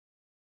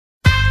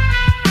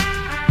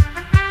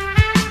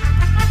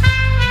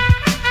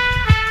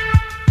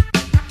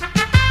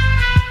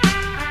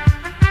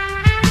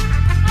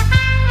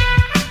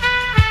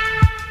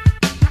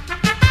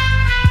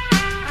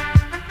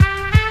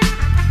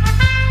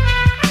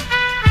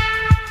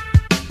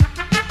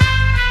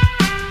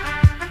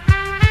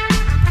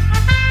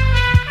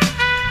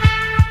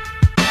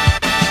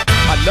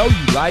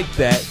like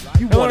that.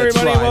 Hello,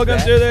 everybody. Welcome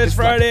to this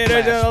Friday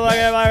edition of the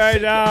Logan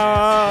Blackman Show.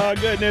 Oh,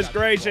 goodness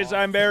gracious.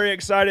 I'm very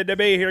excited to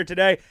be here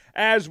today,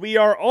 as we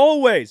are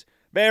always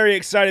very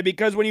excited,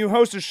 because when you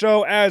host a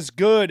show as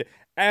good,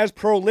 as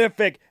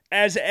prolific,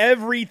 as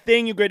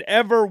everything you could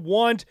ever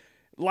want,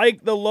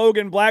 like the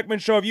Logan Blackman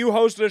Show, if you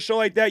hosted a show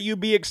like that, you'd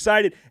be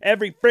excited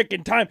every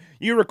freaking time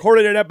you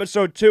recorded an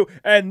episode 2.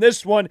 And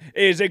this one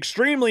is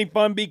extremely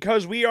fun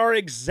because we are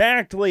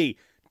exactly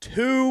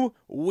 2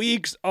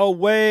 weeks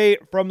away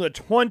from the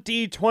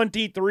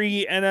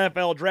 2023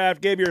 NFL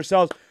Draft. Give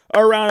yourselves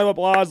a round of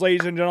applause,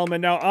 ladies and gentlemen.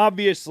 Now,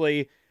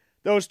 obviously,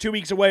 those 2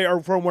 weeks away are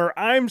from where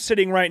I'm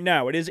sitting right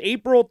now. It is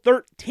April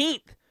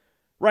 13th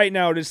right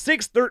now. It is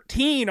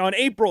 6:13 on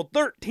April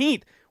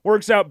 13th.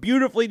 Works out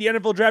beautifully. The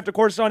NFL Draft, of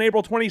course, is on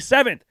April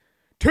 27th.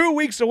 2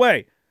 weeks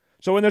away.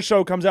 So when this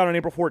show comes out on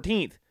April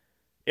 14th,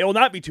 it will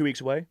not be 2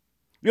 weeks away.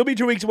 You'll be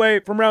 2 weeks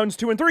away from rounds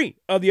 2 and 3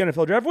 of the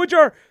NFL Draft, which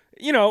are,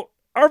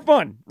 are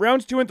fun.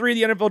 Rounds 2 and 3 of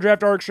the NFL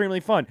Draft are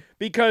extremely fun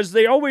because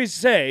they always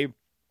say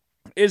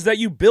is that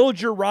you build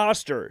your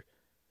roster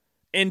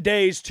in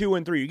days 2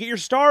 and 3. You get your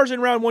stars in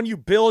round 1, you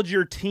build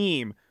your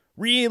team.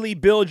 Really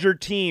build your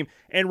team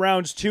in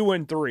rounds 2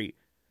 and 3.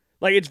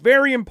 Like, it's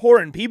very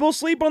important. People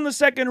sleep on the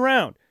second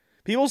round.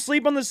 People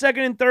sleep on the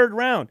second and third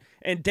round.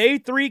 And day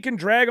 3 can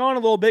drag on a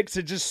little bit because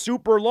it's just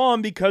super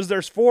long because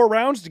there's 4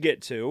 rounds to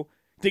get through,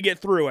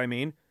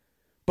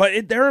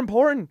 But they're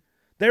important.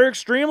 They're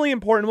extremely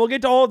important. We'll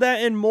get to all of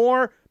that and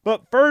more.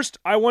 But first,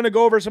 I want to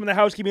go over some of the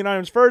housekeeping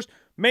items first.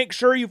 Make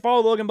sure you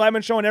follow the Logan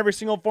Blackman Show on every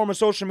single form of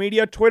social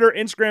media: Twitter,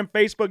 Instagram,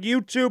 Facebook,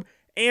 YouTube,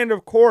 and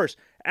of course,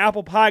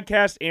 Apple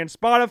Podcasts and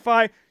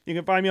Spotify. You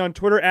can find me on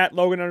Twitter at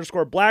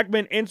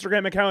Logan_Blackman.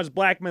 Instagram account is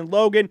Blackman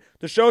Logan.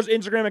 The show's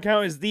Instagram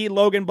account is The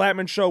Logan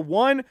Blackman Show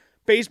 1.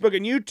 Facebook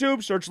and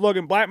YouTube, search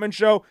Logan Blackman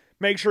Show.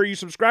 Make sure you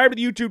subscribe to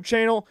the YouTube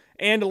channel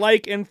and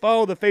like and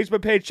follow the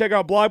Facebook page. Check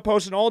out blog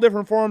posts and all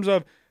different forms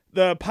of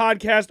the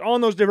podcast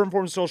on those different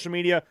forms of social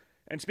media.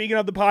 And speaking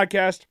of the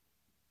podcast,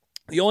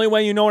 the only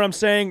way you know what I'm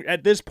saying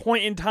at this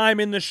point in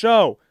time in the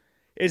show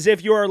is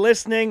if you are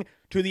listening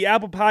to the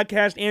Apple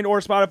Podcast and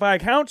or Spotify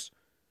accounts.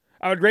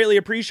 I would greatly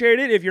appreciate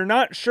it. If you're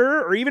not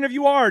sure, or even if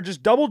you are,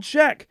 just double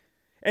check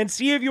and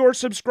see if you are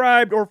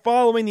subscribed or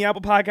following the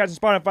Apple Podcast and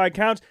Spotify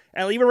accounts,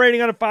 and leave a rating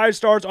out of 5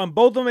 stars on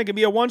both of them. It can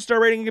be a 1-star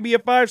rating, it can be a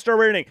 5-star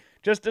rating,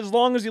 just as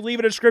long as you leave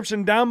a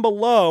description down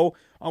below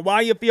on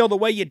why you feel the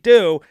way you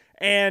do,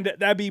 and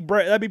that'd be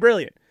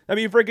brilliant.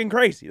 That'd be freaking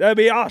crazy. That'd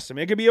be awesome.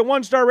 It could be a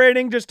 1-star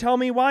rating. Just tell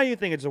me why you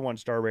think it's a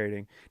 1-star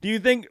rating. Do you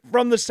think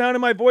from the sound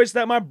of my voice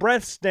that my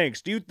breath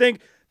stinks? Do you think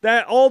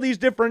that all these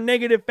different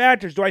negative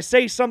factors, do I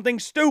say something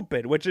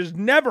stupid, which has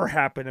never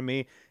happened to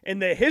me in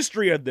the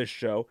history of this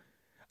show?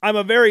 I'm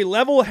a very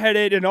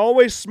level-headed and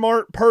always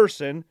smart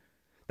person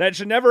that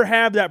should never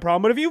have that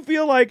problem. But if you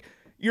feel like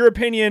your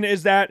opinion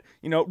is that,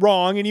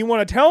 wrong, and you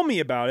want to tell me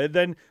about it,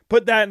 then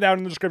put that down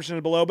in the description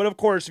below. But of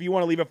course, if you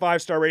want to leave a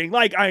 5-star rating,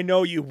 like I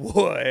know you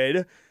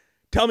would,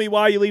 tell me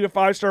why you leave a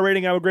 5-star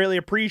rating. I would greatly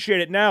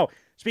appreciate it. Now,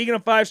 speaking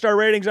of 5-star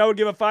ratings, I would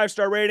give a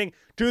 5-star rating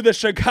to the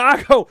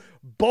Chicago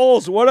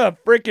Bulls. What a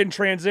freaking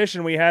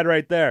transition we had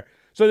right there.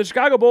 So the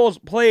Chicago Bulls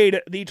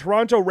played the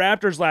Toronto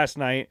Raptors last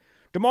night.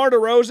 DeMar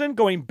DeRozan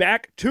going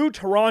back to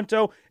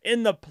Toronto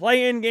in the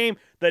play-in game,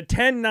 the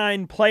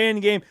 10-9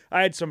 play-in game.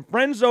 I had some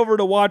friends over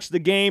to watch the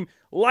game,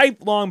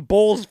 lifelong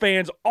Bulls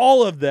fans,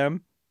 all of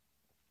them.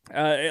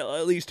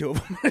 At least 2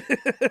 of them.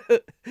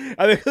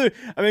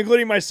 I'm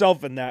including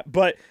myself in that.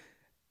 But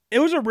it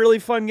was a really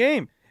fun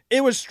game.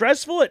 It was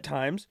stressful at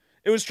times.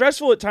 And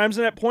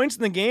at points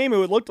in the game, it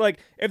would look like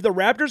if the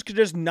Raptors could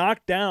just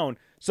knock down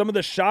some of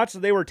the shots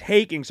that they were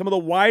taking, some of the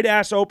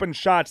wide-ass open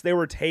shots they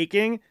were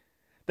taking,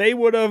 they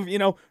would have,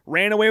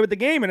 ran away with the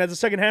game. And as the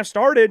second half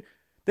started,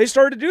 they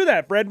started to do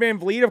that. Fred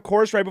VanVleet, of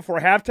course, right before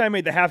halftime,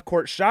 made the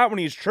half-court shot when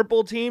he's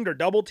triple-teamed or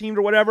double-teamed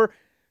or whatever,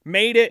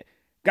 made it,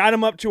 got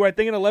him up to, I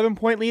think, an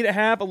 11-point lead at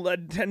half, a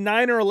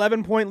 9 or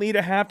 11-point lead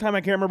at halftime.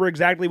 I can't remember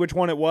exactly which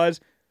one it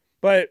was,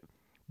 but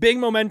big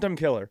momentum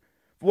killer.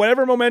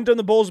 Whatever momentum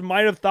the Bulls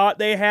might have thought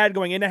they had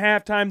going into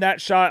halftime, that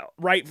shot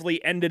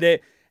rightfully ended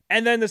it.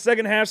 And then the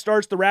second half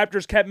starts, the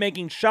Raptors kept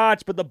making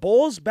shots, but the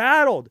Bulls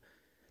battled.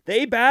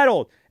 They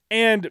battled.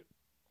 And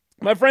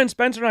my friend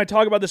Spencer and I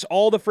talk about this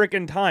all the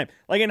freaking time.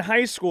 Like in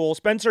high school,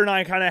 Spencer and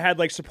I kind of had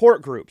like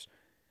support groups.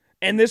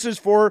 And this is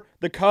for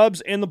the Cubs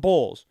and the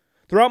Bulls.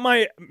 Throughout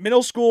my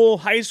middle school,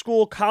 high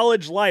school,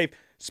 college life,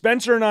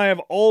 Spencer and I have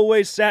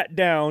always sat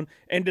down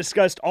and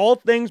discussed all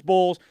things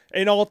Bulls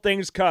and all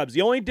things Cubs.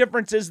 The only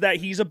difference is that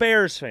he's a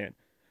Bears fan.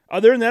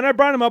 Other than that, I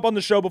brought him up on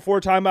the show before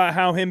talking about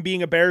how him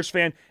being a Bears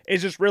fan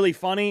is just really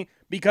funny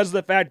because of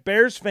the fact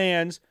Bears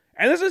fans,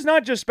 and this is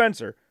not just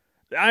Spencer,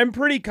 I'm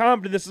pretty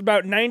confident this is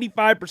about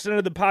 95%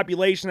 of the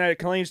population that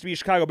claims to be a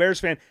Chicago Bears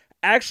fan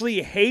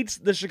actually hates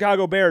the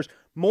Chicago Bears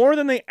more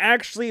than they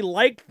actually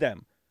like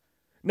them.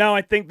 Now,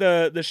 I think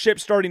the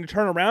ship's starting to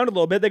turn around a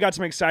little bit. They got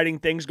some exciting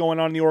things going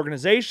on in the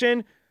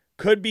organization.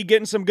 Could be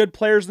getting some good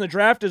players in the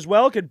draft as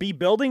well. Could be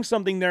building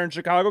something there in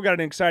Chicago. Got an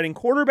exciting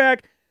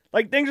quarterback.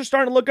 Like, things are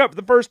starting to look up for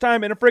the first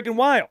time in a freaking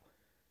while.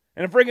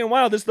 And freaking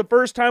wow, this is the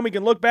first time we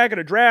can look back at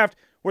a draft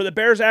where the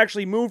Bears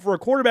actually move for a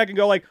quarterback and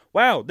go like,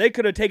 wow, they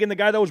could have taken the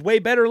guy that was way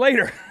better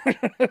later.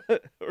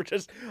 Or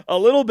just a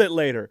little bit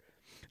later.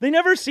 They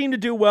never seem to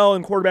do well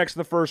in quarterbacks in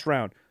the first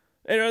round.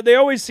 They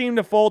always seem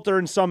to falter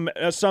in some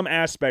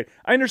aspect.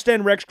 I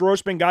understand Rex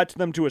Grossman got to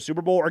them to a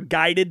Super Bowl or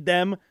guided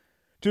them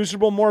to a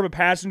Super Bowl more of a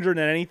passenger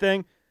than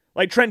anything.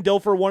 Like Trent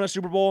Dilfer won a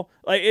Super Bowl.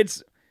 Like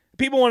it's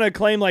people want to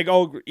claim like,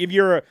 oh, if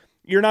you're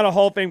not a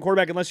Hall of Fame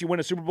quarterback unless you win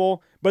a Super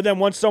Bowl. But then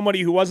once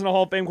somebody who wasn't a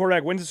Hall of Fame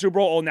quarterback wins a Super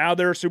Bowl, oh, now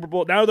they're a Super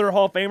Bowl. Now they're a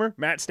Hall of Famer.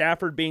 Matt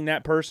Stafford being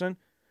that person.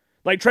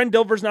 Like Trent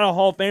Dilfer's not a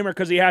Hall of Famer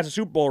because he has a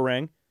Super Bowl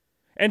ring.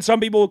 And some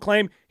people will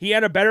claim he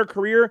had a better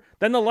career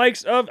than the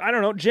likes of, I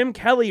don't know, Jim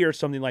Kelly or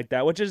something like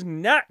that, which is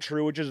not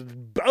true, which is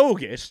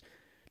bogus.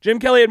 Jim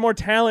Kelly had more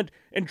talent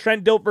in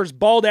Trent Dilfer's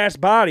bald-ass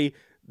body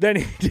than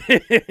he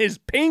did his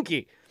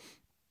pinky.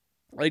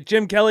 Like,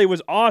 Jim Kelly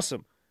was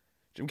awesome.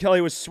 Jim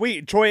Kelly was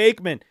sweet. Troy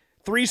Aikman,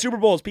 3 Super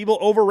Bowls. People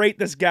overrate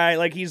this guy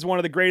like he's one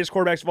of the greatest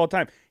quarterbacks of all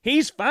time.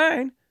 He's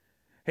fine.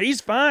 He's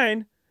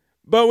fine.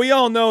 But we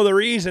all know the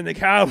reason the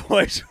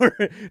Cowboys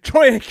were...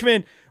 Troy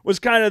Aikman was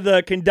kind of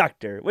the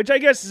conductor, which I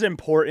guess is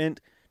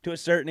important to a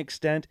certain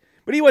extent.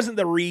 But he wasn't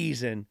the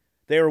reason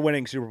they were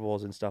winning Super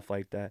Bowls and stuff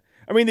like that.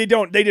 I mean, they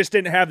just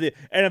didn't have the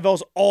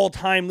NFL's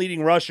all-time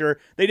leading rusher.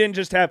 They didn't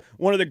just have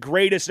one of the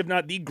greatest, if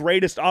not the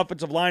greatest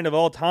offensive line of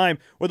all time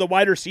with a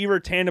wide receiver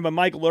tandem of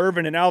Michael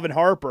Irvin and Alvin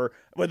Harper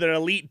with an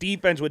elite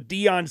defense with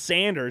Deion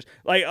Sanders.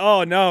 Like,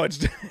 oh no,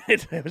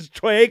 it was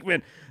Troy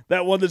Aikman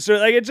that won the...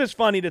 Like, it's just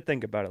funny to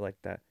think about it like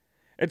that.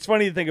 It's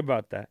funny to think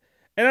about that.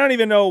 And I don't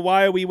even know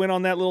why we went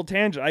on that little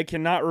tangent. I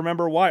cannot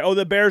remember why. Oh,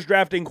 the Bears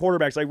drafting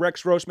quarterbacks, like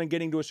Rex Grossman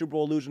getting to a Super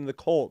Bowl, losing to the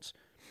Colts.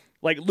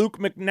 Like Luke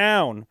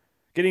McNown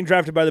getting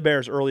drafted by the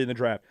Bears early in the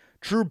draft.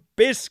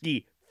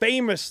 Trubisky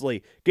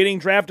famously getting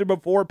drafted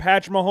before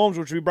Patrick Mahomes,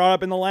 which we brought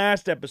up in the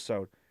last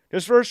episode.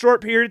 Just for a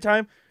short period of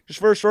time.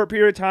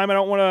 I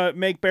don't want to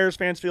make Bears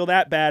fans feel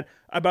that bad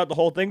about the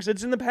whole thing because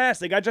it's in the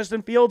past. They got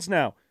Justin Fields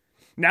now.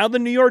 Now the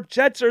New York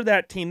Jets are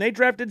that team. They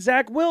drafted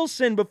Zach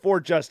Wilson before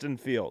Justin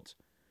Fields.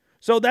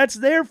 So that's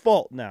their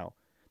fault now.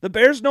 The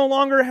Bears no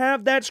longer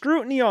have that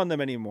scrutiny on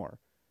them anymore.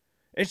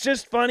 It's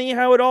just funny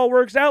how it all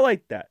works out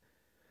like that.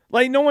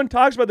 Like, no one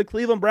talks about the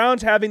Cleveland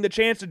Browns having the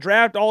chance to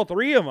draft all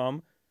 3 of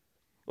them.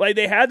 Like,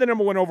 they had the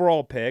number 1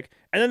 overall pick,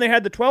 and then they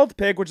had the 12th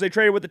pick, which they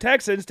traded with the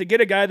Texans to get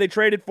a guy they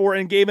traded for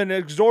and gave an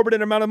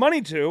exorbitant amount of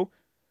money to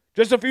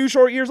just a few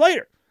short years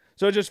later.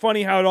 So it's just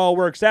funny how it all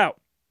works out.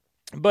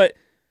 But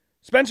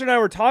Spencer and I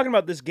were talking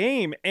about this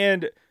game,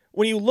 and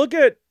when you look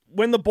at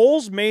when the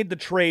Bulls made the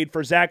trade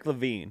for Zach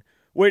LaVine,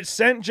 which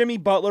sent Jimmy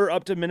Butler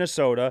up to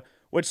Minnesota,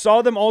 which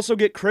saw them also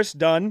get Chris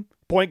Dunn,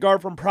 point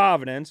guard from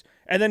Providence,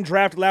 and then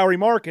draft Lauri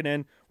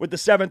Markkanen with the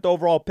 7th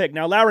overall pick.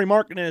 Now, Lauri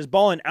Markkanen is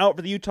balling out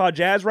for the Utah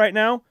Jazz right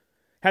now,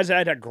 has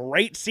had a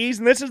great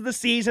season. This is the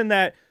season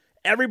that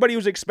everybody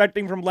was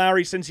expecting from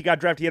Lauri since he got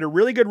drafted. He had a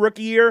really good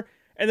rookie year,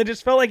 and it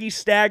just felt like he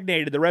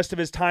stagnated the rest of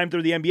his time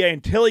through the NBA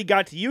until he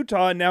got to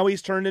Utah, and now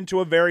he's turned into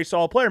a very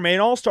solid player. Made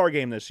an all-star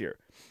game this year.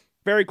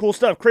 Very cool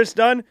stuff. Chris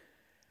Dunn,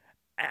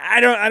 I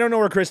don't know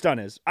where Chris Dunn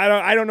is.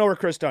 I don't know where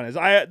Chris Dunn is.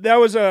 That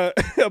was a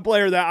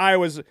player that I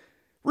was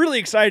really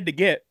excited to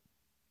get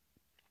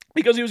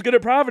because he was good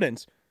at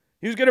Providence.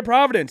 He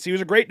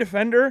was a great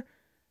defender,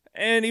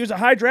 and he was a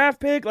high draft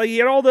pick. Like, he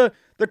had all the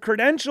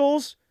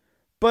credentials,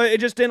 but it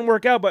just didn't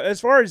work out. But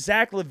as far as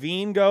Zach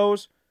LaVine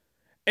goes,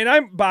 and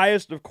I'm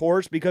biased, of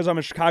course, because I'm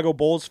a Chicago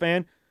Bulls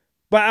fan,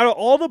 but out of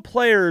all the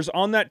players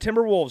on that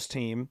Timberwolves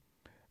team,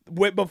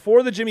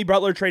 before the Jimmy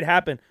Butler trade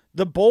happened,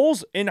 the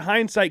Bulls, in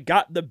hindsight,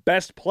 got the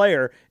best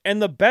player,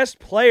 and the best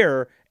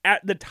player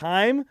at the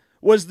time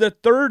was the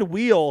third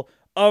wheel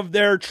of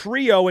their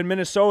trio in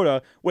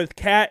Minnesota with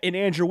Cat and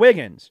Andrew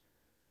Wiggins.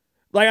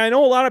 Like, I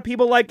know a lot of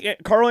people like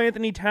Karl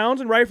Anthony Towns,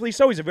 and rightfully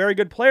so. He's a very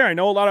good player. I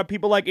know a lot of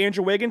people like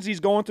Andrew Wiggins.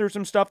 He's going through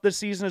some stuff this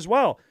season as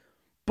well.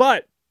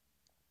 But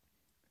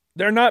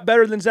they're not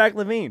better than Zach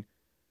LaVine.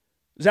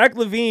 Zach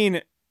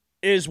LaVine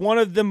is one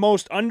of the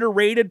most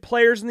underrated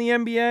players in the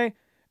NBA,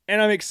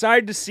 and I'm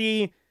excited to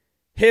see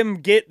him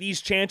get these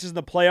chances in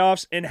the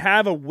playoffs and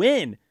have a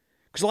win.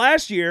 Because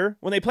last year,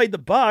 when they played the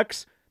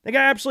Bucks, they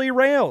got absolutely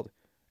railed.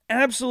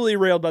 Absolutely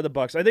railed by the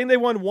Bucks. I think they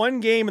won one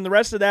game, and the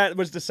rest of that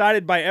was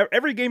decided by...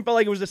 Every game felt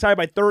like it was decided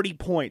by 30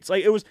 points.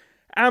 Like, it was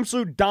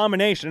absolute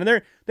domination.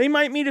 And they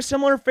might meet a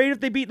similar fate if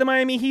they beat the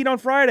Miami Heat on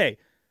Friday.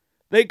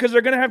 Because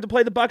they're going to have to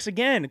play the Bucks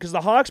again. Because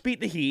the Hawks beat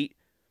the Heat,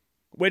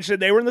 which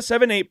they were in the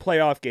 7-8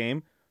 playoff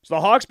game. So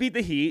the Hawks beat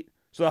the Heat.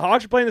 So the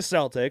Hawks are playing the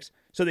Celtics.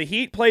 So the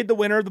Heat played the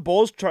winner of the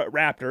Bulls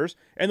Raptors,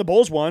 and the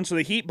Bulls won. So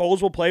the Heat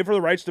Bulls will play for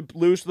the rights to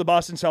lose to the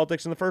Boston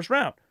Celtics in the first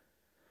round.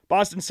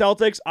 Boston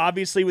Celtics,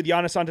 obviously with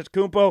Giannis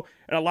Antetokounmpo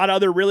and a lot of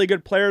other really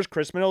good players,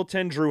 Chris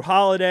Middleton, Drew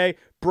Holiday,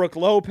 Brook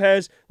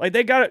Lopez. Like,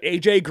 they got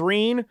AJ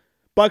Green,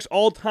 Bucks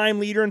all-time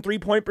leader in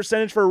three-point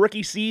percentage for a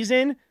rookie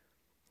season.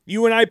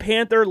 UNI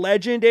Panther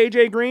legend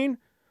AJ Green,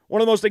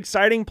 one of the most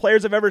exciting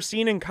players I've ever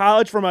seen in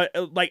college from a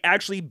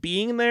actually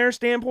being there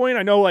standpoint.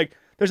 I know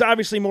there's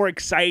obviously more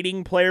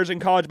exciting players in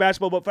college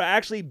basketball, but for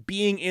actually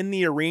being in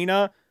the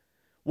arena,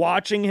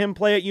 watching him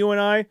play at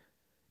UNI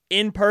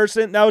in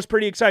person, that was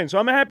pretty exciting. So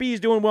I'm happy he's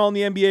doing well in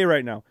the NBA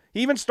right now.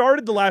 He even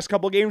started the last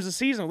couple games of the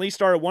season, at least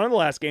started one of the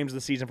last games of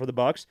the season for the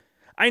Bucks.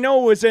 I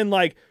know it was in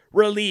like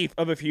relief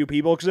of a few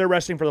people because they're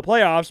resting for the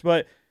playoffs,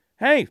 but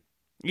hey,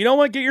 you know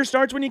what? Get your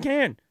starts when you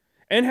can.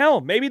 And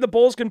hell, maybe the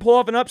Bulls can pull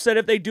off an upset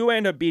if they do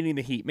end up beating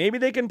the Heat. Maybe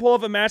they can pull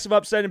off a massive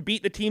upset and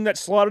beat the team that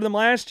slaughtered them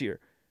last year.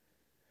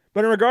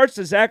 But in regards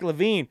to Zach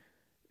LaVine,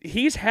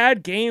 he's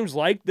had games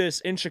like this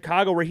in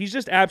Chicago where he's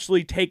just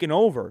absolutely taken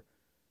over.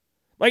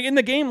 Like in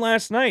the game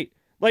last night,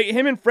 like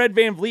him and Fred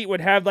VanVleet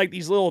would have like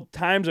these little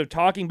times of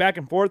talking back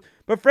and forth,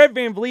 but Fred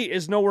VanVleet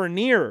is nowhere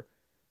near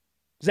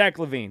Zach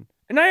LaVine.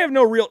 And I have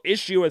no real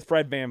issue with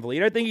Fred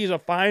VanVleet. I think he's a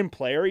fine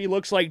player. He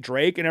looks like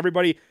Drake, and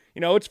everybody,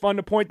 it's fun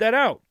to point that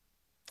out.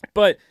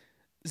 But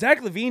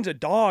Zach LaVine's a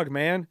dog,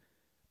 man.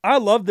 I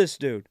love this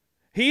dude.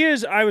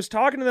 I was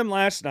talking to them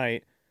last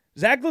night.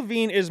 Zach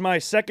LaVine is my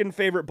second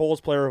favorite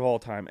Bulls player of all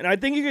time. And I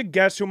think you could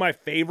guess who my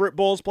favorite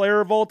Bulls player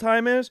of all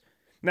time is.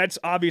 And that's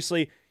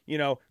obviously,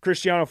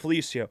 Cristiano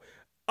Felicio.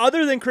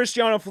 Other than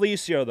Cristiano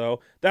Felicio, though,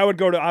 that would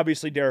go to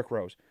obviously Derrick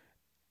Rose.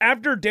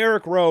 After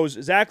Derrick Rose,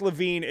 Zach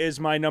LaVine is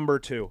my number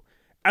 2.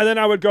 And then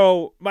I would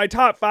go, my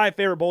top 5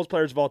 favorite Bulls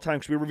players of all time,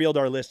 because we revealed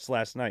our lists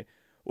last night,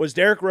 was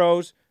Derrick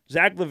Rose,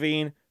 Zach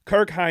LaVine,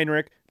 Kirk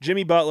Heinrich,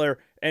 Jimmy Butler,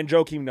 and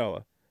Joakim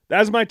Noah.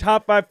 That's my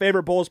top 5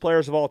 favorite Bulls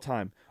players of all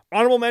time.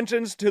 Honorable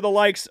mentions to the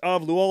likes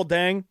of Luol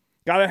Deng.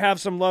 Gotta have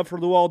some love for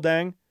Luol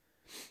Deng.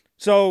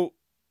 So,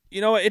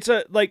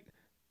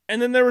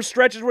 and then there were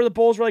stretches where the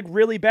Bulls were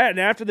really bad. And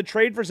after the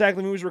trade for Zach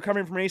LaVine, who was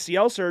recovering from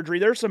ACL surgery,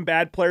 there's some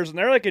bad players in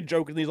there like a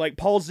joke. These like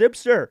Paul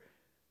Zipser,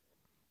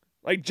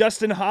 like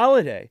Justin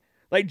Holiday,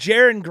 like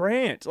Jaren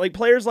Grant, like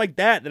players like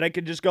that I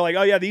could just go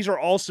oh yeah, these are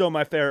also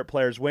my favorite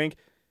players, wink.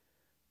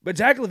 But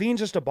Zach LaVine's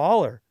just a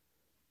baller.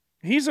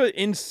 He's an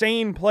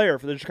insane player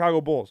for the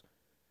Chicago Bulls.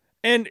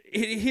 And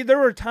there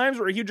were times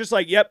where he just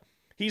yep,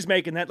 he's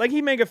making that. Like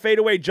he'd make a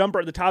fadeaway jumper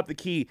at the top of the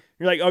key.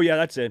 You're like, oh yeah,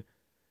 that's it.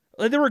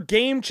 Like, there were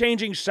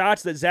game-changing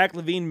shots that Zach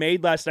LaVine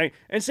made last night.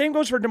 And same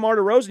goes for DeMar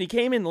DeRozan. He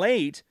came in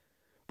late,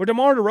 but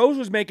DeMar DeRozan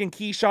was making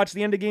key shots at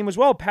the end of the game as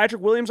well.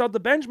 Patrick Williams off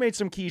the bench made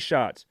some key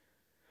shots.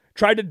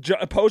 Tried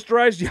to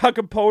posterize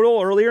Jakob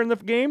Poeltl earlier in the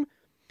game.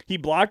 He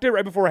blocked it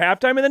right before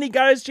halftime, and then he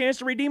got his chance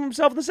to redeem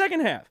himself in the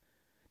second half.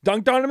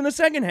 Dunked on him in the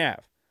second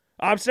half.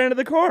 Opposite end of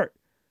the court.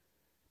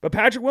 But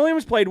Patrick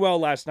Williams played well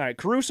last night.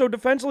 Caruso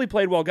defensively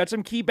played well. Got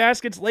some key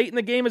baskets late in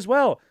the game as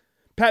well.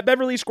 Pat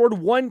Beverly scored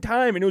one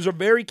time, and it was a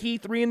very key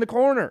 3 in the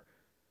corner.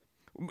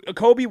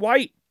 Kobe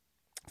White,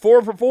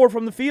 4 for 4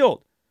 from the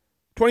field.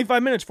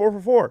 25 minutes, 4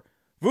 for 4.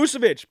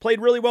 Vucevic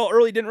played really well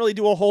early, didn't really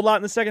do a whole lot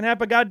in the second half,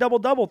 but got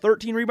double-double,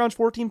 13 rebounds,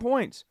 14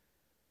 points.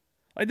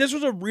 This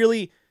was a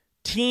really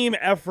team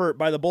effort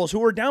by the Bulls, who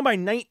were down by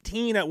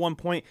 19 at one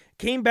point,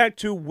 came back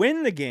to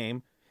win the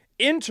game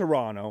in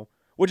Toronto,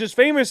 which is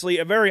famously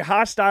a very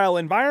hostile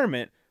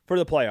environment for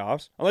the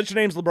playoffs, unless your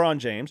name's LeBron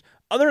James.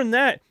 Other than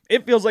that,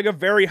 it feels like a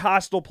very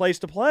hostile place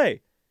to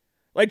play.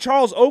 Like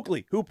Charles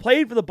Oakley, who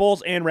played for the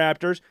Bulls and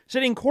Raptors,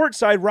 sitting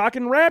courtside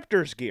rocking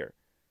Raptors gear.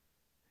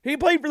 He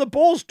played for the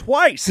Bulls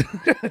twice.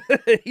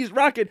 He's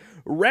rocking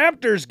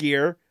Raptors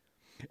gear,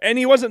 and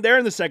he wasn't there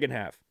in the second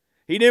half.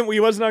 He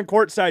wasn't on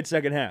courtside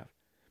second half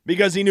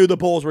because he knew the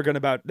Bulls were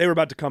they were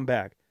about to come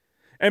back.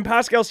 And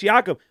Pascal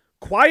Siakam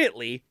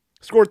quietly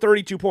scored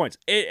 32 points.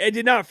 It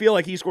did not feel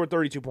like he scored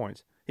 32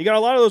 points. He got a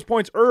lot of those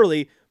points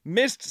early,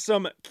 missed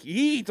some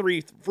key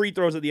free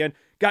throws at the end,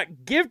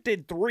 got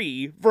gifted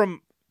 3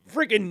 from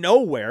freaking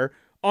nowhere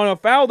on a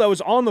foul that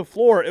was on the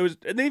floor.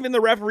 And even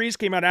the referees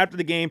came out after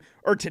the game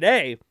or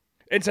today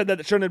and said that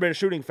it shouldn't have been a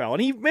shooting foul.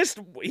 And he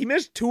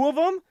missed 2 of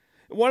them.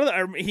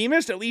 He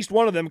missed at least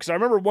one of them because I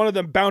remember one of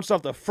them bounced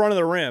off the front of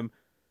the rim,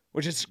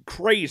 which is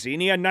crazy.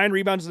 And he had 9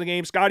 rebounds in the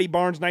game. Scotty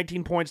Barnes,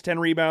 19 points, 10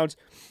 rebounds.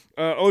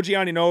 OG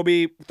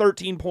Anunoby,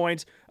 13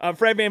 points.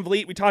 Fred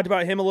VanVleet, we talked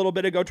about him a little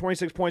bit ago,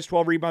 26 points,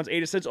 12 rebounds,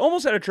 8 assists.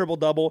 Almost had a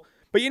triple-double.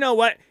 But you know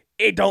what?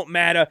 It don't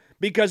matter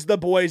because the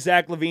boy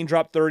Zach LaVine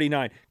dropped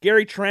 39.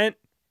 Gary Trent,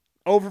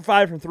 0 for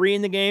 5 from 3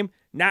 in the game.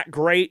 Not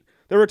great.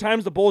 There were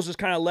times the Bulls just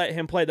kind of let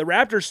him play. The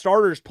Raptors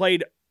starters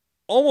played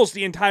almost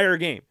the entire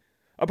game.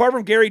 Apart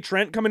from Gary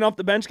Trent coming off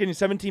the bench, getting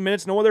 17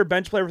 minutes, no other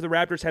bench player for the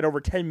Raptors had over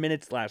 10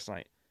 minutes last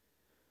night.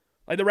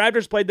 Like the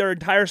Raptors played their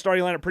entire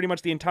starting lineup pretty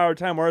much the entire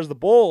time, whereas the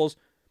Bulls,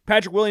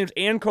 Patrick Williams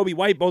and Kobe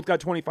White both got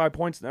 25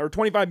 points or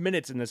 25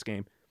 minutes in this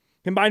game,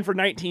 combined for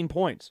 19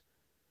 points.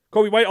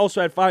 Kobe White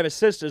also had 5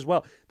 assists as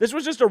well. This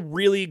was just a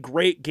really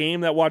great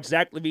game that watched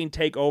Zach LaVine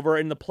take over,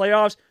 and the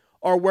playoffs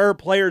are where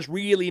players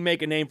really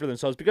make a name for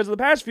themselves because of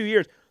the past few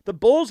years, the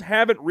Bulls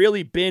haven't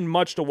really been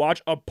much to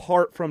watch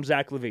apart from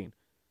Zach LaVine.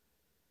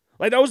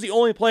 Like, that was the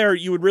only player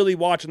you would really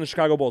watch in the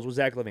Chicago Bulls was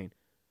Zach LaVine.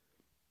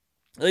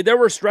 Like, there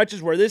were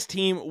stretches where this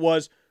team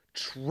was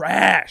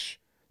trash.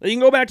 Like, you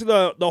can go back to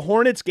the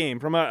Hornets game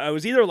from, it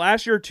was either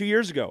last year or 2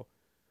 years ago.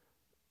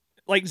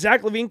 Like,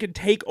 Zach LaVine could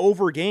take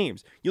over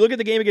games. You look at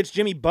the game against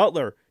Jimmy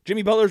Butler.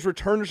 Jimmy Butler's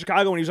return to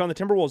Chicago when he was on the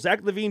Timberwolves.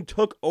 Zach LaVine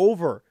took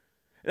over.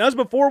 And that was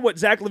before what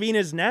Zach LaVine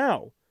is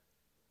now.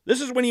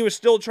 This is when he was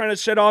still trying to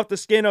shed off the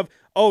skin of,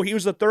 oh, he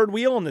was the third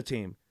wheel on the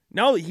team.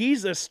 Now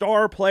he's a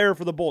star player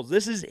for the Bulls.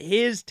 This is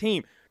his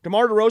team.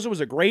 DeMar DeRozan was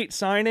a great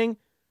signing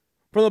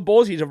for the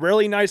Bulls. He's a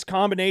really nice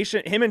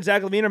combination. Him and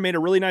Zach LaVine made a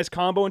really nice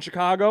combo in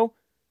Chicago.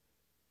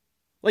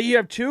 Like, you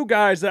have two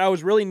guys that I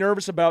was really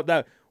nervous about,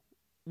 that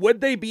would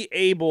they be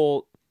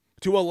able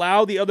to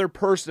allow the other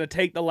person to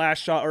take the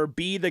last shot or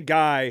be the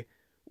guy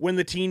when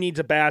the team needs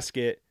a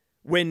basket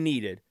when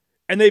needed.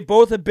 And they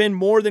both have been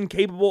more than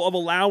capable of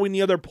allowing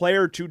the other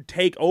player to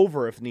take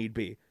over if need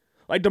be.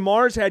 Like,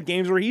 DeMar's had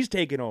games where he's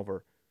taken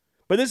over.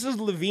 But this is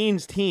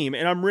LaVine's team,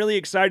 and I'm really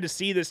excited to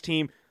see this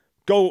team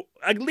go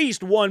at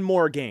least one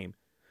more game.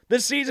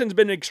 This season's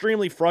been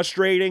extremely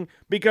frustrating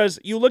because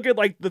you look at,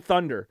 like, the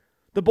Thunder.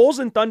 The Bulls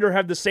and Thunder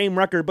have the same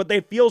record, but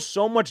they feel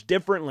so much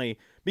differently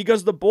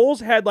because the Bulls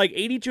had like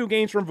 82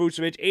 games from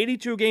Vucevic,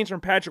 82 games from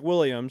Patrick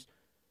Williams,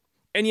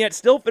 and yet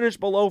still finished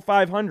below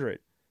 500.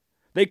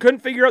 They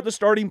couldn't figure out the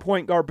starting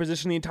point guard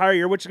position the entire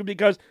year, which is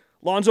because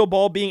Lonzo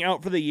Ball being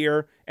out for the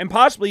year and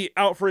possibly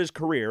out for his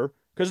career,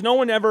 because no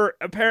one ever,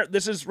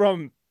 this is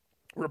from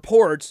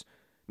reports,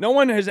 no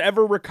one has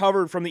ever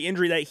recovered from the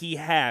injury that he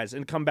has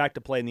and come back to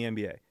play in the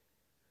NBA.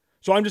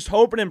 So I'm just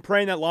hoping and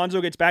praying that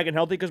Lonzo gets back and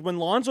healthy, because when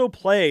Lonzo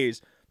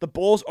plays, the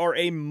Bulls are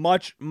a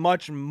much,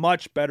 much,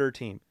 much better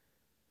team.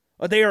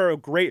 They are a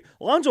great...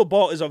 Lonzo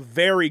Ball is a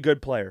very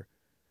good player.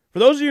 For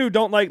those of you who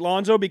don't like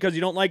Lonzo because you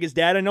don't like his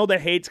dad, I know the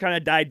hate's kind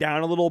of died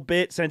down a little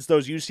bit since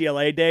those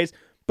UCLA days,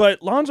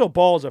 but Lonzo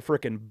Ball is a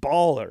freaking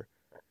baller.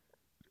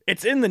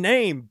 It's in the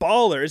name,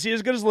 baller. Is he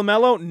as good as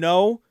LaMelo?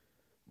 No.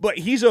 But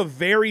he's a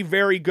very,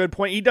 very good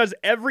point. He does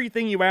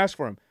everything you ask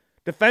for him.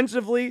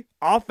 Defensively,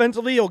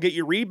 offensively, he'll get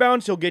you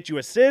rebounds, he'll get you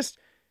assists.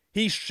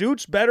 He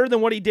shoots better than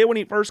what he did when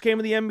he first came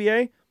to the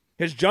NBA.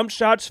 His jump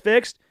shot's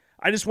fixed.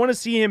 I just want to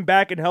see him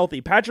back and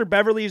healthy. Patrick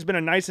Beverley has been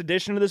a nice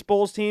addition to this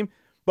Bulls team,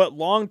 but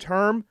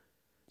long-term,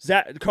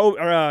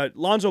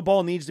 Lonzo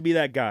Ball needs to be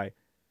that guy.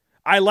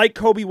 I like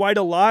Kobe White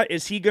a lot.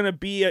 Is he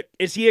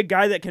a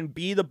guy that can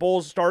be the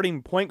Bulls'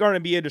 starting point guard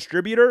and be a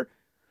distributor?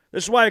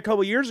 This is why a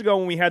couple years ago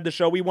when we had the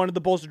show, we wanted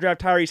the Bulls to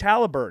draft Tyrese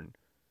Halliburton.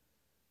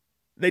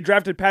 They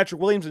drafted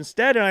Patrick Williams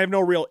instead, and I have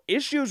no real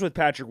issues with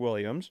Patrick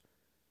Williams,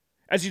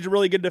 as he's a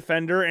really good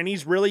defender, and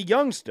he's really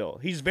young still.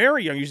 He's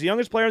very young. He's the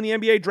youngest player in the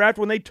NBA draft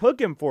when they took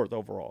him 4th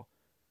overall.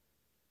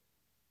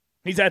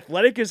 He's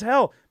athletic as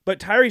hell, but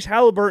Tyrese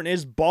Halliburton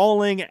is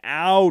balling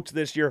out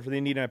this year for the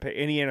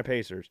Indiana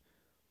Pacers.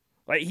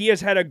 Like, he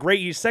has had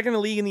he's second in the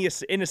league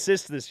in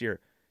assists this year.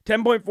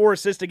 10.4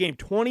 assists a game,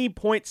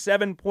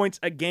 20.7 points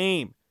a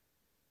game.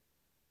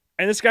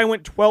 And this guy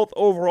went 12th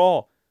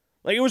overall.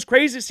 Like, it was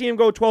crazy to see him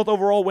go 12th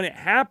overall when it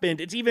happened.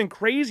 It's even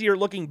crazier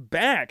looking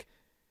back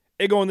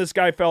at going, this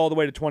guy fell all the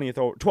way to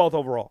 12th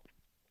overall.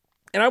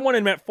 And I wanted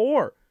him at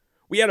 4.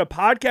 We had a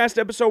podcast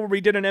episode where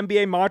we did an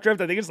NBA mock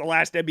draft. I think it's the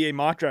last NBA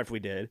mock draft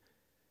we did.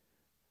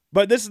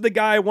 But this is the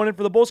guy I wanted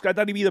for the Bulls. I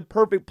thought he'd be the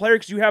perfect player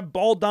because you have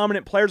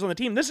ball-dominant players on the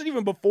team. This is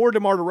even before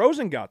DeMar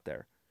DeRozan got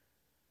there.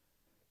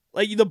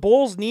 Like, the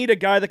Bulls need a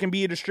guy that can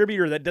be a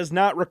distributor that does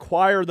not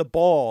require the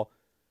ball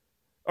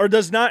or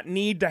does not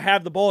need to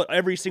have the ball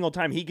every single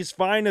time. He is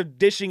fine of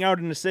dishing out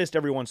an assist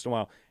every once in a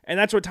while. And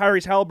that's what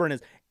Tyrese Halliburton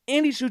is.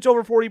 And he shoots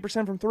over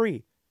 40% from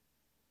 3.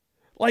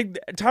 Like,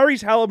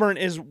 Tyrese Halliburton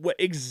is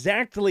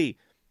exactly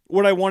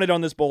what I wanted on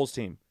this Bulls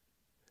team.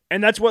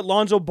 And that's what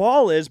Lonzo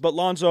Ball is, but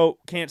Lonzo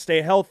can't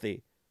stay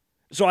healthy.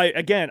 So,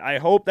 I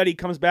hope that he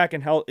comes back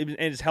and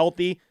is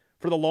healthy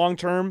for the long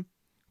term,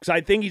 because I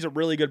think he's a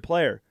really good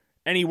player.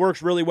 And he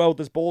works really well with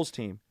this Bulls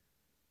team.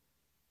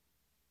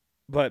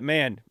 But,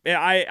 man,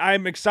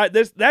 I'm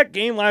excited. That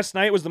game last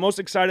night was the most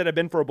excited I've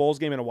been for a Bulls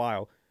game in a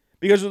while.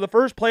 Because it was the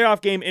first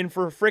playoff game in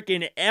for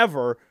frickin'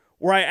 ever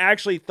where I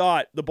actually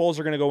thought the Bulls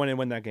are going to go in and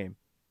win that game.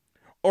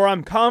 Or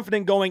I'm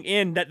confident going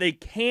in that they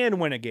can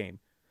win a game.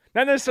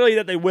 Not necessarily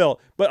that they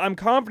will, but I'm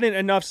confident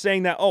enough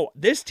saying that,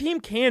 this team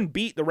can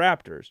beat the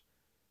Raptors.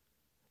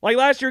 Like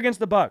last year against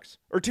the Bucks.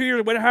 Or 2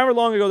 years, however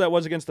long ago that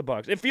was against the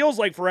Bucks. It feels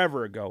like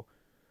forever ago.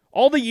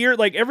 All the year,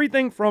 like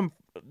everything from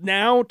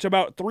now to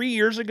about 3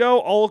 years ago,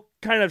 all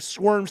kind of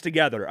squirms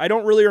together. I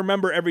don't really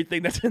remember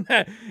everything that's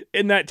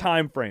in that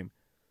time frame.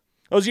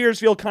 Those years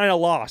feel kind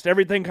of lost.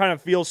 Everything kind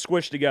of feels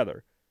squished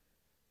together.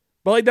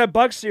 But like that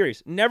Bucks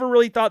series, never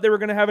really thought they were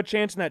going to have a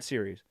chance in that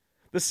series.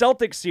 The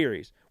Celtics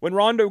series, when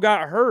Rondo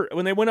got hurt,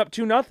 when they went up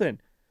 2-0,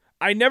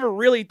 I never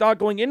really thought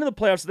going into the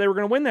playoffs that they were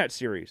going to win that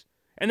series.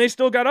 And they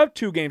still got up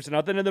 2-0,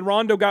 and then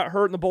Rondo got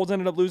hurt, and the Bulls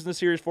ended up losing the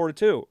series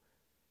 4-2.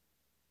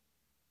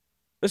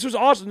 This was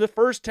awesome. The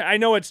first, I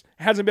know it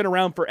hasn't been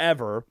around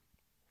forever,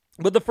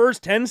 but the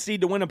first 10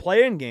 seed to win a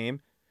play-in game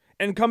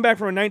and come back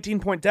from a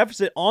 19-point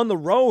deficit on the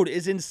road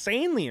is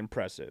insanely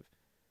impressive.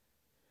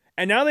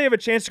 And now they have a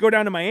chance to go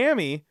down to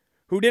Miami,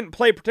 who didn't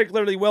play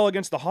particularly well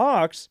against the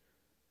Hawks,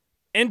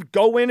 and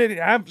go in and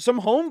have some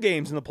home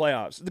games in the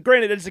playoffs.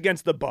 Granted, it's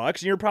against the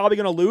Bucks, and you're probably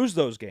going to lose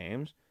those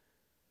games.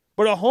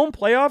 But a home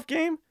playoff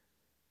game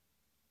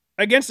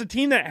against a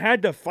team that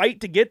had to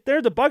fight to get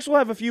there, the Bucks will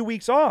have a few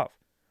weeks off.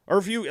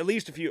 Or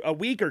a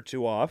week or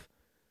two off.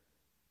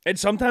 And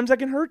sometimes that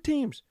can hurt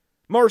teams.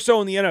 More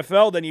so in the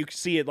NFL than you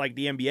see it like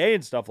the NBA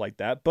and stuff like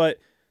that. But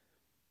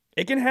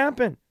it can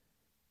happen.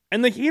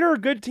 And the Heat are a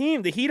good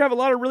team. The Heat have a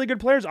lot of really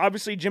good players.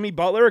 Obviously, Jimmy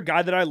Butler, a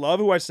guy that I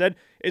love, who I said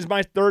is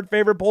my third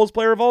favorite Bulls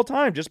player of all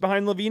time, just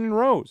behind LaVine and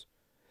Rose.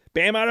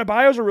 Bam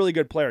Adebayo's a really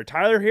good player.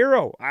 Tyler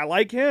Hero, I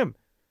like him.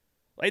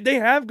 Like, they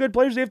have good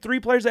players. They have 3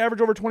 players that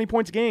average over 20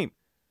 points a game.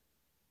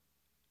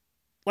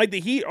 Like, the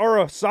Heat are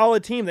a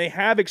solid team. They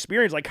have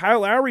experience. Like,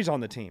 Kyle Lowry's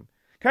on the team.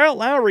 Kyle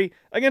Lowry,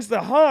 against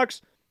the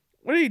Hawks,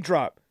 what did he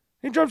drop?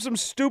 He dropped some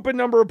stupid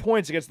number of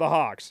points against the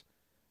Hawks.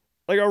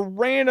 Like, a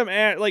random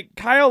like,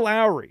 Kyle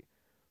Lowry,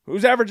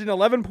 who's averaging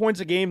 11 points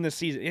a game this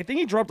season. I think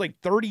he dropped like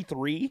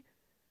 33.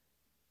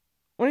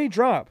 When did he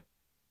drop?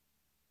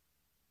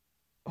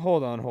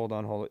 Hold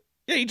on.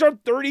 Yeah, he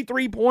dropped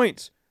 33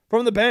 points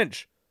from the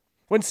bench.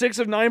 Went 6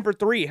 of 9 for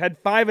 3. Had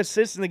 5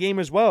 assists in the game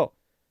as well.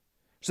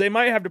 So they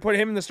might have to put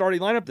him in the starting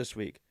lineup this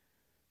week.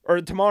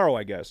 Or tomorrow,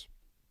 I guess.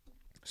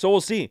 So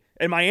we'll see.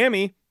 And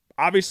Miami,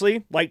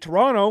 obviously, like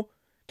Toronto,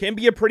 can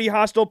be a pretty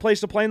hostile place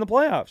to play in the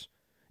playoffs.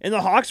 And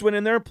the Hawks went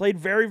in there and played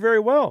very, very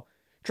well.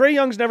 Trae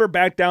Young's never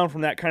backed down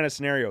from that kind of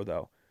scenario,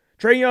 though.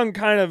 Trae Young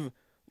kind of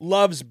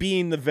loves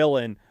being the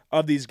villain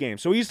of these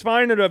games. So he's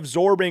fine at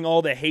absorbing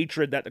all the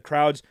hatred that the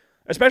crowds,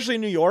 especially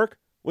in New York,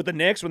 with the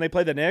Knicks, when they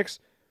play the Knicks.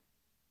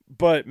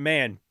 But,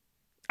 man,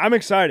 I'm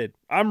excited.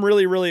 I'm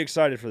really, really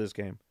excited for this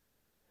game.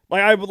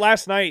 Like,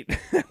 last night,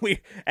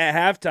 at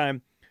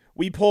halftime,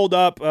 we pulled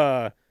up,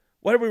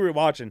 what were we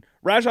watching?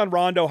 Rajon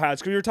Rondo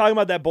highlights, because we were talking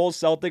about that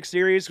Bulls-Celtics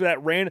series,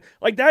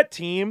 that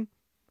team,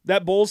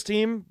 that Bulls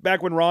team,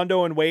 back when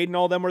Rondo and Wade and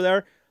all them were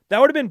there, that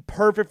would have been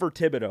perfect for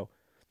Thibodeau.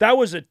 That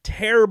was a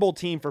terrible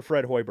team for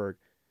Fred Hoiberg.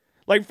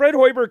 Like, Fred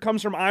Hoiberg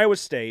comes from Iowa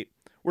State,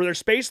 where they're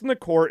spacing the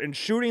court and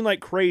shooting like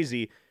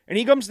crazy, and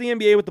he comes to the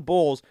NBA with the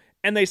Bulls,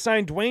 and they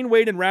signed Dwayne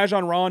Wade and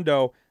Rajon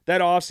Rondo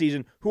that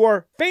offseason, who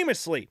are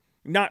famously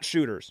not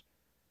shooters.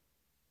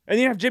 And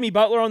then you have Jimmy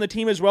Butler on the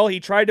team as well. He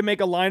tried to make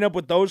a lineup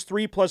with those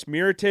 3 plus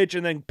Mirotic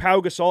and then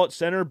Pau Gasol at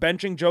center,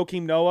 benching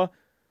Joakim Noah.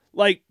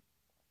 Like,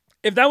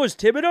 if that was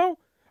Thibodeau,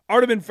 I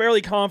would have been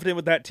fairly confident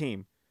with that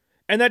team.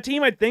 And that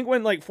team, I think,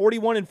 went like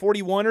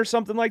 41-41 or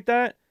something like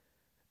that.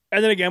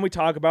 And then again, we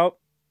talk about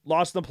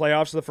lost in the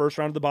playoffs to the first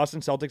round of the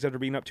Boston Celtics after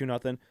being up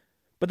 2-0.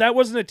 But that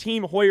wasn't a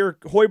team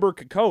Hoiberg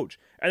could coach.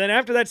 And then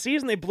after that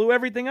season, they blew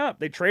everything up.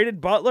 They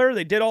traded Butler.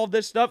 They did all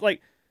this stuff.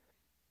 Like,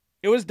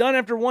 it was done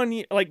after 1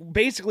 year, like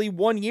basically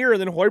 1 year. And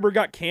then Hoiberg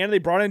got canned. They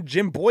brought in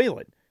Jim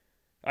Boylan,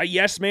 a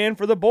yes man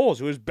for the Bulls,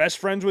 who was best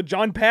friends with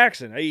John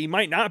Paxson. He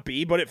might not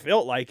be, but it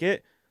felt like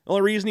it. The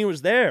only reason he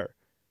was there.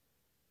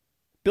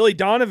 Billy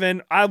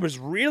Donovan, I was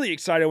really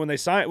excited when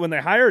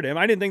they hired him.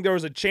 I didn't think there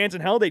was a chance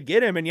in hell they'd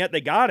get him, and yet they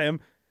got him.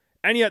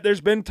 And yet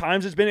there's been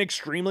times it's been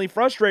extremely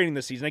frustrating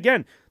this season.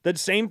 Again, the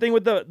same thing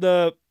with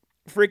the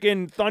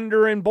freaking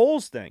Thunder and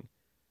Bulls thing.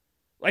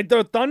 Like,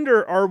 the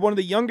Thunder are one of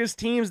the youngest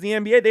teams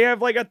in the NBA. They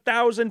have like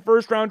 1,000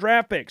 first-round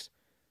draft picks.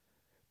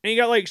 And you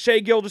got like Shai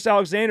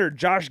Gilgeous-Alexander,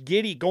 Josh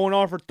Giddey going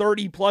on for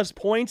 30-plus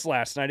points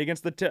last night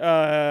against who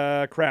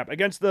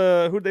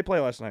did they play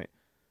last night?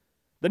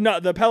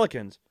 The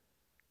Pelicans.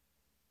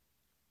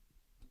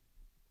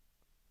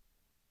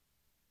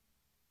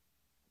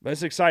 But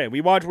it's exciting.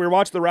 We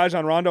watched the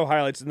Rajon Rondo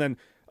highlights, and then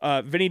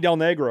Vinny Del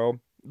Negro,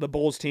 the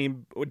Bulls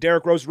team,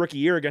 Derrick Rose rookie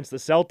year against the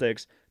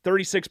Celtics,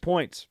 36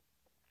 points.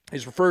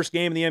 His first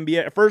game in the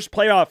NBA, first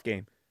playoff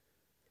game.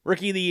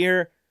 Rookie of the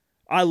year.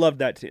 I love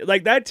that team.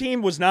 Like, that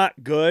team was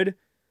not good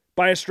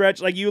by a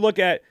stretch. Like, you look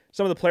at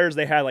some of the players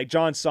they had, like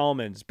John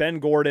Solomons, Ben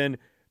Gordon,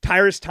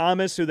 Tyrese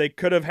Thomas, who they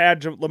could have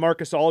had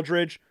LaMarcus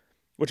Aldridge,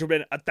 which would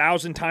have been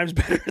 1,000 times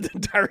better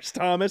than Tyrese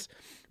Thomas.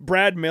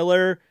 Brad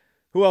Miller.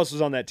 Who else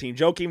was on that team?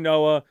 Joakim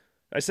Noah.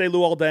 I say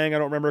Luol Deng. I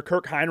don't remember.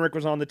 Kirk Heinrich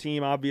was on the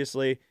team,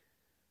 obviously.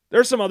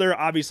 There's some other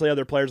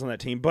players on that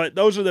team, but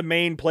those are the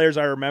main players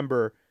I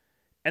remember.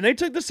 And they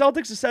took the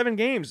Celtics to 7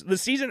 games. The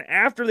season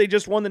after they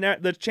just won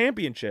the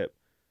championship.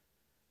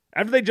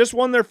 After they just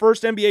won their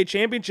first NBA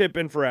championship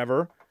in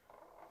forever.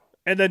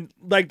 And then,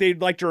 like,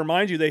 they'd like to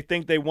remind you, they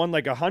think they won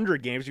like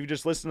 100 games. If you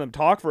just listen to them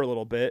talk for a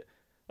little bit.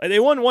 Like, they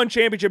won 1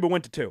 championship and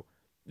went to 2.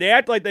 They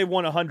act like they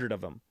won 100 of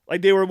them.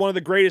 Like they were one of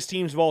the greatest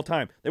teams of all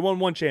time. They won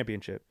 1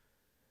 championship.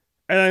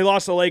 And they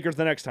lost the Lakers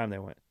the next time they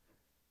went.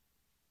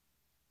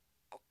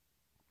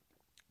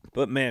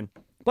 But, man,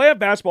 playoff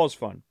basketball is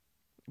fun.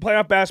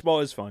 Playoff basketball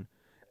is fun.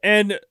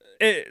 And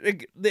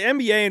the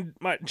NBA,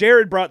 and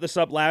Jared brought this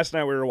up last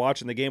night. We were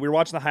watching the game. We were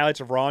watching the highlights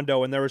of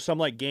Rondo, and there were some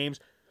like games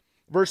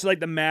versus like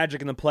the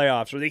Magic in the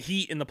playoffs or the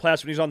Heat in the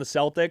playoffs when he's on the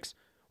Celtics.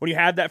 When you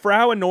had that, for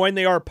how annoying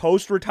they are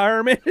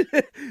post-retirement,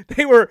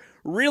 they were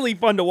really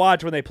fun to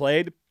watch when they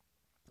played.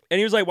 And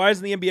he was like, why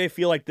doesn't the NBA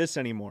feel like this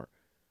anymore?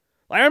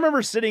 Like, I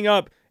remember sitting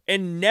up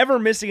and never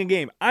missing a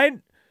game. I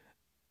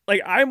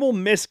will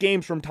miss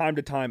games from time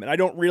to time, and I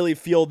don't really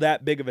feel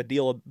that big of a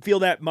deal, feel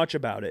that much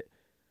about it.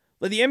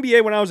 Like, the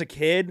NBA when I was a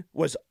kid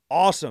was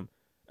awesome.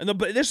 And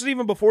this was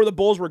even before the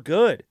Bulls were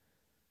good.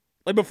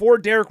 Like, before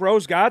Derrick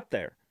Rose got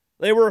there.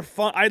 They were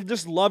fun. I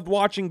just loved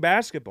watching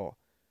basketball.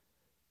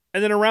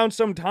 And then around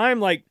some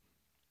time, like,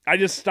 I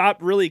just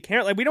stopped really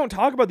caring. Like, we don't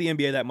talk about the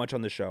NBA that much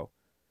on the show.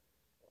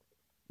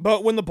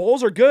 But when the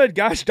Bulls are good,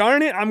 gosh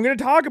darn it, I'm going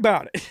to talk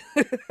about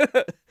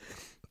it.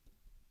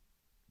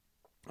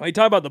 I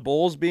talk about the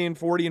Bulls being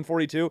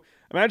 40-42.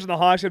 Imagine the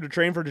Hawks have to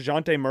train for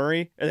DeJounte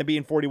Murray and then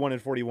being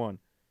 41-41.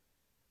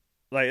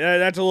 Like,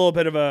 that's a little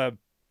bit of a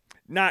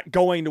not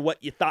going to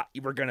what you thought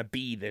you were going to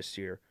be this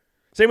year.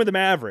 Same with the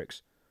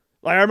Mavericks.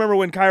 Like, I remember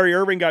when Kyrie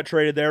Irving got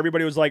traded there,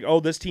 everybody was like, oh,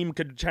 this team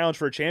could challenge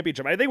for a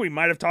championship. I think we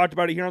might have talked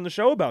about it here on the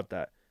show about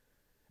that.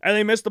 And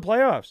they missed the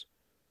playoffs.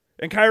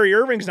 And Kyrie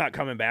Irving's not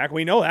coming back.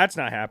 We know that's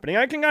not happening.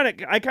 I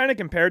kind of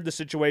compared the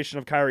situation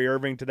of Kyrie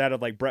Irving to that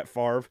of like Brett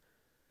Favre.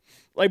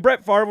 Like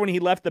Brett Favre, when he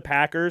left the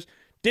Packers,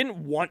 didn't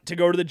want to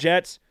go to the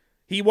Jets.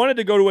 He wanted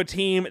to go to a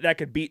team that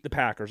could beat the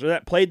Packers or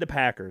that played the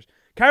Packers.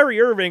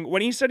 Kyrie Irving,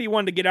 when he said he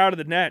wanted to get out of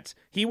the Nets,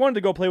 he wanted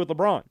to go play with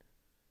LeBron.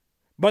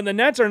 But the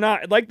Nets are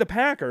not like the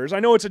Packers. I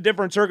know it's a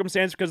different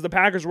circumstance because the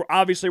Packers weren't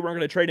going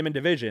to trade him in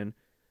division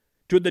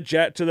to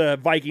the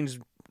Vikings,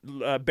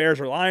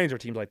 Bears, or Lions or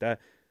teams like that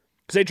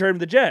because they traded him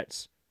to the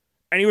Jets.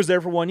 And he was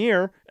there for 1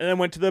 year and then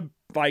went to the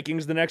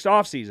Vikings the next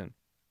offseason.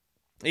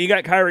 And you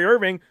got Kyrie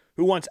Irving,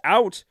 who wants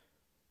out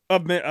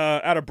of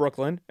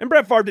Brooklyn. And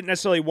Brett Favre didn't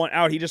necessarily want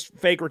out. He just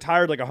fake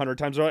retired like 100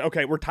 times. They're like,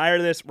 okay, we're tired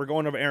of this. We're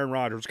going over Aaron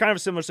Rodgers. It's kind of a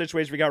similar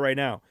situation we got right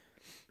now.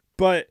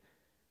 But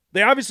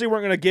they obviously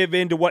weren't going to give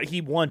in to what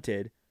he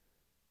wanted.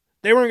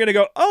 They weren't going to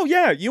go, oh,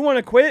 yeah, you want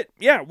to quit?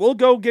 Yeah, we'll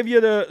go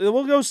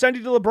send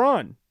you to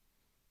LeBron.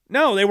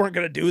 No, they weren't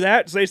going to do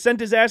that. So they sent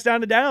his ass down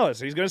to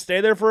Dallas. He's going to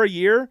stay there for a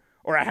year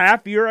or a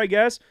half year, I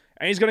guess.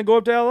 And he's going to go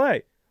up to LA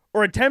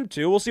or attempt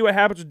to. We'll see what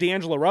happens with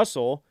D'Angelo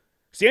Russell.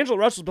 D'Angelo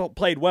Russell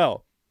played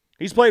well.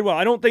 He's played well.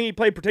 I don't think he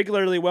played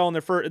particularly well in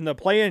the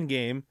play-in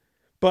game,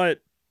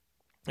 but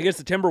against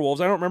the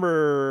Timberwolves, I don't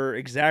remember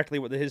exactly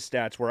what his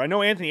stats were. I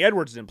know Anthony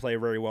Edwards didn't play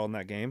very well in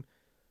that game.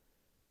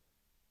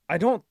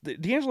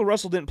 D'Angelo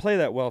Russell didn't play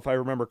that well, if I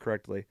remember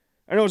correctly.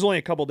 I know it was only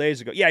a couple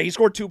days ago. Yeah, he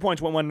scored 2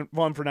 points, went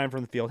 1 for 9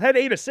 from the field. Had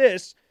 8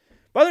 assists,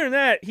 but other than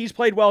that, he's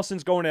played well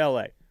since going to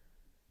LA.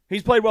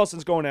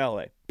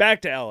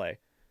 Back to LA.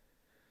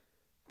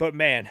 But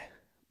man,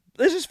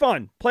 this is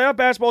fun. Playoff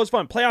basketball is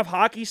fun. Playoff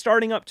hockey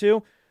starting up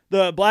too.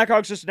 The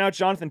Blackhawks just announced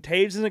Jonathan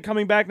Taves isn't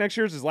coming back next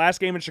year. It's his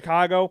last game in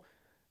Chicago.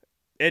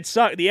 It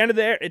sucked.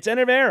 It's end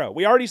of era.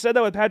 We already said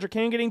that with Patrick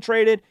Kane getting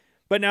traded,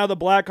 but now the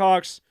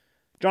Blackhawks,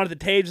 Jonathan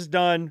Taves is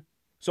done,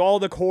 so all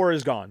the core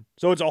is gone.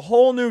 So it's a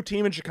whole new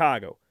team in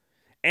Chicago.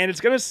 And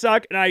it's going to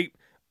suck, and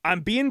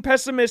I'm being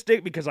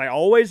pessimistic because I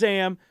always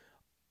am.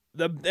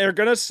 They're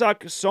going to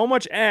suck so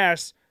much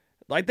ass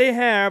like they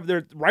have.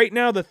 They're right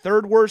now the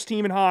third worst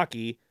team in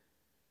hockey.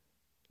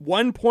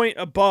 1 point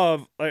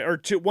above,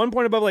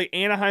 like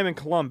Anaheim and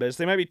Columbus.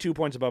 They might be 2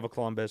 points above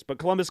Columbus, but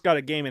Columbus got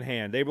a game in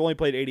hand. They've only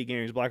played 80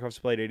 games.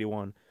 Blackhawks played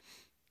 81.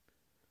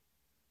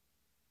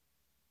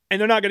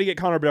 And they're not going to get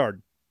Connor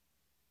Bedard.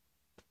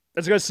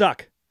 That's going to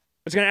suck.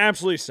 It's going to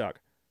absolutely suck.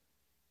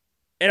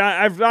 And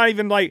I'm not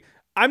even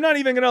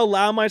going to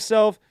allow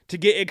myself to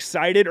get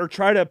excited or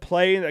try to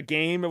play a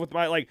game with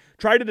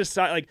try to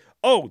decide,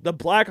 oh, the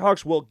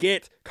Blackhawks will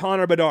get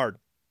Connor Bedard.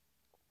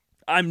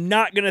 I'm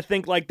not going to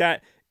think like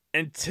that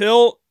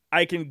until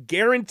I can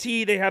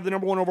guarantee they have the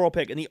number 1 overall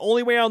pick. And the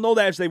only way I'll know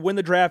that is they win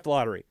the draft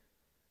lottery,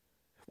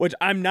 which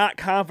I'm not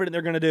confident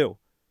they're going to do.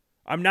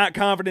 I'm not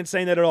confident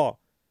saying that at all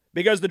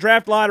because the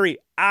draft lottery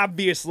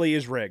obviously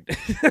is rigged.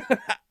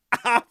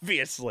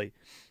 Obviously.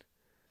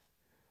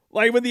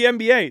 Like with the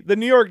NBA, the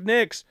New York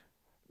Knicks,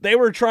 they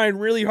were trying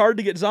really hard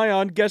to get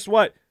Zion. Guess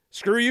what?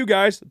 Screw you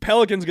guys. The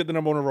Pelicans get the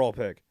number 1 overall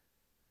pick.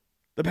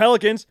 The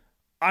Pelicans,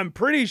 I'm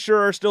pretty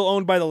sure, are still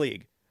owned by the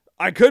league.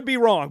 I could be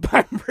wrong,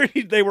 but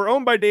they were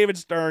owned by David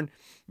Stern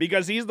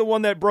because he's the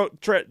one that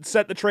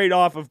set the trade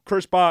off of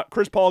Chris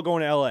Paul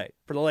going to LA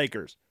for the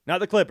Lakers. Not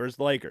the Clippers,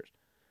 the Lakers.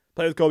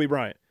 Play with Kobe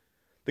Bryant.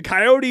 The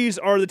Coyotes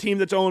are the team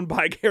that's owned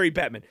by Gary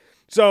Bettman.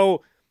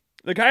 So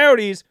the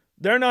Coyotes,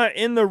 they're not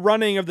in the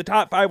running of the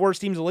top 5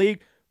 worst teams in the league,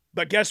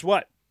 but guess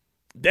what?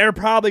 They're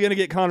probably going to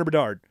get Connor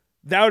Bedard.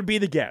 That would be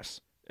the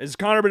guess, as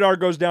Connor Bedard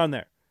goes down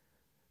there.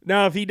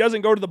 Now, if he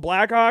doesn't go to the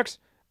Blackhawks,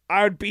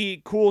 I would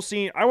be cool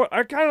seeing.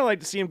 I'd kind of like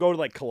to see him go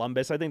to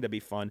Columbus. I think that'd be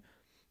fun.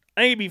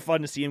 I think it'd be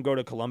fun to see him go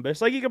to Columbus.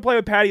 He could play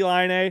with Patty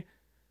Laine.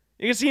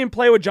 You can see him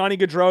play with Johnny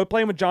Gaudreau,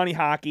 playing with Johnny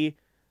Hockey.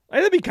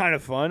 That'd be kind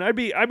of fun. I'd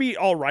be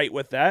all right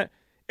with that.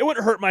 It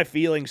wouldn't hurt my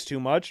feelings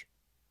too much.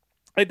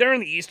 They're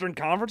in the Eastern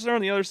Conference. They're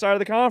on the other side of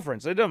the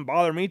conference. It doesn't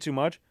bother me too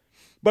much.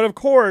 But of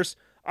course,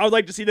 I would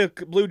like to see the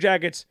Blue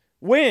Jackets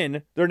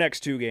win their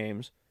next 2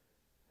 games.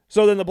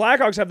 So then the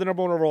Blackhawks have the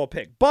number 1 overall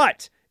pick.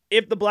 But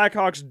if the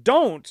Blackhawks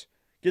don't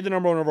get the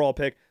number 1 overall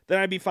pick, then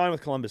I'd be fine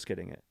with Columbus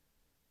getting it.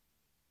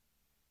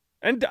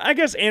 And I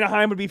guess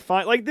Anaheim would be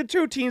fine. The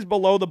 2 teams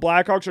below the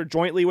Blackhawks are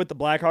jointly with the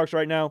Blackhawks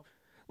right now.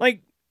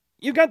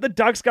 You got the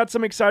Ducks got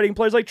some exciting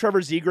players.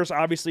 Trevor Zegras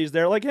obviously is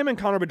there. Him and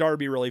Connor Bedard would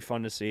be really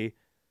fun to see.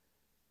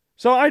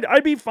 So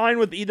I'd be fine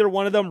with either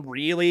one of them,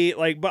 really.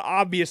 But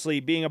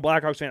obviously, being a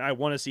Blackhawks fan, I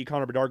want to see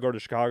Connor Bedard go to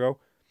Chicago.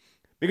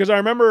 Because I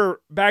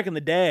remember back in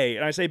the day,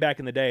 and I say back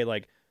in the day,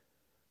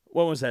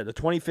 what was that, the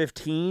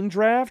 2015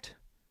 draft?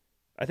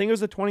 I think it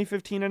was the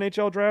 2015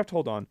 NHL draft.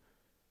 Hold on.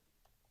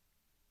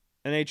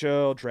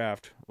 NHL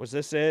draft. Was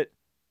this it?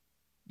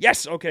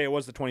 Yes. Okay, it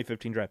was the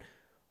 2015 draft.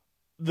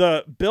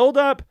 The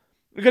build-up,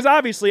 because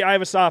obviously I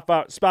have a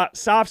soft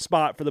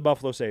spot for the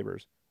Buffalo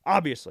Sabres.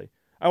 Obviously.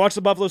 I watched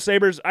the Buffalo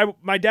Sabres.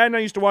 My dad and I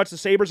used to watch the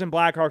Sabres and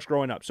Blackhawks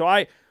growing up. So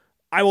I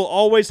will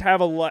always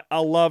have a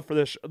love for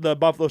the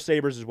Buffalo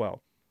Sabres as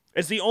well.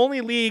 It's the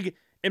only league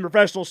in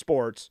professional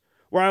sports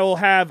where I will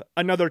have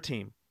another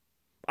team.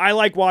 I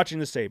like watching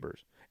the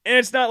Sabres. And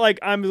it's not like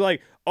I'm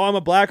like, oh, I'm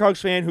a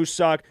Blackhawks fan who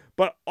suck,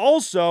 but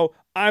also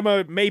I'm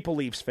a Maple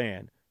Leafs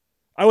fan.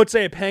 I would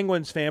say a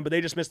Penguins fan, but they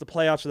just missed the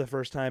playoffs for the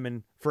first time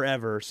in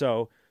forever,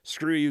 so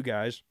screw you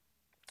guys.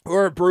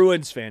 Or a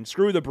Bruins fan.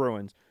 Screw the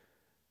Bruins.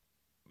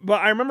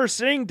 But I remember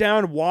sitting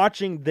down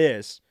watching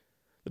this.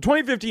 The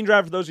 2015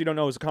 draft, for those who don't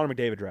know, is the Connor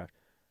McDavid draft.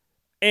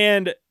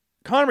 And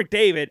Connor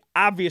McDavid,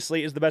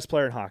 obviously, is the best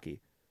player in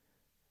hockey.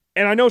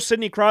 And I know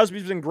Sidney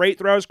Crosby's been great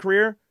throughout his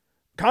career.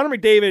 Connor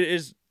McDavid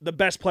is the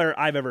best player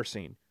I've ever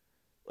seen.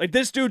 Like,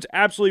 this dude's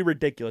absolutely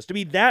ridiculous. To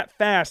be that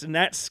fast and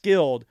that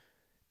skilled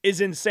is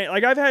insane.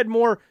 Like, I've had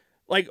more,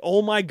 like,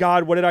 oh my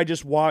God, what did I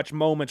just watch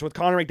moments with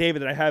Connor McDavid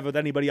than I have with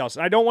anybody else.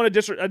 And I don't want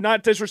to I'm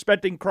not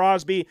disrespecting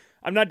Crosby.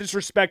 I'm not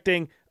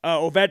disrespecting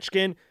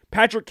Ovechkin.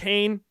 Patrick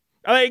Kane,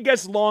 I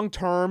guess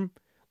long-term.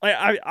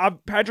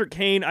 Patrick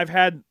Kane, I've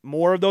had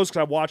more of those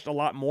because I've watched a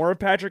lot more of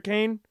Patrick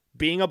Kane,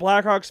 being a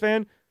Blackhawks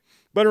fan.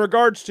 But in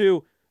regards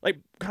to, like,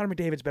 Connor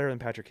McDavid's better than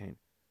Patrick Kane.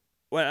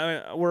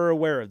 Well, we're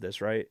aware of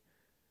this, right?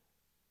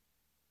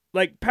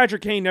 Like,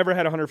 Patrick Kane never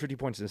had 150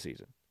 points in a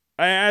season.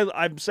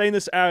 I'm saying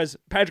this as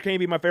Patrick Kane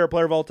being my favorite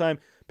player of all time.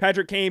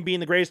 Patrick Kane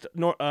being the greatest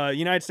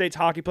United States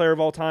hockey player of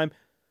all time.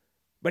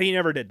 But he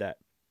never did that.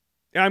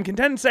 And I'm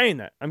content in saying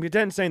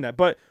that.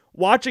 But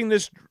watching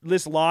this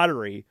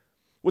lottery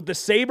with the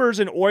Sabres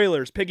and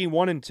Oilers picking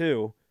 1 and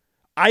 2,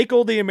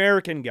 Eichel, the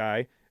American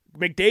guy,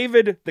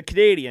 McDavid, the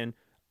Canadian,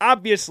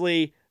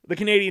 obviously the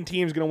Canadian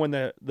team is going to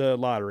win the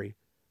lottery.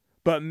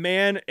 But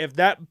man, if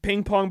that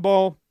ping pong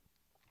ball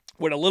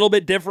went a little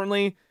bit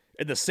differently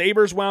and the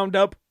Sabres wound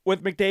up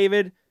with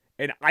McDavid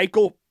and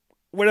Eichel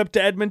went up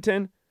to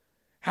Edmonton,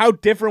 how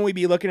different we'd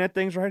be looking at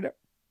things right now.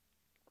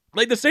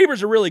 Like, the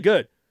Sabres are really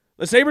good.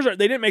 The Sabres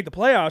they didn't make the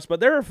playoffs,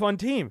 but they're a fun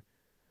team.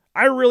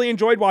 I really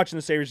enjoyed watching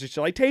the Sabres this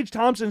year. Like, Tage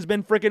Thompson's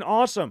been freaking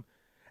awesome.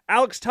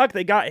 Alex Tuch,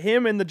 they got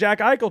him in the Jack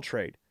Eichel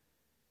trade.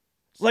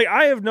 Like,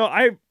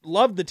 I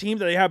love the team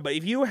that they have, but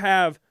if you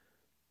have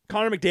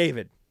Connor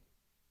McDavid,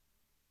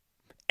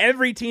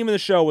 every team in the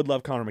show would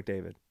love Connor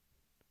McDavid.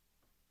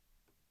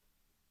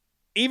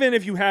 Even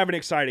if you have an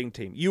exciting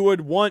team, you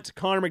would want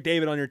Connor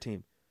McDavid on your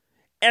team.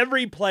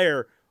 Every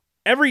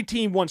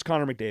team wants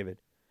Connor McDavid.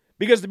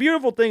 Because the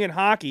beautiful thing in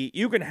hockey,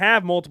 you can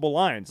have multiple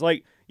lines.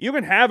 Like, you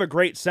can have a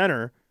great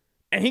center,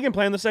 and he can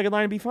play on the second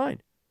line and be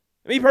fine.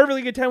 Be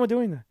perfectly content with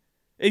doing that.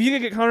 If you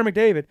can get Connor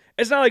McDavid,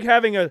 it's not like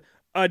having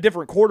a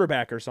different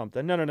quarterback or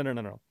something.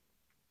 No.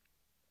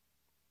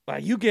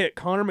 Like, you get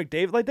Connor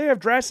McDavid. Like, they have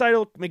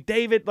Draisaitl,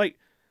 McDavid. Like,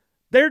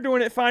 they're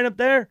doing it fine up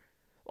there.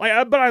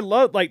 Like, but I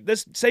love, like,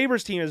 this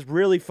Sabres team is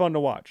really fun to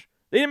watch.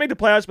 They didn't make the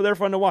playoffs, but they're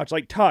fun to watch.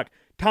 Like, Tuch,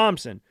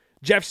 Thompson,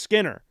 Jeff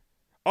Skinner,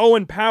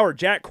 Owen Power,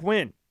 Jack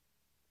Quinn.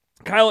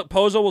 Kyle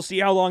Okposo, we'll see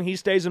how long he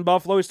stays in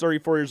Buffalo. He's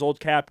 34 years old,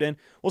 captain.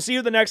 We'll see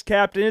who the next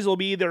captain is. It'll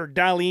be either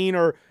Dahlin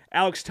or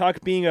Alex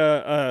Tuch, being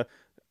a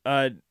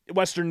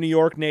Western New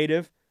York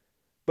native.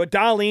 But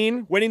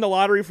Dahlin, winning the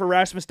lottery for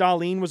Rasmus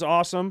Dahlin was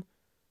awesome.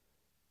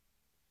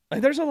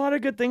 Like, there's a lot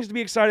of good things to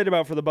be excited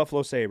about for the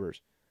Buffalo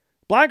Sabres.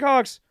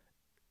 Blackhawks,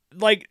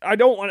 like, I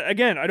don't want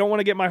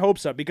to get my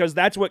hopes up, because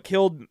that's what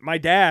killed my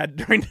dad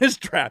during this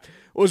draft,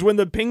 was when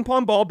the ping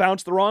pong ball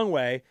bounced the wrong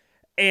way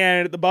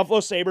and the Buffalo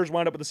Sabres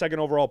wound up with the second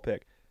overall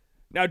pick.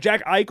 Now,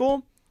 Jack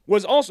Eichel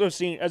was also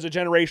seen as a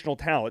generational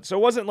talent. So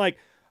it wasn't like,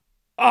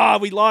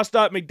 we lost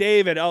out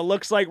McDavid. Oh,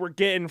 looks like we're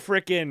getting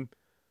freaking,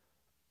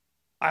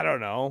 I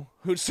don't know,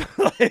 who's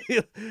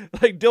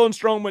like Dylan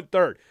Strome went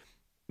third.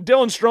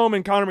 Dylan Strome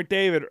and Connor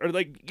McDavid, or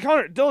like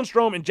Dylan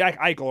Strome and Jack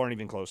Eichel aren't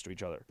even close to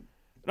each other.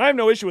 And I have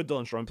no issue with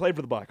Dylan Strome. Played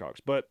for the Blackhawks,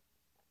 but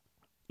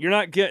you're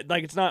not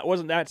it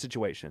wasn't that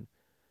situation.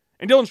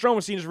 And Dylan Strome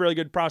was seen as a really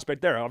good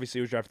prospect there. Obviously,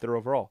 he was drafted third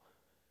overall.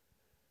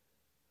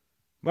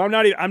 But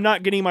I'm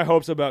not getting my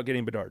hopes about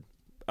getting Bedard.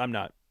 I'm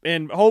not.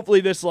 And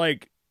hopefully this,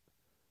 like,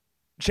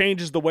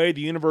 changes the way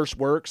the universe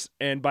works,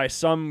 and by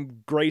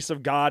some grace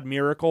of God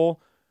miracle,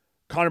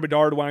 Connor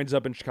Bedard winds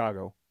up in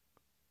Chicago.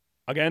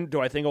 Again, do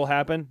I think it'll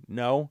happen?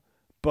 No.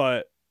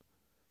 But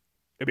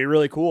it'd be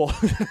really cool.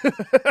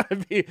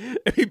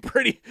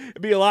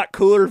 it'd be a lot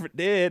cooler if it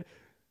did.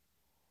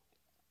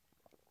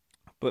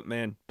 But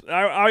man,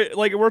 I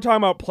like, we're talking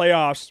about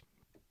playoffs.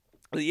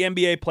 The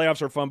NBA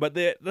playoffs are fun, but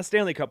the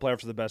Stanley Cup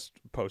playoffs are the best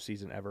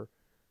postseason ever.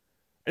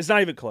 It's not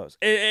even close.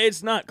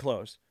 It's not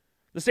close.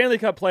 The Stanley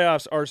Cup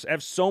playoffs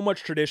have so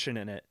much tradition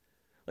in it.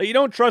 Like, you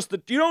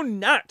do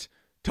not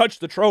touch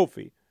the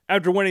trophy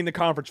after winning the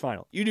conference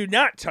final. You do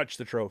not touch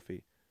the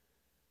trophy.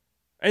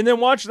 And then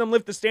watching them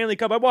lift the Stanley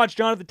Cup. I watched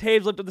Jonathan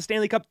Taves lift up the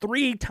Stanley Cup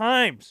 3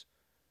 times.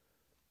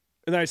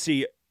 And then I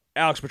see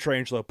Alex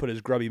Pietrangelo put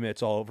his grubby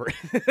mitts all over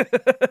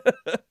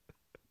it.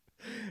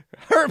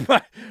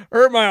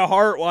 hurt my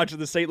heart watching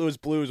the St. Louis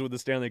Blues with the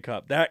Stanley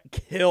Cup. That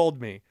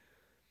killed me.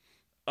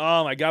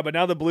 Oh, my God. But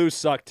now the Blues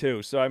suck,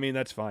 too. So, I mean,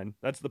 that's fine.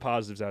 That's the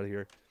positives out of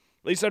here.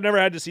 At least I've never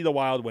had to see the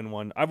Wild win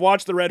one. I've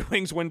watched the Red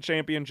Wings win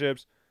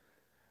championships.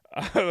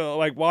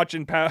 Like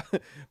watching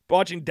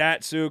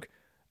Datsuk.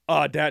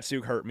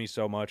 Datsuk hurt me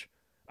so much.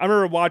 I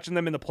remember watching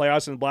them in the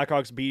playoffs and the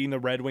Blackhawks beating the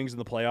Red Wings in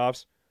the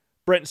playoffs.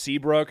 Brent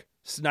Seabrook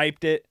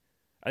sniped it.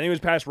 I think it was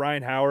past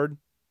Ryan Howard.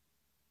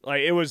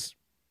 Like, it was...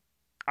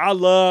 I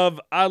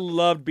loved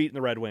beating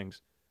the Red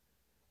Wings.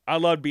 I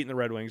loved beating the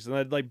Red Wings. And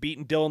I'd like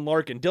beating Dylan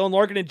Larkin. Dylan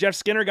Larkin and Jeff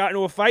Skinner got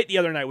into a fight the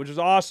other night, which was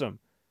awesome.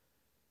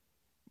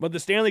 But the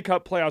Stanley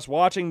Cup playoffs,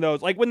 watching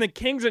those, like when the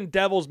Kings and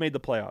Devils made the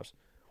playoffs,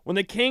 when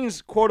the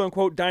Kings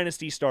quote-unquote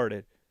dynasty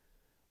started,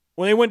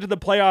 when they went to the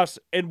playoffs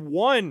and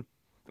won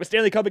the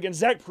Stanley Cup against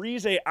Zach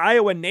Parise,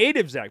 Iowa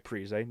native Zach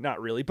Parise,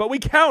 not really, but we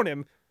count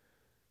him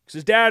because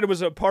his dad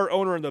was a part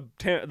owner in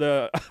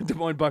the Des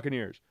Moines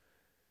Buccaneers.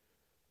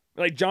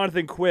 Like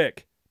Jonathan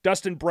Quick,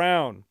 Dustin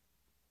Brown.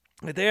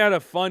 Like they had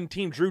a fun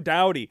team. Drew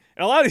Doughty.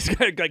 And a lot of these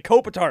guys, like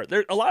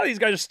Kopitar, a lot of these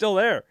guys are still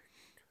there.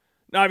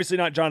 Now, obviously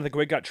not Jonathan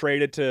Quick got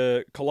traded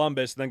to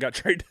Columbus, then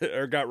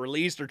got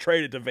released or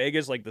traded to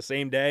Vegas like the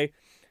same day.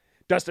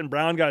 Dustin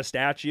Brown got a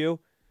statue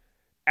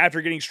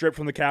after getting stripped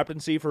from the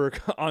captaincy for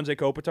Anze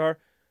Kopitar.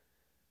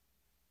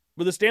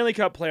 But the Stanley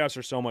Cup playoffs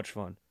are so much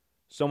fun.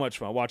 So much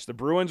fun. I watched the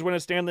Bruins win a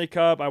Stanley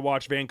Cup. I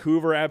watched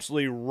Vancouver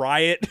absolutely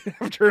riot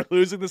after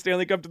losing the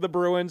Stanley Cup to the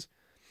Bruins.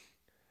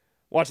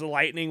 Watched the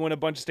Lightning win a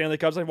bunch of Stanley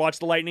Cups. I watched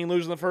the Lightning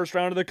lose in the first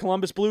round of the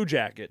Columbus Blue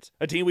Jackets,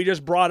 a team we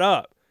just brought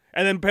up.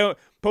 And then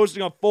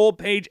posting a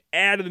full-page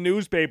ad in the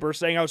newspaper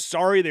saying how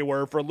sorry they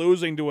were for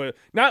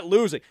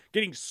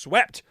getting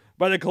swept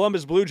by the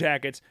Columbus Blue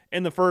Jackets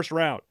in the first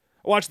round.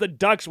 I watched the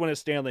Ducks win a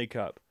Stanley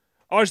Cup.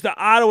 I watched the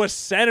Ottawa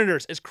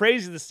Senators, as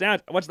crazy as this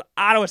sounds, I watched the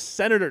Ottawa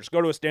Senators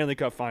go to a Stanley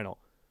Cup final.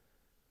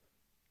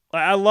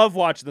 I love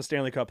watching the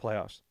Stanley Cup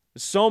playoffs.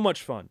 It's so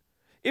much fun.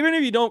 Even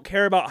if you don't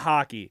care about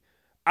hockey,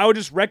 I would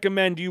just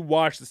recommend you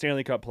watch the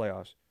Stanley Cup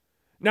playoffs.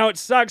 Now, it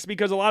sucks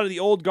because a lot of the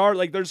old guard,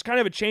 like, there's kind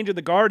of a change of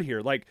the guard here.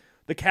 Like,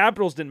 the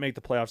Capitals didn't make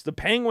the playoffs. The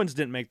Penguins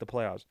didn't make the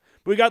playoffs.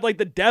 But we got, like,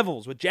 the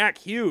Devils with Jack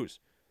Hughes.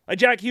 Like,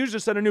 Jack Hughes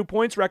just set a new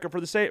points record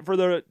for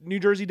the New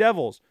Jersey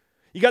Devils.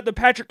 You got the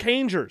Patrick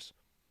Rangers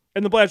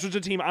and the Blacks, which is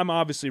a team I'm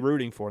obviously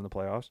rooting for in the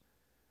playoffs.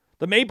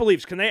 The Maple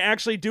Leafs, can they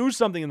actually do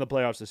something in the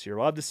playoffs this year?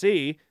 We'll have to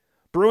see.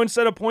 Bruins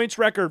set a points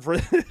record for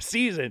the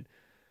season,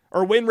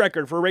 or win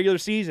record for a regular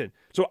season.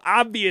 So,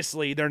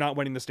 obviously, they're not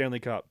winning the Stanley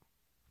Cup.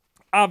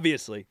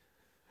 Obviously.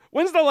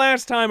 When's the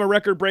last time a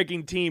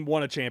record-breaking team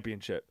won a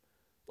championship?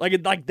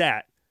 Like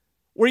that.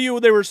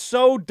 They were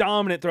so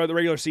dominant throughout the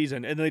regular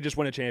season, and then they just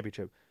won a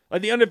championship.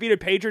 Like the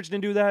undefeated Patriots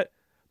didn't do that.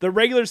 The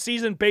regular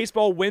season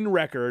baseball win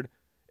record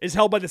is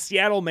held by the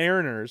Seattle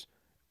Mariners,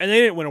 and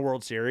they didn't win a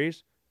World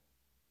Series.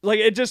 Like,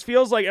 it just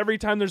feels like every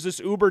time there's this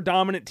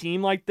uber-dominant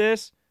team like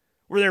this,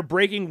 where they're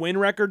breaking win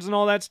records and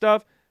all that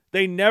stuff,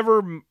 they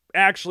never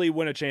actually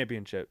win a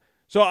championship.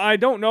 So I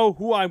don't know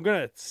who I'm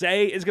going to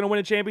say is going to win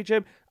a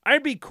championship.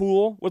 I'd be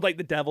cool with, like,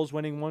 the Devils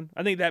winning one.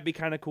 I think that'd be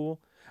kind of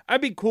cool. I'd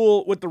be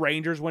cool with the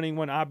Rangers winning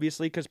one,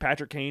 obviously, because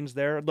Patrick Kane's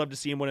there. I'd love to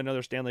see him win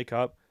another Stanley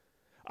Cup.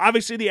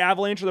 Obviously, the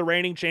Avalanche are the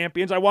reigning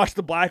champions. I watched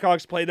the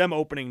Blackhawks play them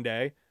opening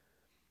day.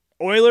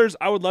 Oilers,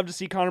 I would love to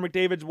see Connor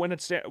McDavid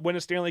win a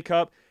Stanley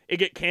Cup and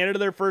get Canada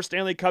their first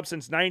Stanley Cup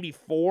since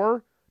 93,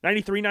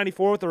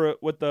 94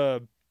 with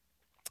the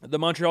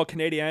Montreal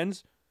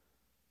Canadiens.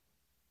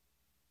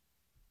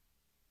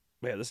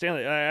 Yeah, the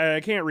Stanley. I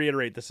can't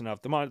reiterate this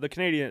enough. The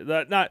Canadian.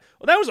 That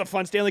was a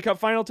fun Stanley Cup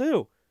final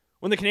too.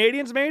 When the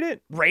Canadians made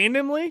it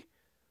randomly,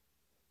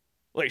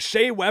 like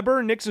Shea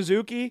Weber, Nick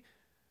Suzuki,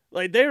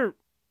 like they're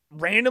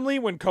randomly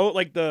when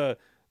the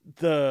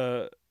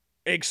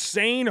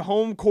insane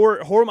home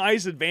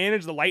ice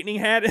advantage the Lightning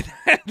had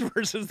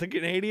versus the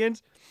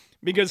Canadians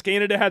because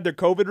Canada had their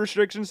COVID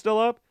restrictions still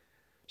up,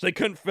 so they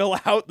couldn't fill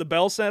out the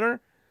Bell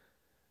Center.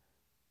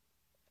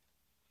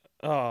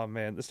 Oh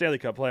man, the Stanley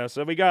Cup playoffs.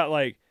 So we got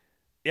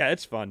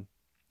it's fun.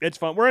 It's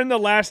fun. We're in the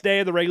last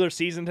day of the regular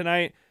season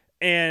tonight.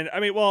 And, I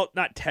mean, well,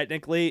 not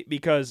technically,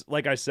 because,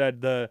 like I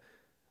said, the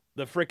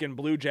frickin'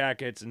 Blue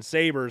Jackets and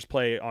Sabres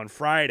play on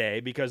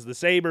Friday because the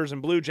Sabres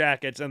and Blue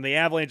Jackets and the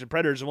Avalanche and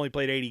Predators have only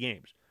played 80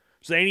 games.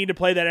 So they need to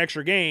play that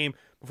extra game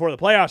before the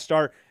playoffs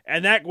start,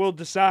 and that will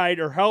decide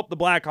or help the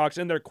Blackhawks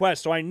in their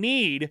quest. So I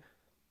need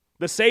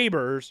the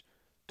Sabres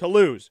to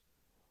lose.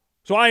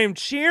 So I am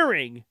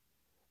cheering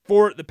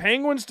for the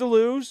Penguins to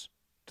lose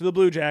to the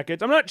Blue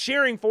Jackets. I'm not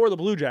cheering for the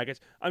Blue Jackets.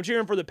 I'm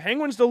cheering for the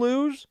Penguins to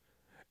lose.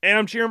 And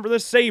I'm cheering for the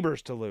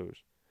Sabres to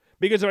lose.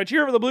 Because if I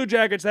cheer for the Blue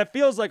Jackets, that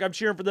feels like I'm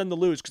cheering for them to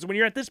lose. Because when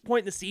you're at this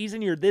point in the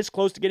season, you're this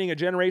close to getting a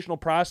generational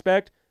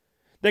prospect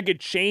that could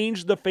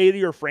change the fate of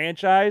your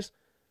franchise,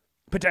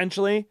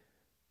 potentially,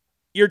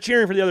 you're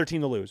cheering for the other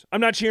team to lose.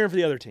 I'm not cheering for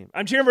the other team.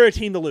 I'm cheering for a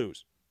team to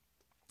lose.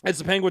 It's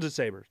the Penguins and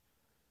Sabres.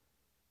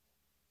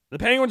 The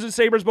Penguins and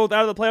Sabres both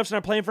out of the playoffs and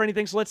not playing for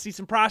anything, so let's see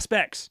some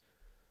prospects.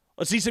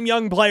 Let's see some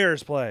young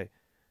players play.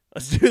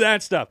 Let's do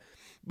that stuff.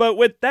 But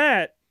with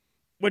that,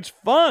 what's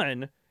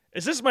fun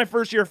is this is my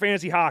first year of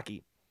fantasy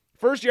hockey.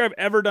 First year I've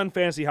ever done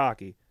fantasy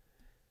hockey.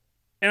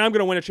 And I'm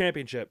going to win a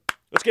championship.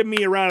 Let's give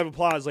me a round of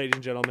applause, ladies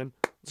and gentlemen.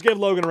 Let's give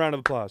Logan a round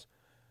of applause.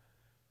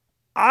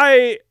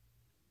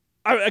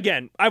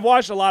 Again, I've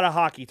watched a lot of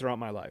hockey throughout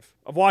my life.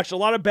 I've watched a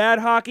lot of bad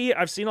hockey.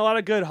 I've seen a lot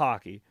of good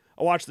hockey.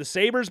 I watched the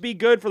Sabres be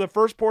good for the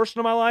first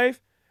portion of my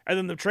life, and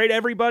then they trade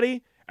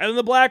everybody, and then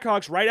the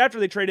Blackhawks, right after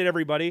they traded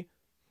everybody,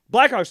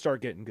 Blackhawks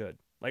start getting good.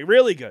 Like,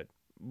 really good.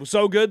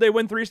 So good, they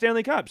win 3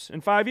 Stanley Cups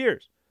in 5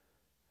 years.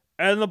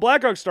 And then the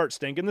Blackhawks start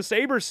stinking, the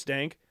Sabres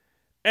stink,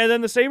 and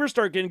then the Sabres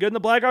start getting good, and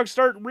the Blackhawks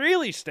start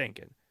really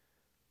stinking.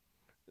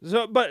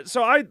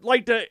 So I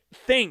like to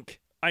think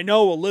I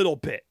know a little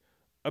bit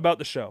about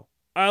the show.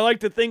 I like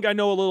to think I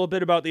know a little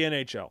bit about the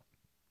NHL.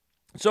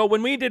 So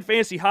when we did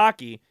fantasy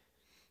hockey,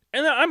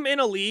 and I'm in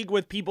a league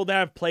with people that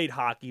have played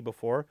hockey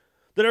before,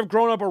 that have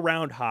grown up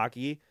around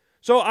hockey.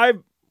 So I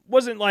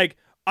wasn't like,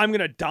 I'm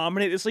going to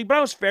dominate this league, but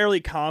I was fairly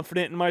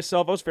confident in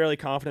myself. I was fairly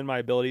confident in my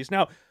abilities.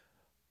 Now,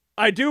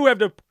 I do have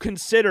to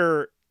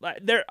consider,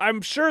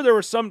 I'm sure there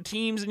were some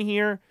teams in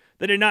here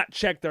that did not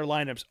check their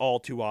lineups all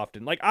too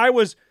often. Like, I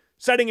was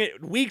setting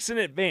it weeks in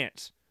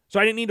advance, so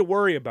I didn't need to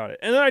worry about it.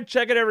 And then I'd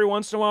check it every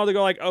once in a while to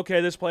go like,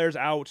 okay, this player's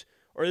out,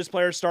 or this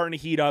player's starting to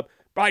heat up.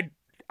 But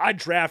I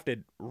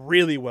drafted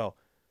really well.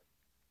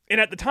 And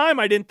at the time,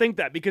 I didn't think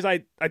that because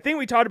I think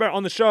we talked about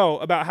on the show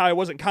about how I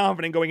wasn't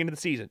confident going into the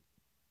season.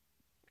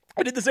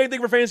 I did the same thing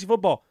for fantasy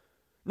football.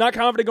 Not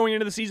confident going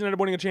into the season and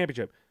winning a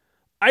championship.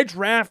 I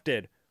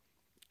drafted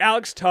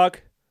Alex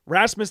Tuck,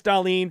 Rasmus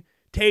Dahlin,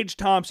 Tage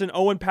Thompson,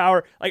 Owen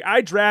Power. Like, I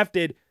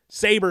drafted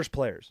Sabres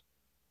players.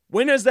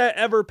 When has that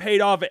ever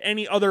paid off at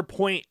any other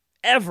point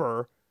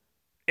ever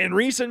in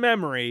recent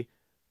memory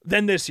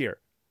than this year?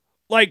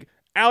 Like,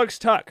 Alex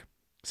Tuck.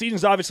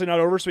 Season's obviously not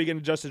over, so he can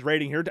adjust his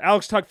rating here.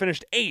 Alex Tuck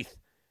finished 8th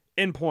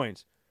in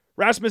points.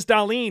 Rasmus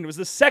Dahlin was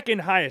the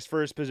 2nd highest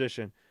for his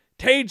position.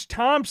 Tage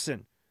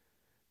Thompson,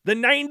 the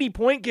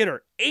 90-point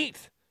getter,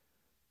 8th.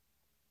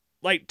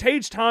 Like,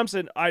 Tage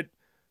Thompson,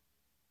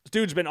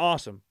 dude's been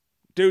awesome.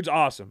 Dude's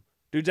awesome.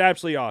 Dude's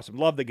absolutely awesome.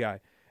 Love the guy.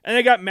 And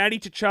I got Matty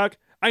Tkachuk.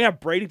 I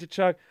got Brady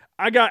Tkachuk.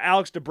 I got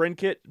Alex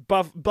DeBrincat,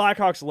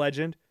 Blackhawks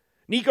legend.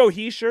 Nico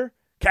Hischier,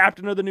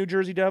 captain of the New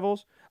Jersey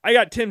Devils. I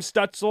got Tim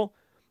Stutzel.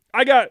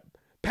 I got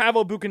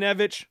Pavel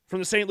Buchnevich from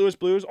the St. Louis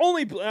Blues.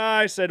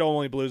 I said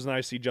only Blues, and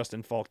I see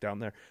Justin Falk down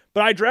there.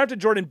 But I drafted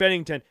Jordan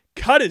Bennington,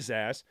 cut his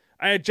ass.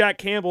 I had Jack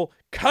Campbell,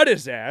 cut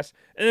his ass,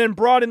 and then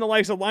brought in the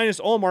likes of Linus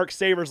Ullmark,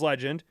 Sabres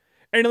legend,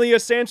 and Ilya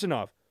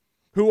Samsonov,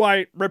 who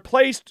I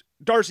replaced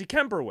Darcy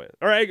Kemper with.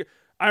 Or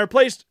I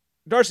replaced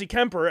Darcy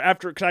Kemper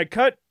because I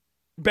cut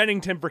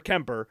Bennington for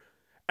Kemper,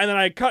 and then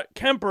I cut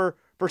Kemper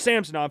for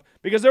Samsonov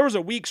because there was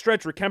a weak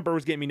stretch where Kemper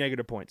was getting me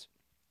negative points.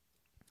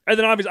 And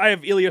then obviously I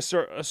have Ilya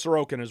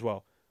Sorokin as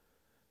well.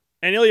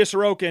 And Ilya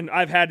Sorokin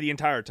I've had the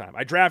entire time.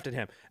 I drafted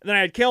him. And then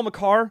I had Cale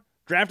Makar,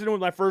 drafted him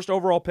with my 1st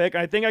overall pick.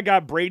 I think I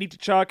got Brady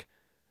Tkachuk.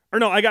 Or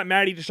no, I got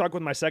Matty Tkachuk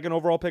with my 2nd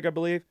overall pick, I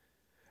believe.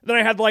 Then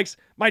I had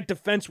my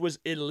defense was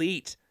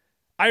elite.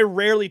 I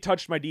rarely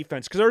touched my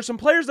defense because there were some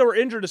players that were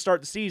injured to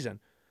start the season.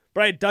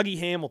 But I had Dougie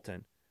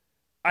Hamilton.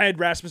 I had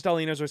Rasmus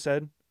Dahlin, as I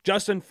said,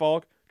 Justin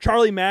Falk,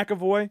 Charlie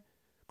McAvoy,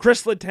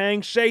 Chris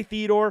Letang, Shea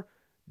Theodore,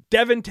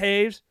 Devin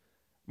Taves,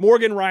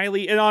 Morgan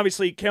Riley, and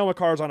obviously Cale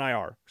Makar's on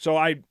IR. So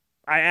I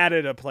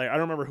added a player. I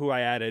don't remember who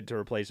I added to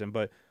replace him,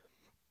 and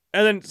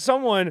then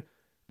someone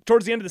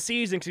towards the end of the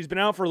season, because he's been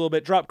out for a little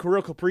bit, dropped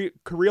Kirill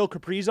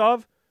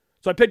Kaprizov.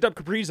 So I picked up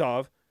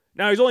Kaprizov.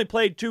 Now he's only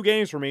played 2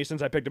 games for me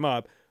since I picked him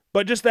up,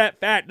 but just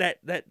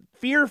that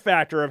fear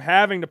factor of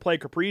having to play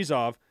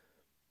Kaprizov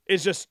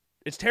is just,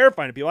 it's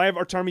terrifying to people. I have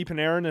Artemi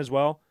Panarin as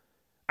well.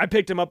 I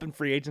picked him up in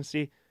free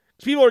agency.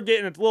 Because people are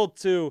getting a little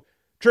too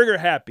trigger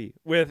happy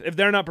with, if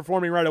they're not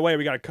performing right away,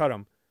 we got to cut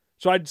them.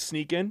 So I'd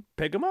sneak in,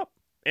 pick him up.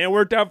 And it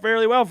worked out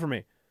fairly well for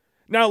me.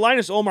 Now,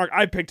 Linus Ullmark,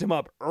 I picked him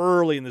up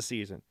early in the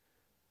season.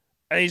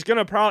 And he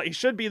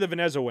should be the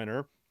Veneza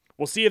winner.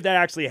 We'll see if that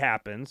actually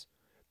happens.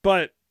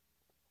 But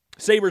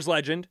Sabres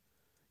legend,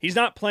 he's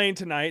not playing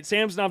tonight.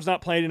 Samsonov's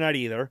not playing tonight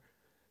either.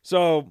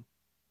 So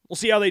we'll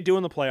see how they do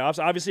in the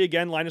playoffs. Obviously,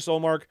 again, Linus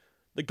Ullmark,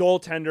 the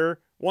goaltender,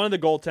 one of the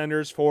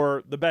goaltenders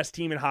for the best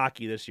team in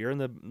hockey this year in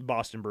the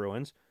Boston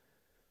Bruins.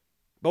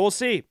 But we'll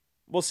see.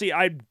 We'll see.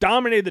 I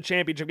dominated the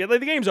championship game. Like,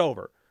 the game's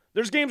over.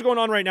 There's games going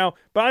on right now,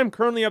 but I'm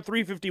currently up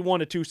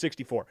 351 to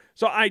 264.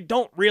 So I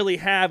don't really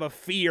have a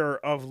fear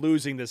of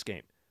losing this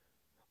game.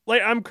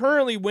 Like, I'm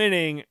currently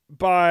winning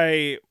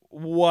by,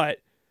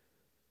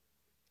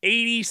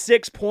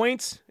 86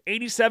 points?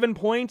 87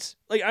 points?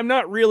 Like, I'm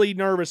not really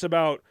nervous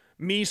about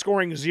me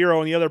scoring 0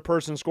 and the other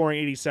person scoring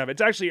 87.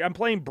 It's actually, I'm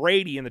playing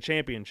Brady in the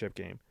championship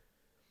game.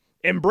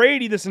 And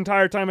Brady this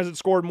entire time hasn't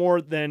scored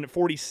more than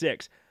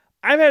 46.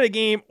 I've had a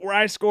game where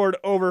I scored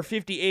over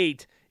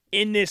 58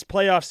 in this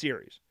playoff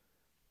series.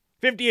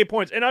 58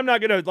 points. And I'm not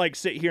going to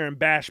sit here and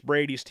bash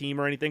Brady's team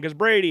or anything, because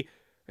Brady,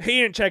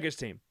 he didn't check his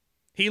team.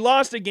 He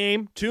lost a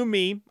game to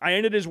me. I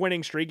ended his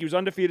winning streak. He was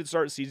undefeated to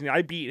start the season.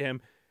 I beat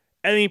him.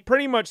 And he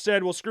pretty much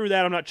said, well, screw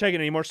that, I'm not checking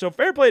anymore. So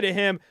fair play to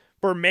him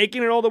for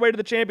making it all the way to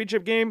the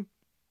championship game.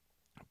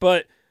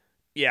 But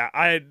yeah,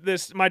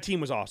 my team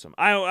was awesome.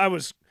 I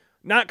was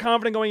not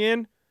confident going in,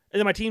 and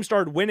then my team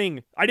started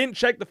winning. I didn't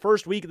check the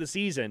first week of the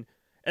season,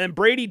 and then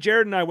Brady,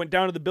 Jared, and I went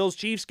down to the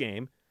Bills-Chiefs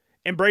game,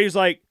 and Brady's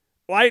like,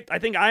 well,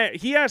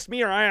 he asked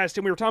me or I asked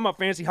him, we were talking about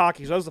fantasy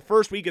hockey, so that was the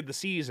first week of the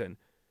season.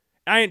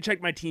 I didn't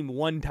check my team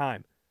one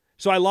time.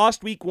 So I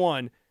lost week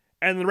 1,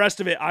 and the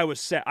rest of it, I was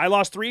set. I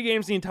lost 3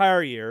 games the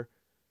entire year,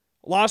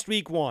 lost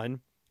week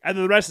 1, and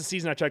then the rest of the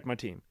season, I checked my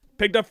team.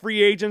 Picked up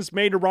free agents,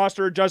 made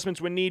roster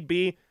adjustments when need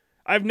be.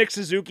 I have Nick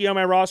Suzuki on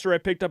my roster I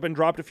picked up and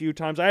dropped a few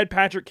times. I had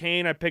Patrick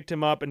Kane. I picked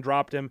him up and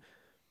dropped him.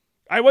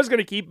 I was going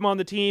to keep him on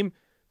the team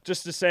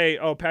just to say,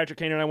 oh, Patrick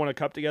Kane and I won a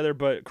cup together,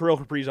 but Kirill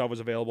Kaprizov was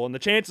available. And the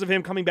chances of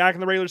him coming back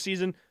in the regular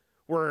season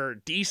were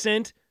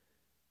decent.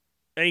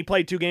 And he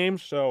played 2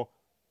 games, so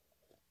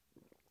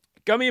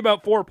got me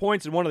about 4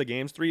 points in one of the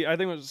games. 3, I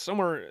think it was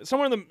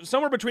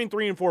somewhere between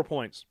 3 and 4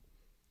 points.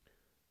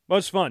 But it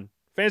was fun.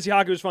 Fantasy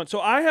hockey was fun.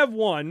 So I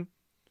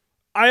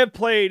have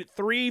played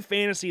 3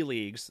 fantasy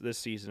leagues this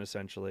season,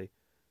 essentially.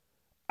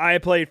 I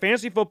played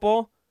fantasy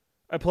football.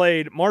 I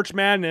played March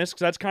Madness,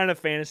 because that's kind of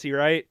fantasy,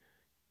 right?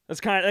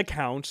 That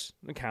counts.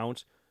 It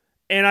counts.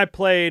 And I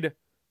played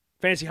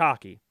fantasy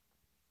hockey.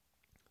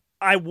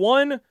 I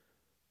won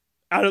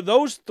out of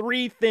those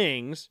 3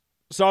 things.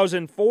 So I was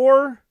in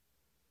 3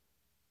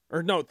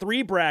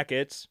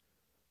 brackets.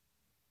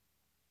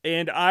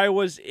 And I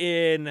was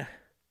in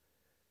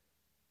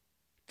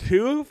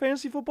 2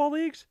 fantasy football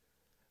leagues.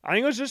 I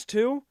think it was just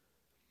 2.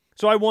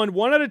 So I won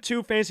 1 out of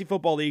 2 fantasy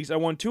football leagues. I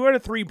won 2 out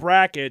of 3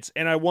 brackets,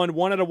 and I won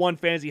 1 out of 1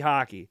 fantasy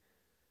hockey.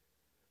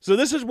 So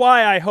this is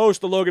why I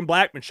host the Logan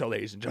Blackman Show,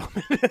 ladies and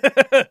gentlemen.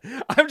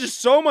 I'm just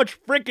so much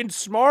freaking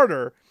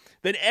smarter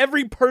than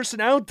every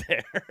person out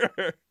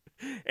there.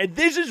 And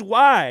this is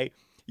why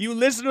you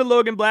listen to the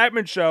Logan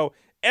Blackman Show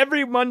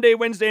every Monday,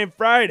 Wednesday, and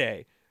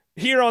Friday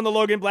here on the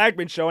Logan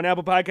Blackman Show on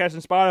Apple Podcasts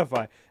and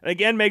Spotify. And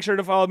again, make sure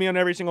to follow me on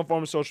every single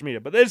form of social media.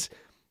 But this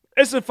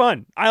is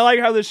fun. I like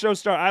how this show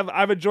started.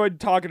 I've enjoyed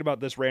talking about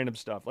this random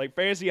stuff. Like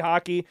fantasy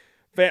hockey.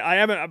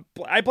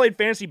 I played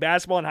fantasy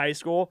basketball in high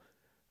school.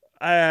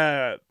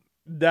 That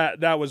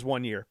was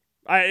 1 year.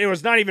 It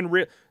was not even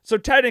real. So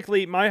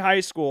technically, my high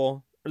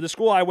school, or the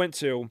school I went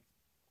to,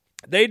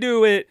 they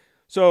do it.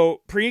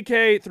 So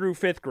pre-K through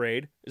 5th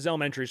grade is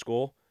elementary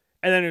school.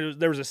 And then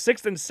there was a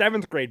 6th and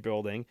 7th grade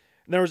building.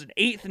 And there was an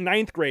 8th and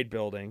 9th grade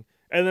building.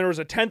 And there was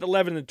a 10th,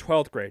 11th, and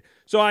 12th grade.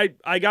 So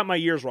I got my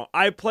years wrong.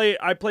 I played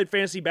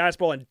fantasy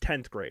basketball in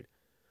 10th grade.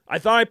 I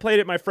thought I played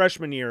it my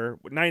freshman year,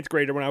 9th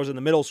grade, when I was in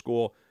the middle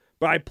school.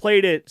 But I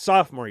played it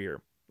sophomore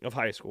year of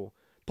high school.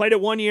 Played it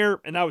 1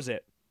 year, and that was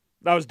it.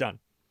 That was done.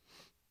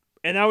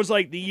 And that was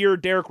like the year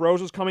Derrick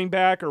Rose was coming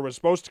back, or was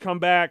supposed to come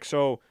back.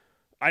 So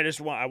I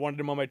wanted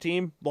him on my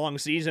team. Long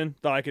season.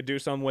 Thought I could do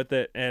something with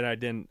it, and I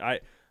didn't.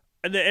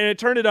 And it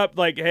turned it up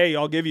like, hey,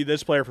 I'll give you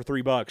this player for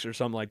 $3 or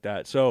something like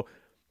that. So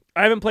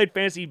I haven't played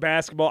fantasy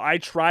basketball. I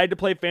tried to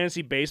play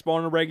fantasy baseball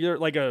in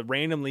a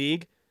random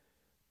league.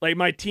 Like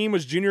my team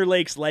was Junior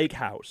Lake's Lake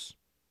House.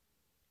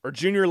 Or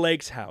Junior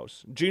Lake's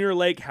House. Junior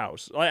Lake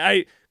House.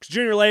 Cause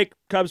Junior Lake,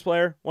 Cubs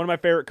player. One of my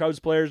favorite Cubs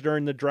players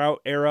during the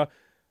drought era.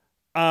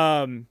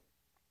 So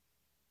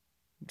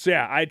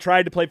yeah, I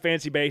tried to play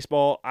fantasy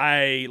baseball.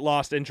 I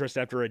lost interest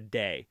after a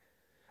day.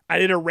 I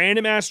did a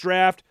random ass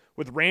draft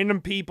with random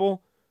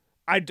people.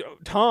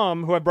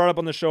 Tom, who I brought up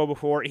on the show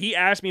before, he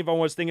asked me if I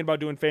was thinking about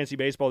doing fantasy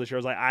baseball this year. I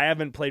was like, I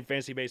haven't played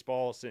fantasy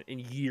baseball in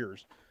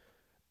years.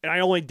 And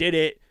I only did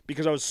it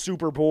because I was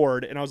super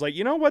bored. And I was like,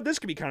 you know what? This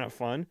could be kind of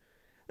fun.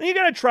 And you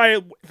got to try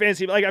it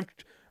fantasy. Like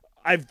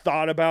I've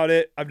thought about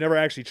it. I've never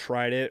actually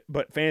tried it.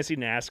 But fantasy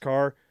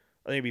NASCAR,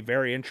 I think it'd be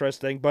very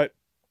interesting. But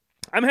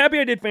I'm happy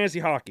I did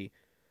fantasy hockey.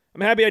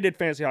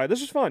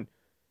 This was fun.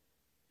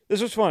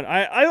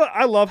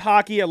 I love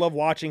hockey. I love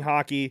watching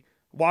hockey.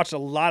 I've watched a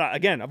lot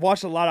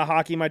of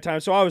hockey in my time.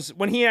 So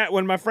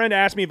when my friend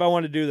asked me if I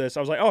wanted to do this, I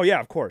was like, oh yeah,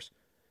 of course.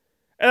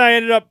 And I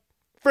ended up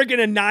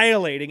freaking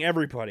annihilating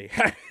everybody.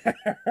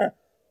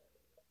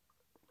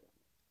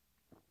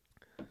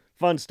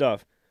 Fun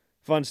stuff.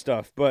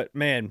 But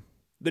man,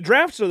 the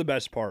drafts are the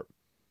best part.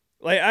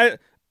 Like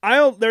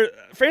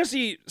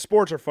fantasy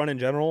sports are fun in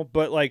general,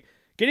 but like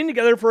getting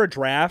together for a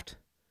draft,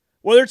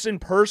 whether it's in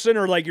person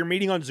or like you're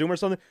meeting on Zoom or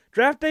something,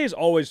 draft day is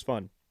always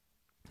fun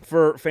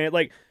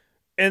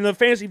and the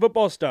fantasy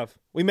football stuff,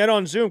 we met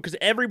on Zoom because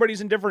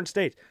everybody's in different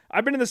states.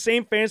 I've been in the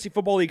same fantasy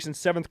football league since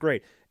 7th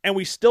grade, and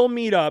we still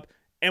meet up,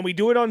 and we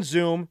do it on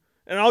Zoom,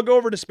 and I'll go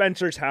over to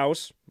Spencer's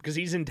house because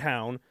he's in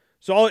town.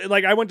 So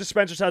I went to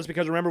Spencer's house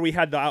because remember we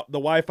had the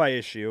Wi-Fi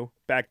issue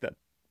back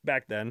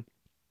then.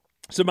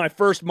 So my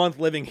first month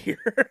living here.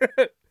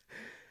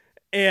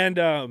 And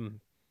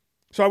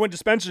so I went to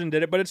Spencer's and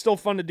did it, but it's still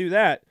fun to do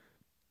that.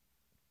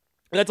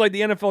 That's like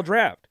the NFL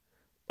draft.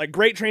 Like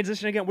great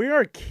transition again. We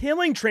are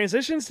killing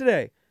transitions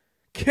today.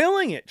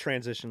 Killing it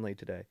transitionally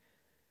today.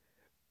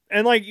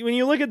 And like when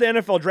you look at the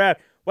NFL draft,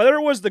 whether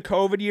it was the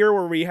COVID year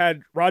where we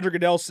had Roger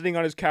Goodell sitting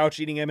on his couch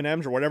eating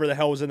M&Ms or whatever the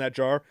hell was in that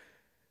jar,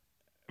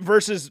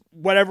 versus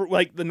whatever,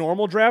 like the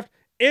normal draft,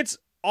 it's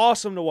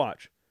awesome to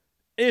watch.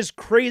 It is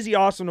crazy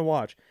awesome to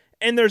watch.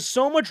 And there's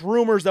so much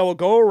rumors that will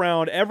go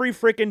around every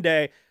freaking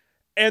day.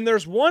 And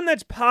there's one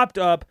that's popped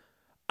up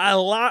a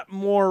lot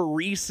more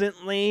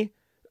recently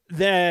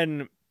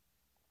than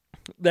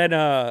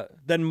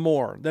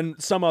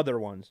some other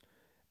ones.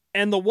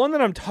 And the one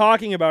that I'm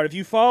talking about, if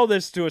you follow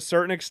this to a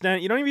certain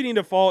extent, you don't even need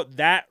to follow it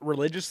that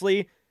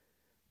religiously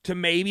to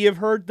maybe have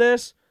heard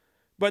this,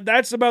 but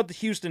that's about the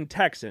Houston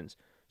Texans.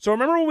 So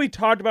remember what we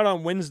talked about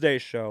on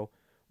Wednesday's show?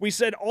 We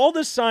said all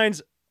the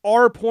signs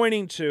are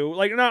pointing to,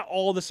 like not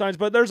all the signs,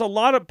 but there's a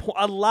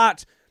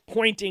lot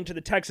pointing to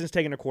the Texans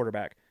taking a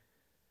quarterback.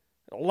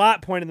 A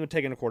lot pointing to them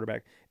taking a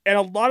quarterback. And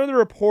a lot of the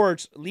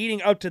reports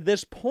leading up to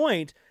this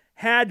point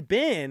had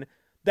been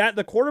that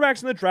the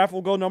quarterbacks in the draft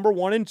will go number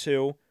 1 and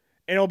 2,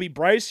 and it'll be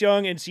Bryce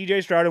Young and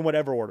CJ Stroud in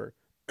whatever order.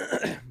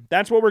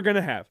 That's what we're going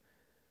to have.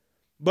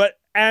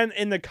 And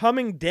in the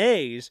coming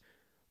days,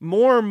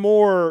 more and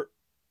more,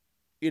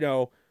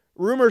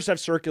 rumors have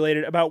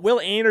circulated about Will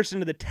Anderson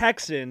to the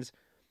Texans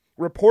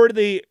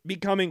reportedly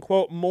becoming,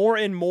 quote, more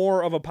and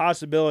more of a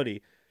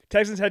possibility.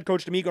 Texans head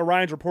coach DeMeco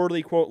Ryans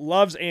reportedly, quote,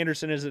 loves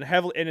Anderson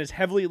and is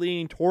heavily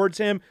leaning towards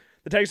him.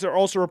 The Texans are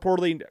also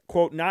reportedly,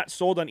 quote, not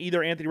sold on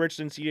either Anthony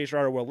Richardson, C.J.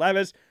 Stroud, or Will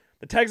Levis.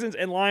 The Texans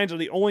and Lions are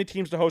the only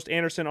teams to host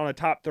Anderson on a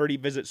top 30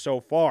 visit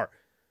so far.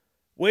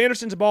 Will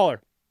Anderson's a baller.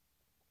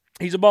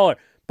 He's a baller.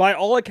 By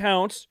all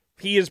accounts,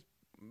 he is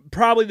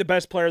probably the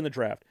best player in the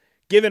draft,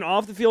 given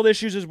off-the-field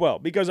issues as well.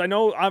 Because I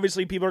know,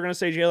 obviously, people are going to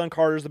say Jalen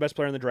Carter is the best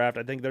player in the draft.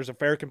 I think there's a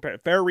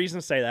fair reason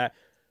to say that.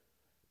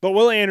 But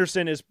Will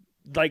Anderson is,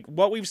 like,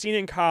 what we've seen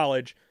in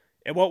college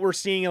and what we're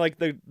seeing in, like,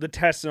 the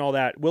tests and all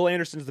that, Will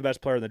Anderson's the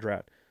best player in the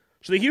draft.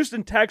 So the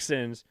Houston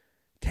Texans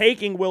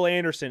taking Will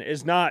Anderson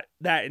is not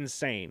that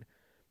insane.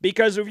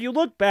 Because if you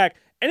look back,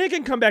 and it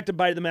can come back to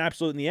bite them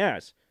absolutely in the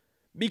ass.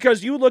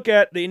 Because you look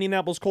at the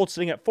Indianapolis Colts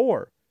sitting at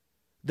 4.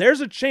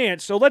 There's a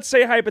chance, so let's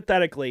say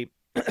hypothetically,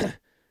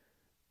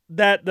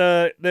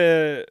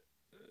 that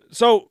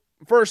so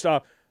first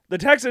off, the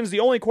Texans,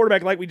 the only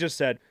quarterback, like we just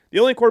said, the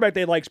only quarterback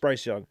they like is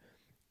Bryce Young.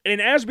 And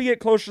as we get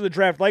closer to the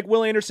draft, like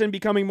Will Anderson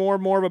becoming more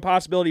and more of a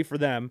possibility for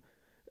them,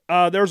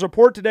 there was a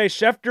report today,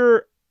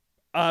 Schefter,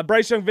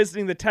 Bryce Young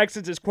visiting the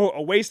Texans is, quote,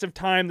 a waste of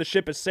time. The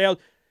ship has sailed.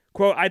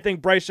 Quote, I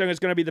think Bryce Young is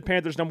going to be the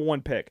Panthers' number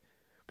 1 pick.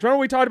 Remember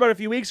we talked about a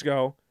few weeks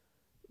ago,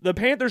 the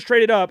Panthers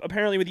traded up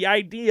apparently with the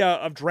idea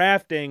of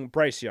drafting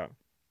Bryce Young.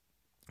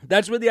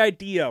 That's what the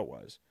idea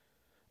was,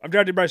 of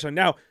drafting Bryce Young.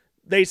 Now,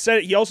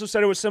 he also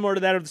said it was similar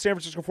to that of the San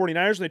Francisco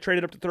 49ers. They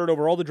traded up to 3rd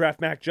overall to draft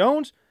Mac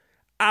Jones.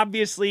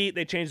 Obviously,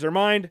 they changed their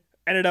mind,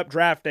 ended up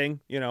drafting,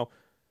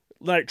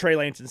 Trey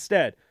Lance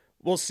instead.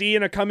 We'll see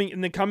in the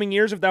coming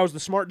years if that was the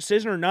smart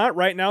decision or not.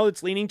 Right now,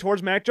 it's leaning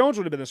towards Mac Jones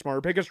would have been the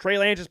smarter pick because Trey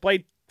Lance has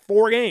played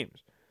 4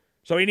 games.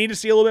 So you need to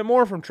see a little bit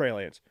more from Trey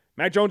Lance.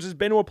 Mac Jones has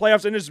been to a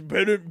playoffs and has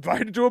been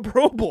invited to a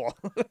Pro Bowl.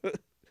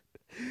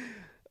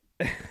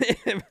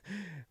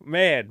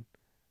 Man,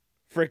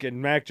 freaking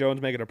Mac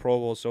Jones making a Pro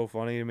Bowl is so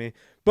funny to me.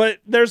 But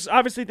there's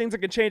obviously things that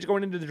can change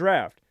going into the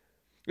draft.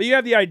 You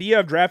have the idea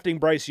of drafting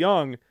Bryce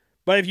Young,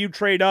 but if you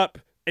trade up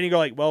and you go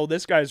like, well,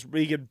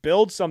 we could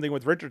build something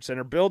with Richardson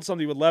or build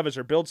something with Levis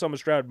or build something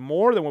with Stroud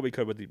more than what we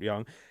could with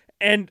Young.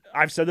 And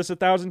I've said this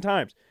 1,000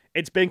 times.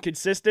 It's been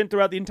consistent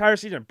throughout the entire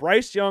season.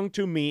 Bryce Young,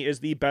 to me, is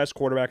the best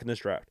quarterback in this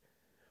draft.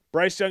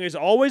 Bryce Young has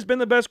always been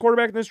the best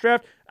quarterback in this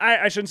draft.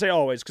 I shouldn't say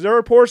always, because there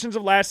were portions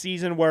of last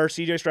season where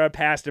C.J. Stroud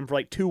passed him for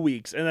like 2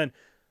 weeks, and then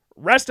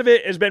rest of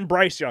it has been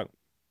Bryce Young.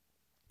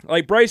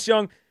 Like, Bryce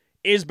Young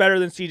is better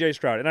than C.J.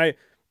 Stroud.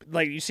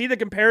 And you see the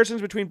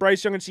comparisons between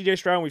Bryce Young and C.J.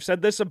 Stroud, and we've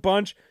said this a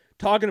bunch,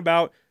 talking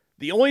about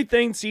the only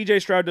thing C.J.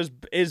 Stroud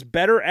is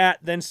better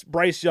at than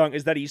Bryce Young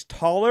is that he's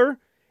taller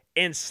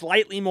and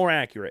slightly more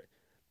accurate.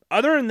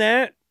 Other than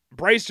that,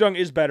 Bryce Young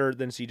is better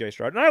than C.J.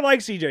 Stroud. And I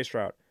like C.J.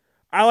 Stroud.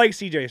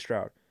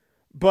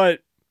 But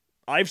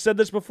I've said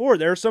this before.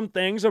 There are some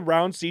things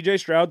around C.J.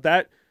 Stroud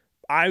that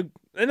and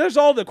there's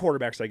all the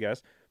quarterbacks, I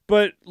guess,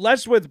 but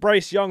less with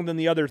Bryce Young than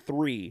the other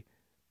 3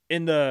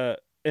 in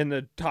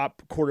the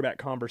top quarterback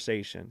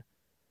conversation.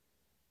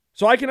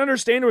 So I can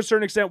understand to a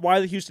certain extent why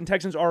the Houston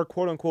Texans are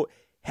quote-unquote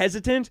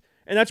hesitant,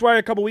 and that's why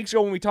a couple weeks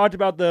ago when we talked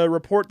about the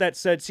report that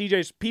said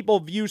people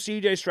view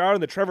C.J. Stroud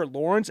in the Trevor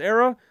Lawrence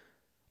aura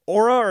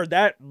or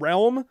that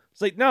realm,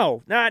 it's like,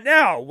 no, not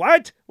now.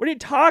 What are you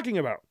talking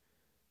about?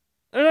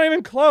 They're not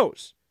even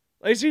close.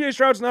 Like, C.J.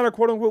 Stroud's not a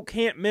quote-unquote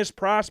can't-miss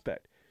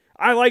prospect.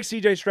 I like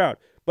C.J. Stroud,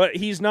 but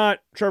he's not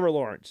Trevor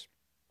Lawrence.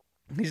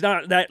 He's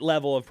not that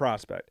level of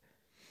prospect.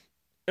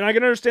 And I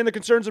can understand the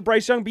concerns of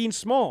Bryce Young being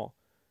small.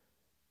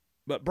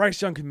 But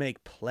Bryce Young can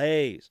make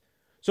plays.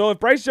 So if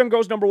Bryce Young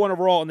goes number 1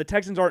 overall and the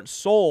Texans aren't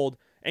sold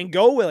and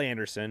go Will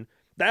Anderson,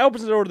 that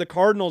opens the door to the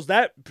Cardinals.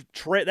 That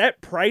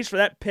price for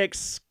that pick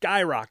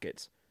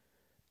skyrockets.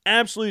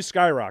 Absolutely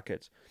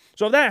skyrockets.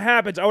 So if that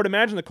happens, I would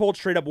imagine the Colts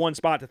trade up 1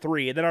 spot to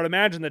 3, and then I would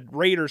imagine the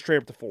Raiders trade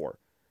up to 4.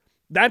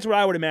 That's what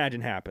I would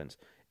imagine happens.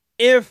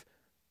 If,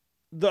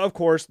 of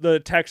course, the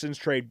Texans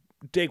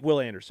take Will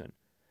Anderson.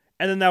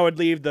 And then that would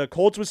leave the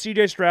Colts with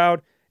C.J.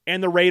 Stroud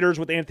and the Raiders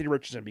with Anthony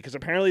Richardson, because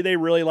apparently they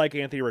really like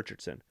Anthony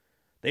Richardson.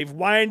 They've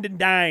wined and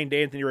dined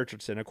Anthony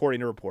Richardson, according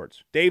to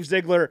reports. Dave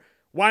Ziegler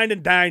wined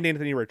and dined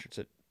Anthony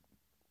Richardson.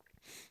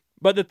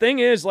 But the thing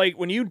is, like,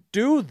 when you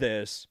do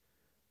this,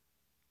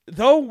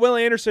 though Will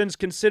Anderson's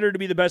considered to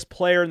be the best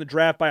player in the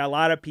draft by a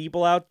lot of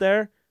people out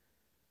there,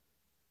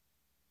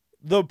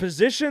 the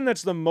position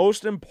that's the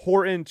most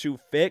important to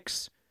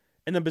fix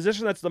and the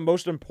position that's the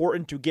most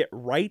important to get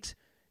right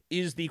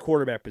is the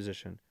quarterback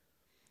position.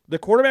 The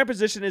quarterback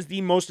position is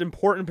the most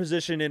important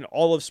position in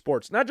all of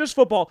sports. Not just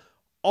football,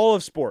 all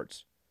of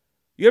sports.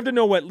 You have to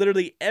know what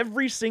literally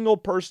every single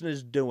person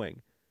is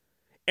doing.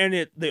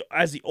 And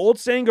as the old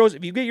saying goes,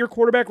 if you get your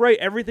quarterback right,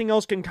 everything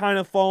else can kind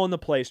of fall into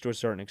place to a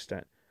certain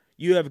extent.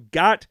 You have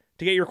got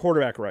to get your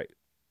quarterback right.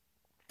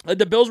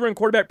 The Bills were in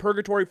quarterback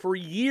purgatory for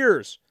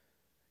years.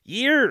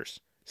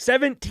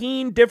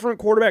 17 different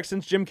quarterbacks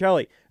since Jim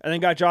Kelly, and then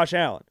got Josh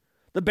Allen.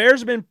 The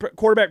Bears have been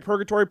quarterback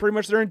purgatory pretty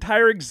much their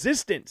entire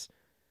existence.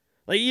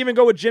 Like, you even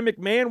go with Jim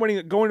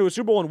McMahon going to a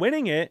Super Bowl and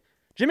winning it.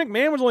 Jim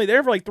McMahon was only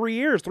there for like 4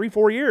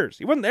 years.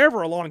 He wasn't there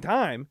for a long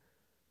time.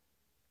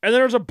 And then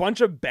there was a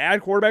bunch of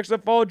bad quarterbacks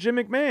that followed Jim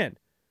McMahon.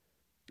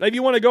 Like, if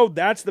you want to go,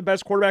 that's the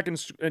best quarterback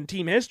in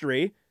team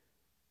history,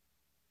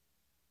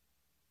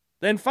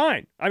 then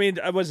fine. I mean,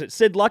 was it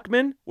Sid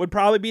Luckman would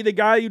probably be the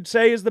guy you'd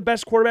say is the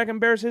best quarterback in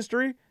Bears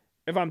history,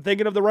 if I'm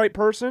thinking of the right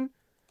person?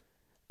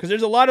 Because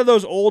there's a lot of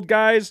those old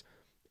guys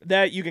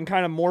that you can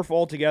kind of morph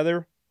all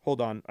together.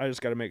 Hold on, I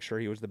just got to make sure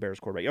he was the Bears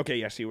quarterback. Okay,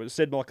 yes, he was.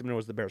 Sid Luckman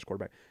was the Bears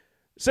quarterback.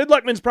 Sid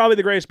Luckman's probably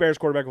the greatest Bears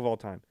quarterback of all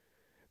time.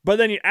 But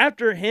then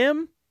after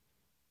him,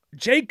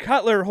 Jay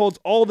Cutler holds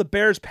all the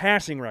Bears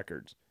passing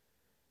records.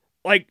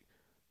 Like,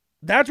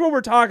 that's what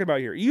we're talking about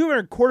here. You are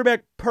in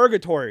quarterback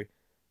purgatory.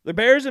 The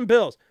Bears and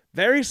Bills,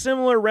 very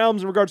similar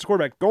realms in regards to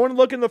quarterback. Go and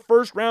look in the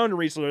first round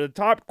recently, the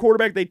top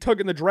quarterback they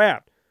took in the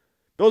draft.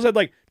 Bills had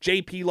like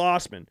J.P.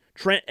 Lossman,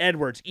 Trent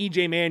Edwards,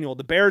 E.J. Manuel.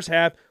 The Bears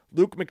have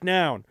Luke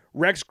McNown,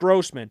 Rex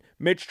Grossman,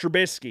 Mitch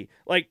Trubisky,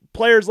 like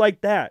players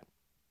like that.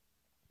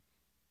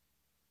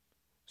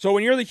 So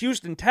when you're the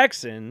Houston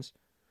Texans,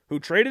 who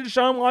traded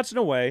Deshaun Watson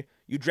away,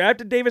 you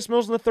drafted Davis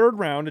Mills in the third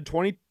round in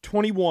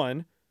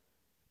 2021,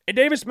 and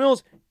Davis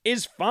Mills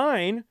is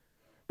fine,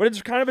 but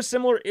it's kind of a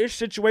similar-ish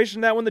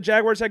situation to that when the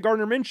Jaguars had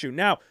Gardner Minshew.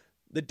 Now,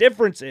 the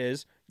difference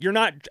is, you're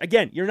not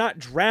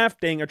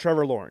drafting a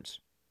Trevor Lawrence.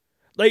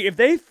 Like, if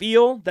they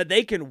feel that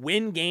they can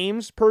win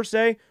games, per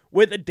se,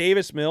 with a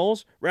Davis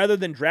Mills, rather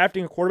than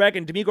drafting a quarterback,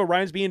 and DeMeco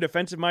Ryans being a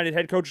defensive-minded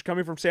head coach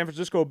coming from San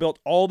Francisco, built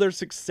all their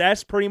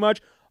success, pretty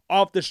much,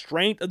 off the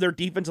strength of their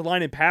defensive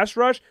line and pass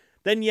rush,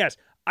 then yes,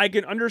 I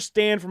can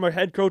understand from a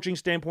head coaching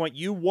standpoint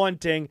you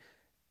wanting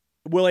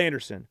Will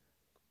Anderson.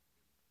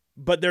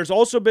 But there's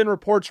also been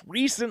reports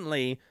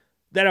recently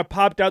that have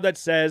popped out that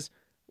says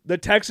the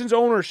Texans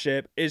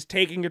ownership is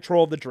taking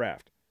control of the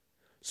draft.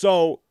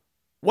 So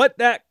what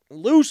that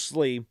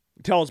loosely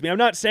tells me, I'm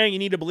not saying you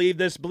need to believe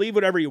this, believe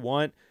whatever you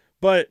want,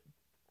 but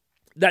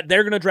that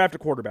they're going to draft a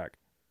quarterback.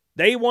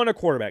 They want a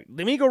quarterback.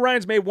 DeMeco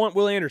Ryans may want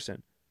Will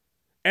Anderson.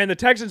 And the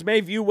Texans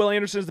may view Will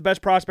Anderson as the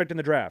best prospect in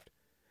the draft.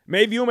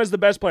 May view him as the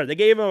best player. They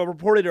gave him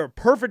reported a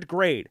perfect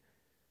grade.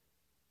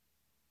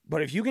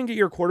 But if you can get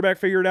your quarterback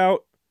figured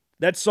out,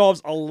 that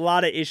solves a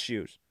lot of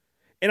issues.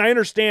 And I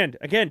understand,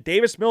 again,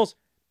 Davis Mills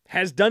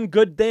has done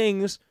good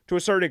things to a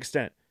certain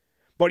extent.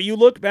 But you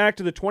look back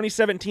to the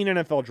 2017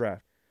 NFL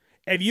draft.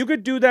 If you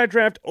could do that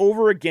draft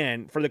over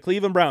again for the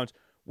Cleveland Browns,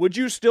 would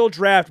you still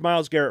draft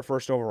Myles Garrett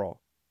first overall?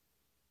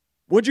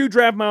 Would you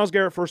draft Myles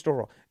Garrett first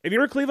overall? If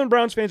you're a Cleveland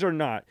Browns fans or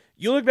not,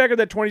 you look back at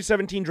that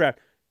 2017 draft,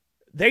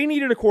 they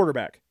needed a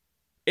quarterback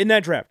in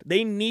that draft.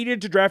 They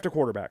needed to draft a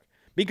quarterback.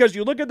 Because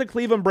you look at the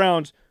Cleveland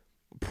Browns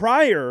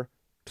prior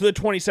to the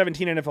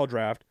 2017 NFL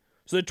draft,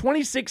 so the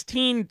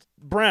 2016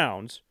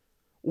 Browns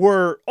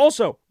were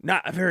also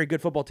not a very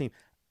good football team.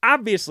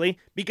 Obviously,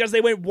 because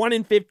they went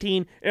 1-15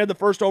 and had the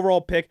first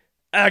overall pick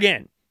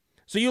again.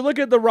 So you look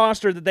at the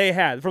roster that they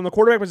had from the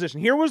quarterback position.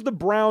 Here was the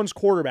Browns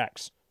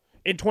quarterbacks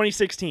in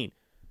 2016.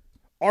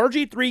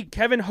 RG3,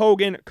 Kevin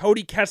Hogan,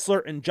 Cody Kessler,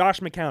 and Josh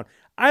McCown.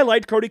 I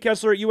liked Cody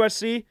Kessler at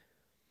USC,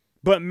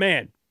 but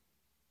man,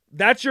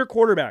 that's your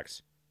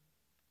quarterbacks.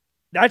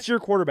 That's your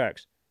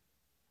quarterbacks.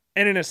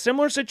 And in a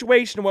similar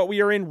situation to what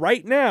we are in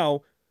right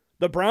now,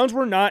 the Browns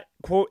were not,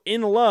 quote,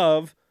 in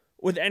love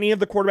with any of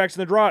the quarterbacks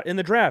in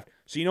the draft.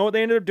 So you know what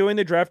they ended up doing?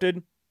 They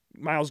drafted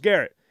Myles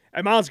Garrett.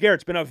 And Myles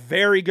Garrett's been a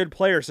very good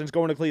player since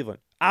going to Cleveland.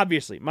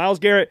 Obviously, Myles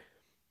Garrett,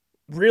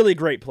 really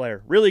great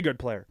player, really good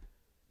player.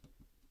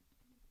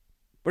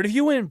 But if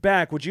you went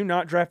back, would you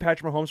not draft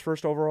Patrick Mahomes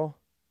first overall?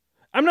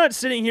 I'm not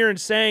sitting here and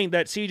saying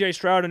that C.J.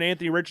 Stroud and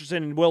Anthony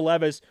Richardson and Will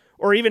Levis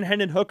or even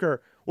Hendon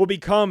Hooker will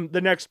become the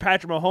next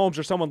Patrick Mahomes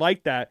or someone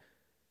like that.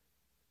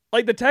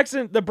 Like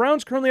the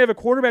Browns currently have a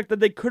quarterback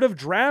that they could have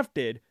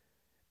drafted,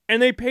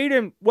 and they paid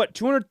him, what,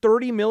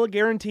 $230 million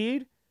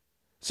guaranteed?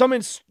 Some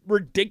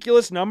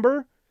ridiculous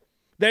number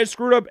that has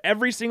screwed up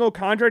every single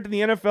contract in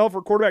the NFL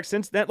for quarterbacks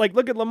since then. Like,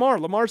 look at Lamar.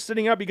 Lamar's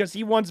sitting up because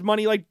he wants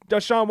money like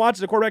Deshaun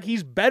Watson, the quarterback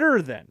he's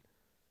better than.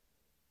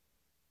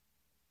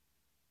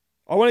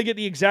 I want to get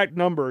the exact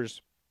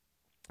numbers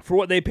for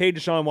what they paid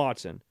Deshaun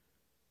Watson.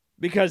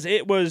 Because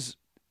it was,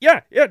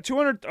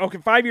 200,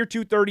 5-year,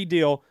 230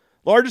 deal,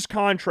 largest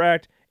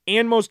contract,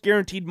 and most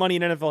guaranteed money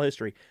in NFL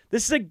history.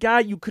 This is a guy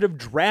you could have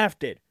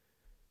drafted.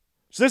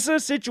 So this is a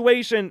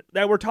situation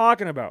that we're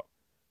talking about.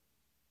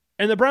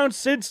 And the Browns,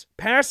 since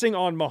passing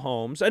on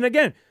Mahomes, and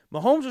again,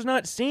 Mahomes was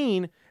not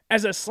seen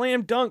as a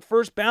slam dunk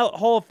first ballot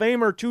Hall of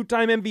Famer,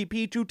 2-time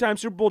MVP, 2-time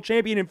Super Bowl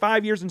champion in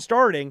 5 years and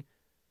starting.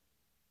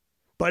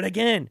 But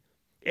again,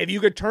 if you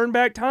could turn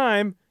back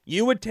time,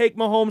 you would take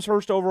Mahomes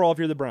first overall if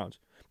you're the Browns.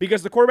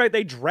 Because the quarterback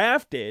they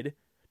drafted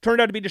turned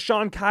out to be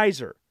Deshaun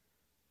Kaiser.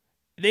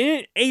 They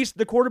didn't ace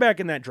the quarterback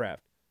in that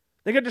draft.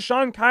 They got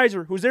Deshaun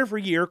Kaiser, who was there for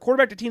a year,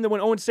 quarterback to a team that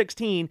went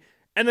 0-16,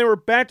 and they were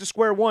back to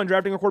square one,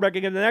 drafting a quarterback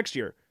again the next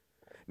year.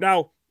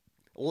 Now,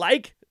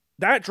 like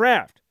that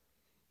draft,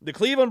 the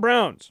Cleveland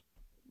Browns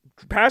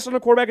passed on a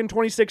quarterback in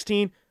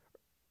 2016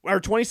 or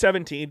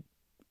 2017,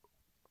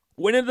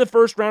 went into the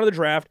first round of the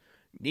draft,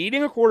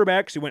 needing a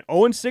quarterback, so you went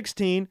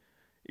 0-16.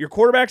 Your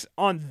quarterbacks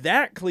on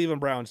that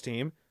Cleveland Browns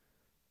team,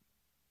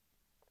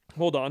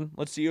 hold on,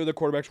 let's see who the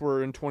quarterbacks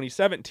were in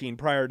 2017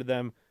 prior to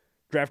them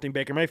drafting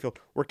Baker Mayfield,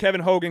 were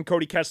Kevin Hogan,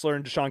 Cody Kessler,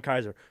 and Deshaun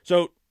Kaiser.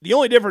 So the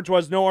only difference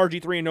was no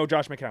RG3 and no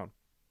Josh McCown.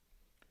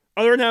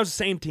 Other than that, it was the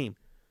same team.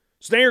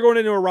 So now you're going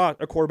into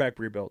a quarterback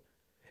rebuild.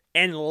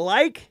 And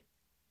like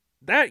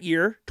that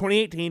year,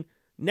 2018,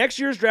 next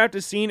year's draft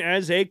is seen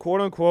as a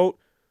quote-unquote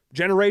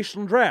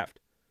generational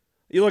draft.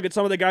 You look at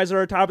some of the guys that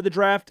are top of the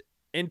draft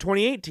in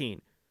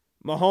 2018.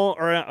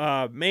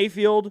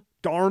 Mayfield,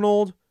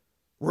 Darnold,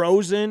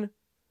 Rosen.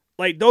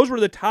 Like, those were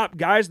the top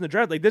guys in the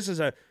draft. Like, this is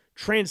a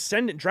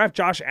transcendent draft.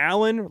 Josh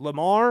Allen,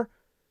 Lamar.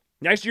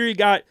 Next year, you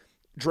got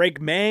Drake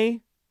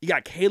May. You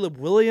got Caleb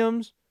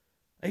Williams.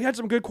 You got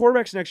some good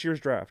quarterbacks next year's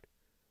draft.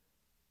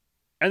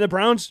 And the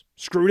Browns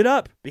screwed it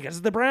up because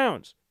of the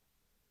Browns.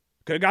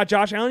 Could have got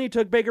Josh Allen. You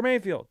took Baker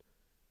Mayfield.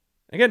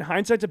 Again,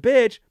 hindsight's a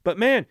bitch. But,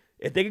 man,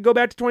 if they could go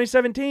back to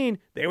 2017,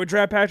 they would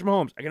draft Patrick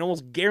Mahomes. I can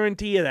almost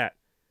guarantee you that.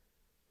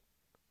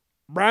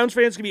 Browns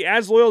fans can be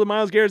as loyal to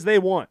Myles Garrett as they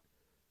want.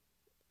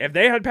 If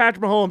they had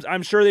Patrick Mahomes,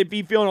 I'm sure they'd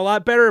be feeling a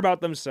lot better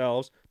about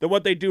themselves than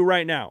what they do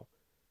right now.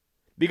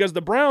 Because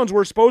the Browns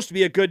were supposed to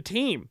be a good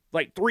team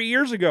like 3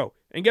 years ago.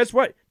 And guess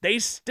what? They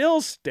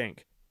still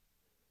stink.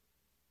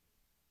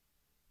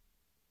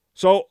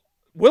 So,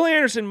 Will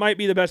Anderson might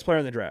be the best player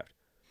in the draft.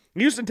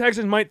 Houston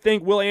Texans might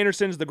think Will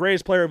Anderson is the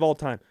greatest player of all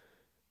time.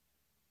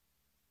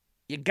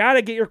 You got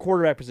to get your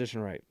quarterback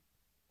position right.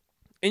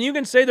 And you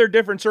can say they're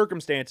different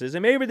circumstances,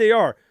 and maybe they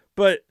are,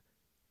 but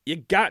you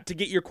got to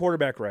get your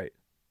quarterback right.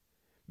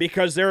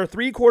 Because there are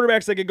 3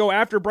 quarterbacks that could go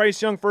after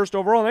Bryce Young first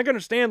overall, and I can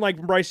understand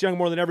liking Bryce Young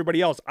more than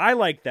everybody else. I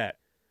like that.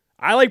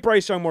 I like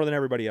Bryce Young more than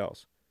everybody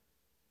else.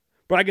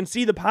 But I can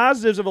see the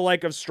positives of a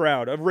like of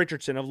Stroud, of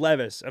Richardson, of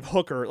Levis, of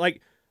Hooker.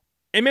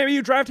 And maybe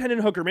you draft Hendon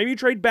Hooker. Maybe you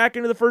trade back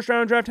into the first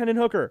round and draft Hendon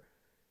Hooker.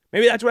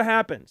 Maybe that's what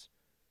happens.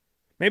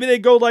 Maybe they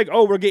go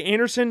we'll get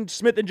Anderson,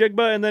 Smith, and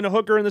Jigba, and then a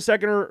Hooker in the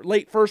second or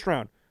late first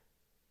round.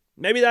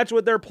 Maybe that's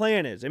what their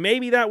plan is. And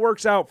maybe that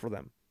works out for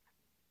them.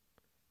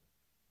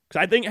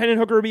 Because I think Hendon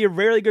Hooker would be a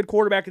very good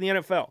quarterback in the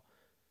NFL.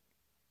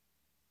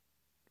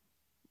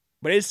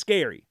 But it's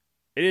scary.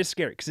 It is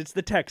scary because it's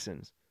the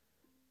Texans.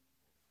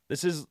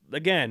 This is,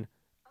 again,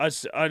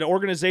 an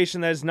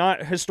organization that has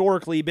not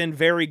historically been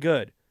very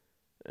good.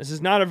 This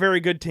is not a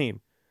very good team.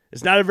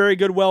 It's not a very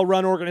good,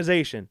 well-run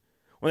organization.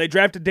 When they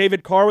drafted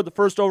David Carr with the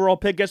first overall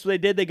pick, guess what they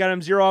did? They got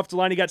him 0 off the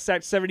line. He got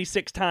sacked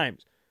 76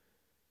 times.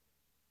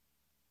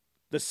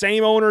 The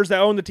same owners that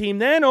own the team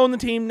then own the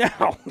team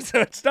now. So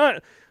it's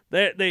not...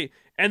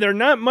 And they're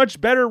not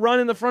much better run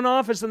in the front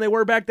office than they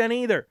were back then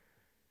either.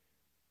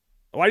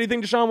 Why do you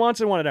think Deshaun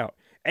Watson wanted out?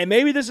 And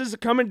maybe this is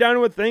coming down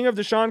to a thing of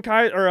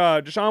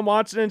Deshaun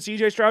Watson and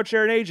C.J. Stroud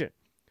share an agent.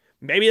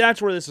 Maybe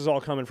that's where this is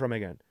all coming from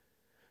again.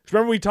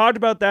 Remember we talked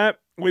about that.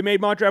 We made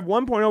mock draft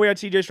 1.0. We had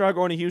C.J. Stroud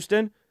going to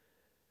Houston.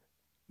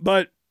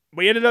 But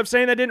we ended up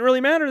saying that didn't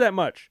really matter that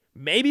much.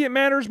 Maybe it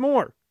matters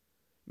more.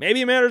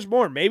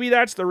 Maybe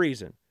that's the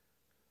reason.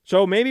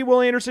 So maybe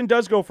Will Anderson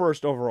does go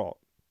first overall.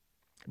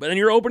 But then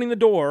you're opening the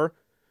door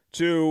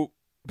to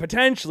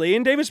potentially,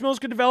 and Davis Mills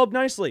could develop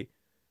nicely.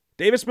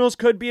 Davis Mills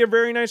could be a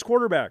very nice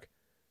quarterback.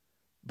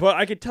 But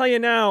I could tell you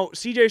now,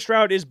 C.J.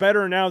 Stroud is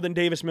better now than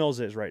Davis Mills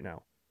is right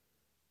now.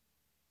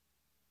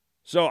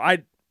 So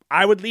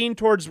I would lean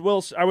towards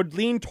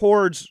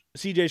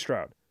C.J.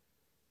 Stroud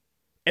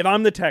if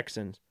I'm the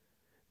Texans.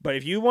 But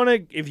if you want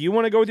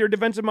to go with your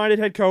defensive-minded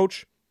head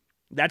coach,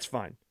 that's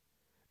fine.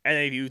 And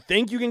if you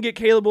think you can get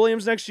Caleb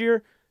Williams next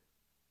year,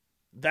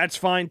 that's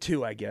fine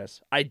too, I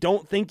guess. I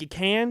don't think you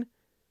can,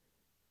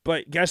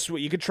 but guess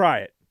what? You could try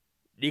it.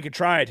 You could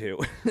try to.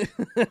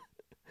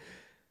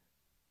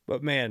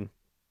 But man,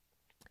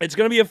 it's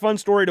going to be a fun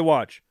story to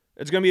watch.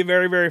 It's going to be a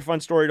very, very fun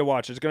story to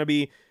watch. It's going to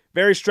be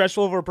very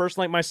stressful for a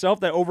person like myself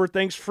that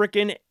overthinks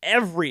freaking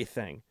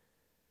everything.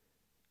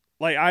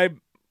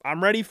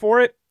 I'm ready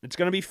for it. It's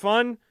going to be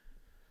fun.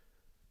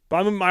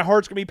 But my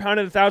heart's going to be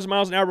pounding 1,000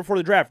 miles an hour before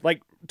the draft.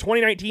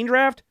 2019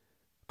 draft,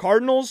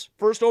 Cardinals,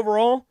 first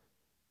overall.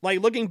 Like,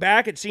 looking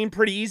back, it seemed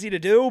pretty easy to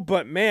do,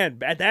 but man,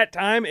 at that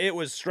time, it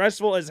was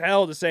stressful as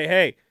hell to say,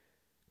 hey,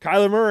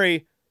 Kyler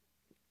Murray,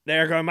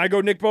 might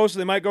go Nick Bosa,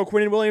 they might go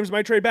Quinnen Williams,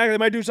 might trade back, they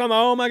might do something.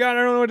 Oh my God,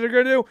 I don't know what they're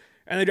going to do.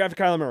 And they drafted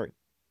Kyler Murray.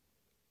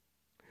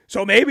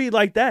 So maybe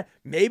like that,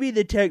 maybe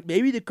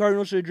the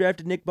Cardinals should have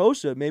drafted Nick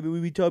Bosa. Maybe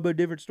we'd be talking about a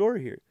different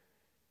story here.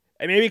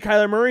 And maybe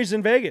Kyler Murray's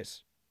in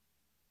Vegas.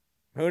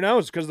 Who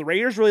knows? Because the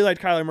Raiders really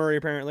liked Kyler Murray,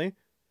 apparently.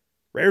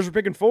 Raiders were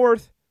picking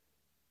 4th.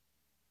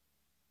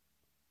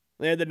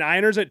 They had the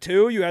Niners at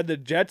 2. You had the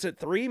Jets at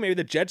 3. Maybe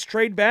the Jets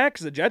trade back,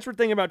 because the Jets were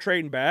thinking about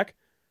trading back.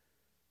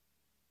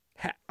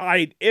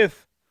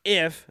 If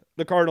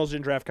the Cardinals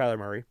didn't draft Kyler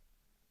Murray,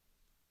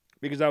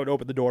 because that would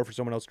open the door for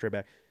someone else to trade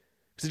back.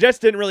 Because the Jets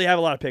didn't really have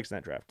a lot of picks in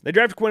that draft. They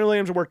drafted Quinnen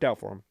Williams and worked out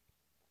for him.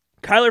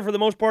 Kyler, for the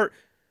most part,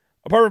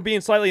 apart from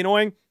being slightly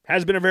annoying,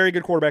 has been a very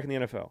good quarterback in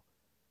the NFL.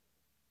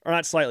 Or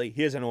not slightly,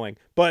 he is annoying.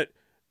 But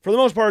for the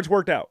most part, it's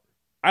worked out.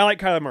 I like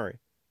Kyler Murray.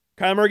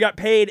 Kyler Murray got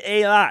paid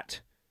a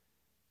lot.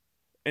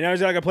 And now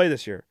he's not going to play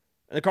this year.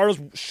 And the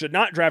Cardinals should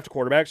not draft a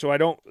quarterback,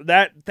 so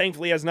that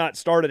thankfully has not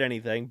started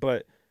anything,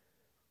 but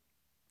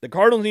the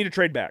Cardinals need to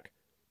trade back.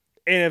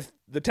 And if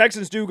the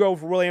Texans do go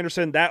for Will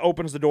Anderson, that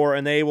opens the door,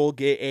 and they will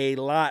get a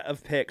lot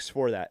of picks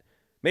for that.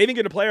 Maybe even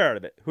get a player out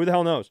of it. Who the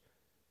hell knows?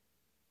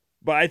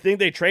 But I think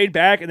they trade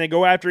back, and they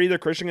go after either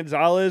Christian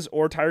Gonzalez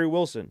or Tyree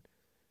Wilson.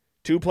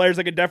 2 players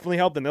that could definitely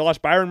help them. They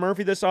lost Byron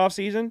Murphy this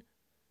offseason.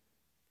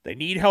 They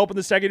need help in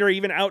the secondary,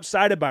 even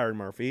outside of Byron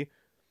Murphy.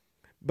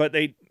 But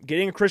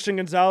getting a Christian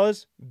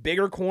Gonzalez,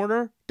 bigger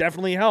corner,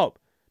 definitely help.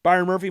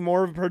 Byron Murphy,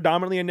 more of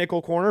predominantly a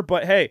nickel corner,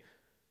 but hey,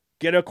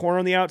 get a corner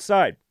on the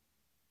outside.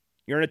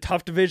 You're in a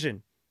tough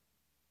division.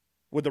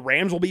 The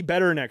Rams will be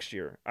better next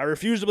year. I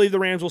refuse to believe the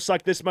Rams will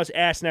suck this much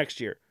ass next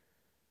year.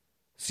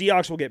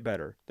 Seahawks will get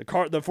better. The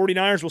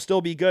 49ers will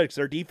still be good because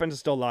their defense is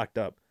still locked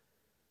up.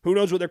 Who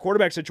knows what their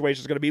quarterback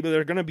situation is going to be, but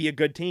they're going to be a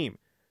good team.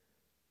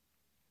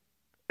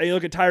 And you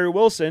look at Tyree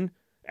Wilson,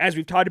 as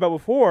we've talked about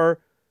before,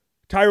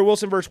 Tyree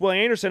Wilson versus Will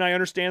Anderson, I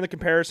understand the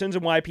comparisons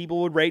and why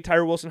people would rate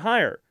Tyree Wilson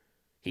higher.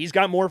 He's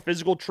got more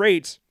physical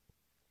traits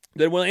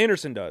than Will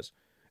Anderson does.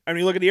 And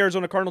when you look at the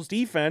Arizona Cardinals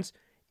defense,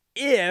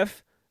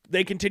 if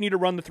they continue to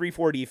run the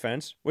 3-4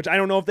 defense, which I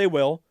don't know if they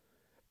will,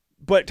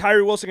 but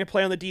Tyree Wilson can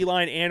play on the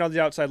D-line and on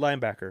the outside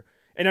linebacker.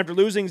 And after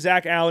losing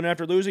Zach Allen,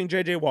 after losing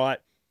J.J.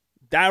 Watt,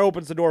 that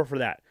opens the door for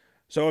that.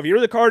 So if you're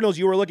the Cardinals,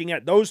 you are looking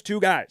at those 2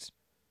 guys.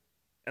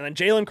 And then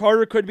Jalen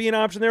Carter could be an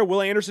option there.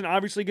 Will Anderson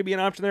obviously could be an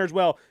option there as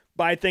well.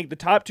 But I think the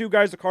top 2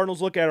 guys the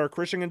Cardinals look at are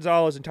Christian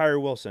Gonzalez and Tyree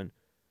Wilson.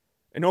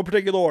 In no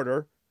particular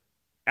order,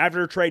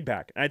 after a trade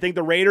back. And I think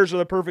the Raiders are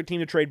the perfect team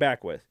to trade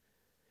back with.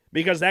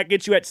 Because that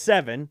gets you at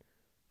 7.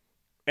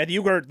 And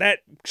that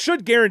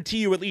should guarantee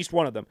you at least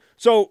one of them.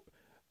 So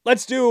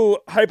let's do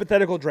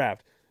hypothetical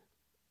draft.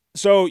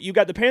 So you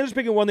got the Panthers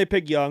picking 1, they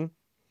pick Young.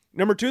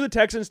 Number 2, the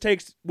Texans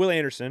takes Will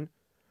Anderson.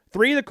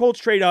 3, the Colts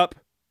trade up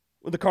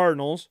with the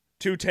Cardinals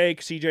to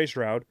take C.J.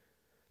 Stroud.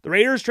 The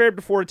Raiders trade up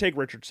to 4 to take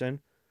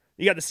Richardson.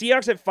 You got the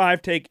Seahawks at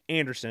 5 take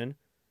Anderson.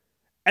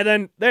 And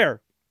then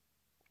there.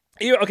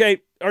 The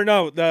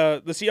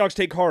Seahawks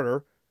take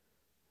Carter.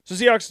 So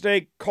Seahawks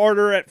take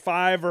Carter at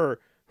 5 or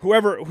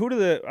whoever.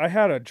 I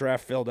had a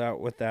draft filled out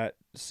with that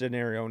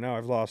scenario. Now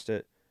I've lost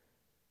it.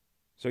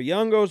 So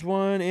Young goes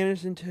 1,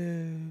 Anderson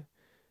 2.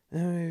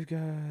 Then we've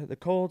got the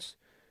Colts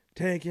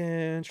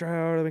taking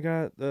Stroud. And we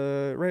got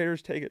the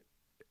Raiders taking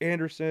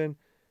Richardson.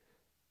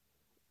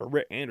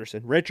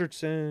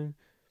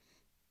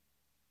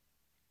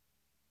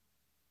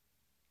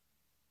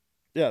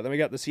 Yeah, then we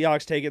got the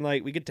Seahawks taking,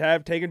 we could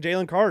have taken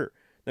Jalen Carter.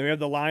 Then we have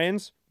the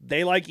Lions.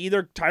 They like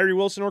either Tyree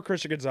Wilson or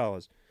Christian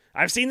Gonzalez.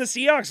 I've seen the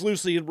Seahawks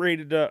loosely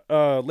rated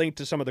linked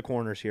to some of the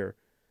corners here.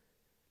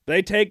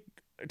 They take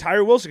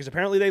Tyree Wilson because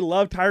apparently they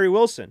love Tyree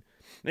Wilson.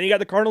 Then you got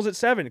the Cardinals at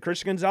 7.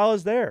 Christian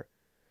Gonzalez there.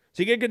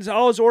 So you get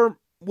Gonzalez or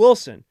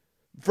Wilson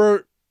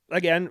for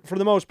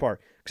the most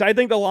part. Because I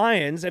think the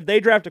Lions, if they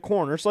draft a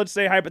corner, so let's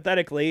say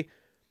hypothetically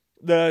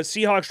the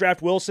Seahawks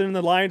draft Wilson and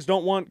the Lions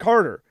don't want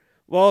Carter.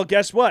 Well,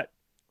 guess what?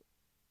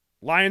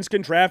 Lions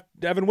can draft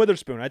Devin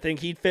Witherspoon. I think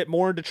he'd fit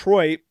more in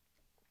Detroit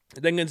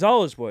than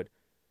Gonzalez would.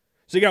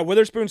 So you got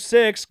Witherspoon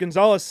 6,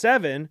 Gonzalez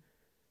 7.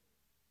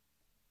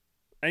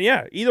 And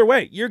yeah, either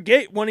way, you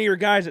get one of your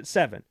guys at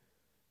 7.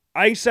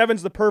 I think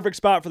 7's the perfect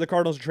spot for the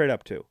Cardinals to trade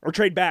up to, or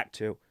trade back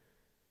to.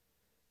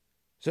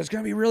 So it's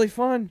going to be really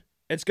fun.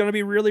 It's going to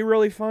be really,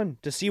 really fun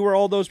to see where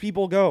all those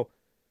people go.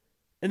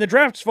 And the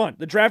draft's fun.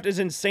 The draft is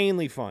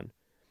insanely fun.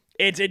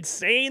 It's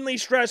insanely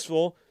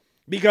stressful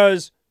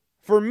because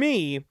for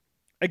me,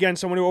 again,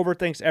 someone who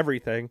overthinks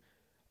everything,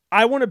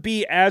 I want to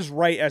be as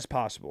right as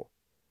possible.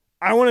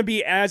 I want to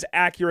be as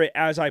accurate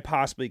as I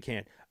possibly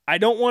can. I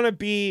don't want to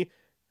be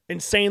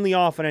insanely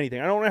off on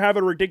anything. I don't want to have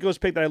a ridiculous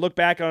pick that I look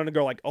back on and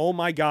go oh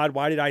my God,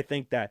 why did I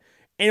think that?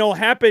 And it'll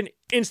happen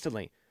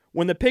instantly.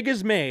 When the pick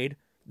is made,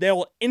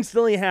 they'll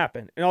instantly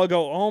happen. And I'll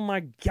go, oh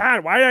my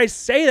God, why did I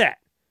say that?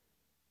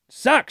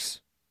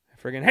 Sucks.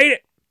 I freaking hate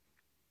it.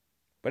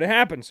 But it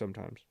happens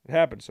sometimes.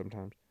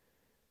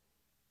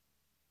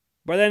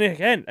 But then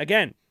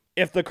again,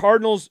 if the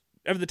Cardinals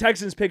if the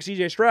Texans pick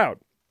C.J. Stroud,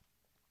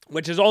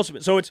 which is also,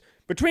 so it's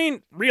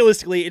between,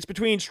 realistically, it's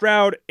between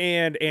Stroud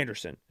and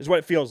Anderson, is what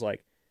it feels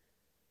like.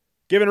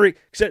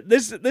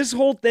 This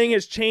whole thing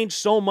has changed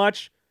so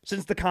much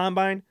since the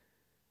combine.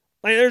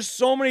 Like, there's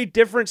so many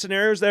different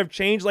scenarios that have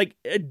changed. Like,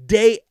 a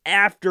day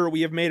after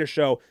we have made a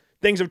show,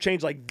 things have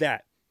changed like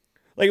that.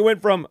 Like, it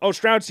went from,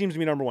 Stroud seems to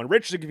be number one.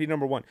 Richardson could be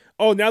number one.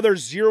 Now they're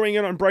zeroing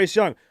in on Bryce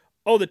Young.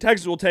 The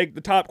Texans will take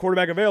the top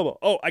quarterback available.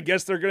 I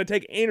guess they're going to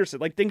take Anderson.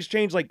 Like, things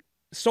change, like,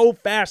 so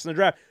fast in the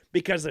draft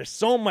because there's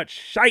so much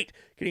shite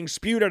getting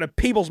spewed out of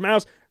people's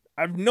mouths.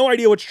 I have no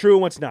idea what's true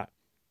and what's not.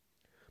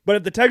 But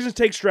if the Texans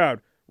take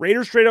Stroud,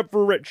 Raiders trade up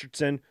for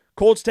Richardson,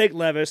 Colts take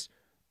Levis,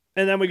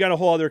 and then we got a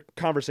whole other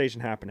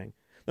conversation happening.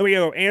 Then we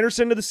go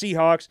Anderson to the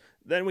Seahawks.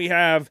 Then we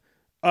have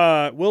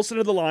Wilson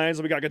to the Lions.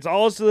 Then we got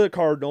Gonzalez to the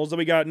Cardinals. Then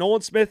we got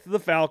Nolan Smith to the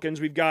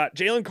Falcons. We've got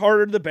Jalen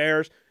Carter to the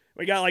Bears.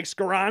 We got like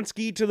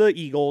Skoronski to the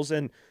Eagles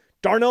and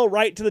Darnell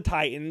Wright to the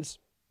Titans.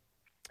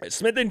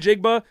 Smith and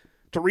Jigba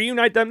to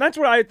reunite them. That's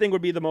what I think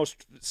would be the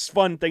most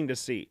fun thing to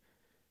see.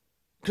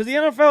 Because the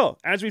NFL,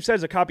 as we've said,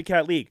 is a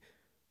copycat league.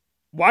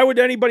 Why would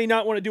anybody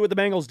not want to do what the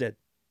Bengals did?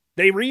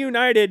 They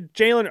reunited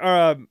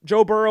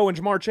Joe Burrow and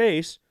Jamar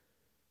Chase,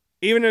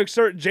 even to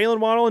exert Jalen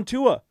Waddle and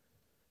Tua.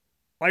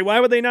 Like,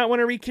 why would they not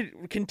want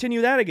to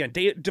continue that again?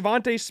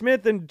 Devontae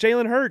Smith and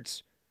Jalen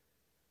Hurts.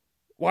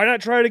 Why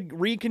not try to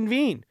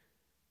reconvene?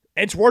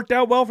 It's worked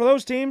out well for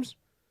those teams.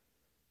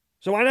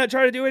 So why not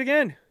try to do it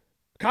again?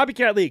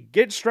 Copycat league.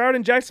 Get Stroud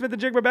and Jack Smith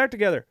and Jigba back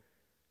together.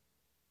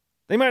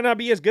 They might not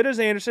be as good as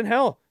Anderson.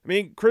 Hell, I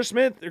mean, Chris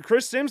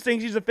Sims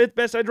thinks he's the 5th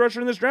best edge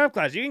rusher in this draft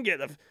class. You can get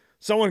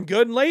someone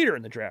good later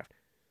in the draft.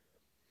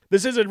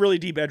 This is a really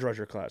deep edge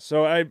rusher class.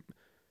 So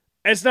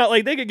it's not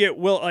like they could get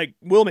Will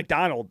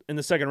McDonald in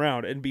the 2nd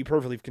round and be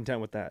perfectly content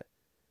with that.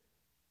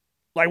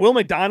 Like Will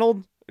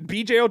McDonald,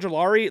 BJ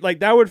Ojolari, like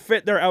that would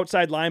fit their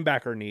outside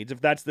linebacker needs if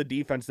that's the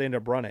defense they end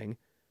up running.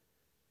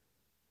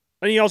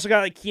 And you also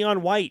got like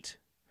Keon White,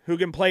 who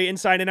can play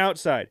inside and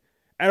outside.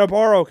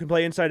 Adobaro can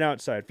play inside and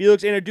outside.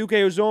 Felix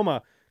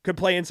Anudike-Uzomah could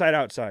play inside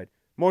outside.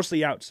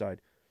 Mostly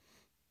outside.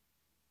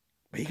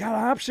 But you got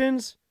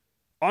options.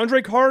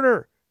 Andre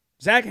Carter,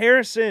 Zach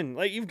Harrison.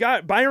 Like, you've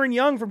got Byron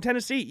Young from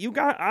Tennessee. You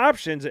got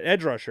options at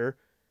edge rusher.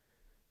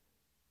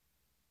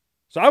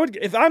 So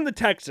if I'm the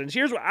Texans,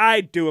 here's what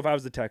I'd do if I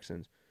was the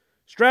Texans.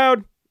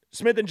 Stroud,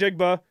 Smith and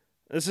Jigba.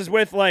 This is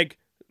with like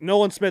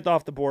Nolan Smith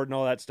off the board and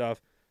all that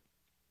stuff.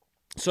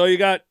 So you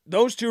got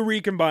those two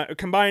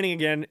combining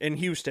again in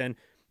Houston.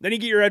 Then you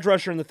get your edge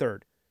rusher in the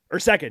 3rd or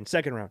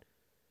second round.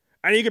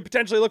 And you could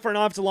potentially look for an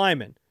offensive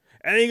lineman.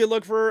 And then you could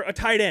look for a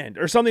tight end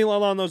or something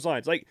along those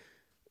lines. Like,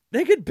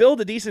 they could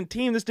build a decent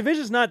team. This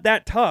division's not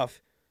that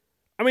tough.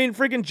 I mean,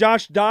 freaking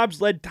Josh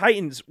Dobbs-led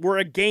Titans were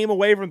a game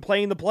away from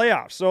playing the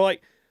playoffs. So,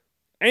 like,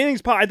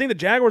 anything's possible. I think the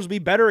Jaguars will be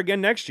better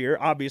again next year,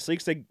 obviously,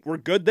 because they were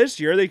good this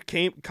year. They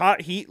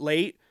caught heat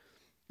late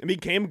and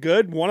became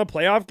good, won a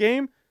playoff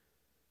game.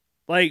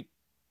 Like,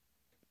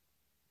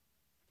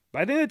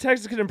 I think the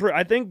Texans could improve.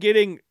 I think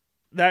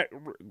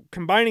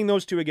combining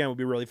those two again would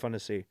be really fun to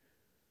see.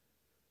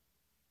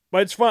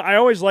 But it's fun. I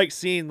always like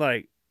seeing,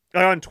 like,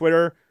 on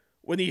Twitter,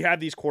 when you have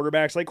these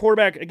quarterbacks. Like,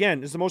 quarterback,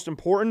 again, is the most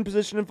important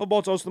position in football.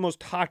 It's also the most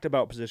talked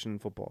about position in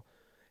football.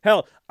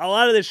 Hell, a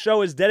lot of this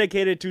show is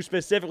dedicated to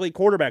specifically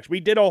quarterbacks. We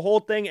did a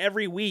whole thing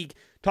every week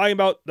talking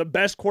about the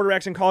best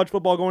quarterbacks in college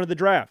football going to the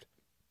draft.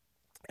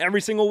 Every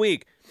single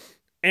week.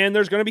 And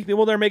there's going to be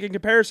people that are making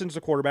comparisons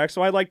to quarterbacks,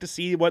 so I'd like to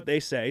see what they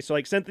say. So,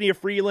 like, Cynthia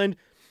Freeland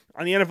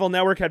on the NFL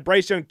Network had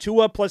Bryce Young,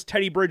 Tua plus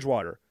Teddy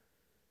Bridgewater.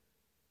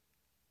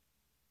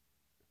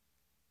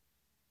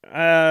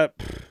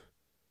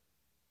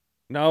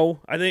 No,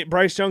 I think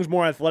Bryce Young's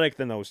more athletic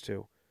than those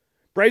two.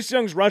 Bryce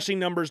Young's rushing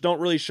numbers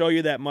don't really show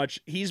you that much.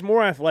 He's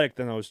more athletic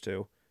than those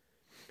two.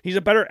 He's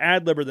a better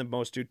ad-libber than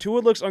most two. Tua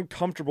looks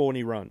uncomfortable when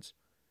he runs.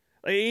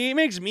 Like, he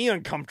makes me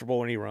uncomfortable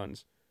when he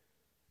runs.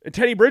 And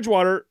Teddy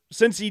Bridgewater,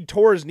 since he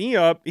tore his knee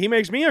up, he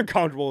makes me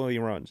uncomfortable when he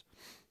runs.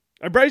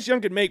 And Bryce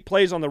Young can make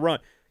plays on the run.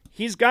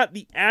 He's got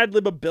the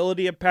ad-lib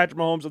ability of Patrick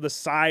Mahomes of the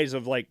size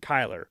of, like,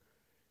 Kyler.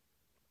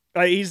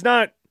 He's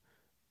not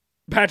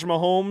Patrick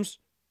Mahomes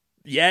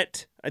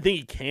yet. I think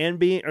he can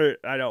be, or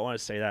I don't want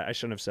to say that. I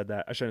shouldn't have said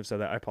that.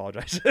 I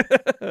apologize.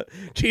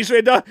 Jeez,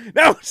 wait,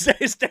 no,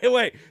 stay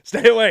away.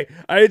 Stay away.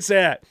 I didn't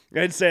say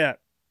that.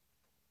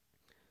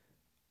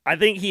 I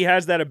think he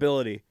has that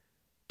ability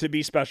to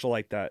be special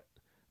like that.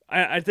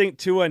 I think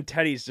Tua and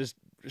Teddy's just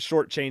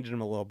shortchanging him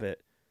a little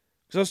bit.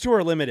 Because those two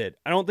are limited.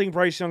 I don't think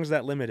Bryce Young's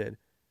that limited.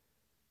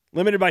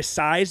 Limited by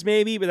size,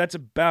 maybe, but that's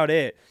about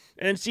it.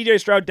 And then CJ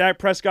Stroud, Dak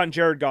Prescott, and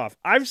Jared Goff.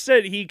 I've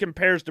said he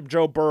compares to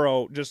Joe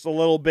Burrow just a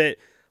little bit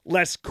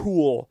less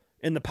cool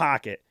in the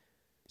pocket.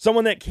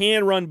 Someone that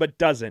can run but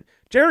doesn't.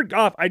 Jared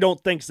Goff, I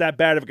don't think is that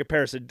bad of a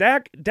comparison.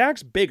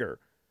 Dak's bigger,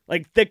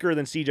 like thicker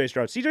than CJ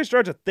Stroud. CJ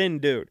Stroud's a thin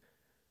dude.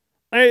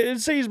 I'd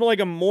say he's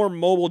like a more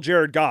mobile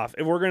Jared Goff,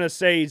 if we're going to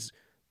say he's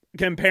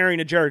comparing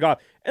to Jared Goff.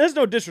 And that's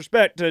no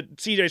disrespect to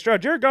CJ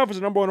Stroud. Jared Goff was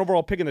the number 1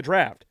 overall pick in the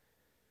draft.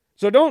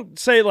 So don't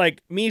say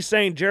like me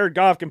saying Jared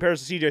Goff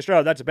compares to CJ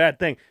Stroud. That's a bad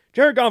thing.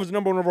 Jared Goff is the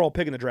number 1 overall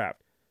pick in the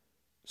draft.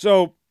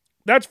 So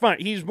that's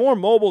fine. He's more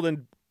mobile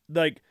than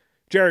like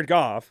Jared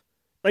Goff.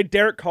 Like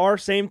Derek Carr,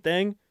 same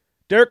thing.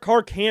 Derek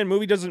Carr can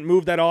move. He doesn't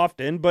move that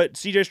often, but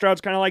CJ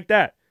Stroud's kind of like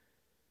that.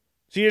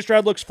 CJ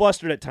Stroud looks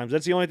flustered at times.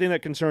 That's the only thing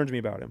that concerns me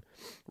about him.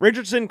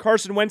 Richardson,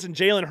 Carson Wentz, and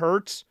Jalen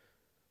Hurts.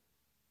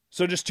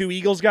 So just 2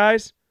 Eagles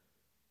guys.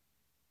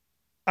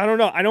 I don't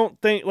know. I don't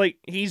think like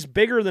he's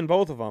bigger than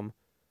both of them.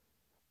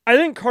 I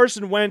think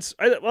Carson Wentz,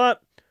 I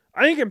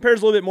think he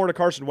compares a little bit more to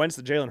Carson Wentz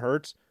than Jalen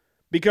Hurts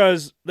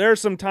because there are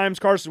some times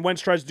Carson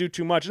Wentz tries to do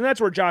too much, and that's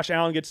where Josh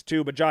Allen gets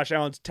too, but Josh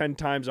Allen's 10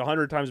 times,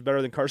 100 times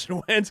better than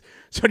Carson Wentz,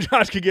 so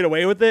Josh could get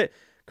away with it.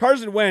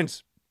 Carson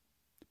Wentz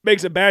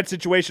makes a bad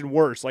situation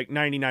worse like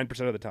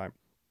 99% of the time.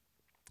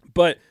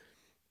 But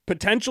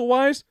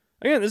potential-wise,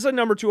 again, this is a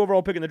number 2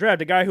 overall pick in the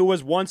draft, a guy who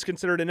was once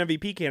considered an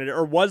MVP candidate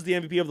or was the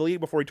MVP of the league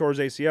before he tore his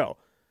ACL.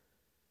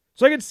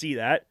 So I could see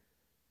that.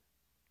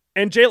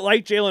 And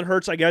like Jalen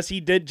Hurts, I guess he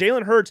did.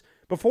 Jalen Hurts,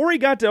 before he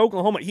got to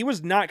Oklahoma, he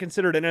was not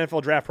considered an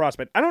NFL draft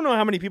prospect. I don't know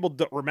how many people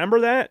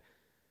remember that.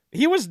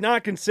 He was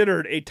not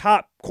considered a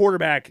top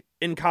quarterback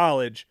in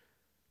college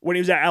when he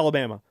was at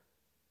Alabama.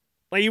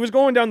 Like, he was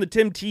going down the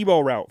Tim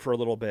Tebow route for a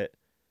little bit.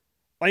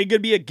 Like, he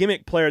could be a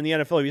gimmick player in the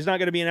NFL. He's not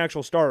going to be an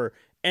actual starter.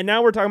 And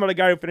now we're talking about a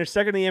guy who finished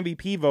second in the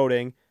MVP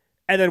voting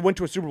and then went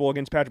to a Super Bowl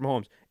against Patrick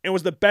Mahomes and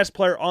was the best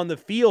player on the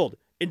field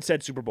in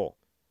said Super Bowl.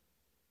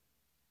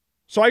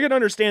 So I can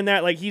understand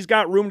that. Like, he's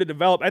got room to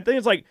develop. I think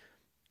it's like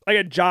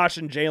a Josh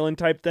and Jalen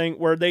type thing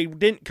where they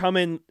didn't come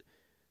in.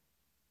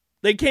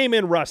 They came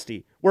in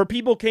rusty, where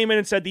people came in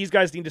and said these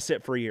guys need to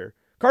sit for a year.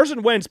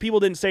 Carson Wentz,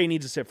 people didn't say he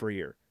needs to sit for a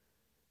year.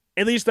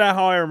 At least that's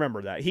how I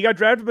remember that. He got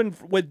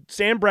drafted with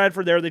Sam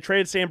Bradford there. They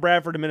traded Sam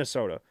Bradford to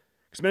Minnesota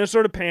because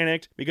Minnesota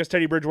panicked because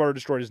Teddy Bridgewater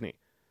destroyed his knee.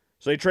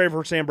 So they traded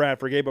for Sam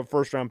Bradford, gave up a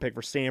first-round pick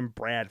for Sam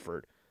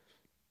Bradford.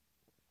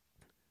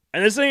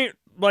 And this ain't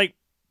like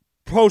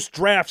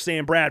post-draft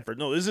Sam Bradford.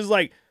 No, this is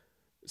like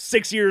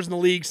 6 years in the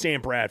league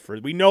Sam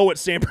Bradford. We know what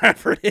Sam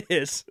Bradford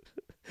is.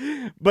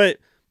 But,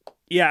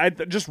 yeah,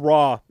 just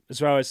raw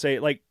is what I would say.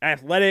 Like,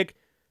 athletic,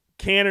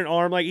 cannon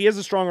arm. Like, he has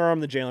a stronger arm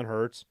than Jalen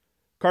Hurts.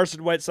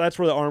 Carson Wentz, so that's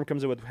where the arm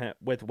comes in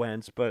with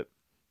Wentz. But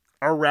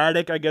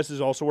erratic, I guess,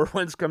 is also where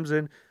Wentz comes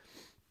in.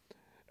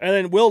 And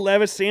then Will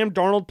Levis, Sam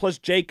Darnold plus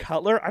Jay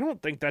Cutler. I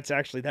don't think that's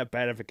actually that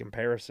bad of a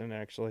comparison,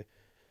 actually.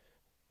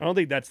 I don't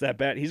think that's that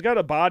bad. He's got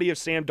a body of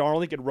Sam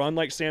Darnold. He could run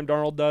like Sam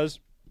Darnold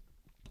does.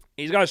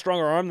 He's got a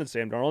stronger arm than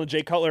Sam Darnold. And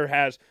Jay Cutler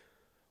has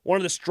one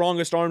of the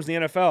strongest arms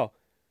in the NFL.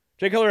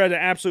 Jay Cutler has an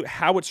absolute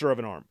howitzer of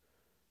an arm.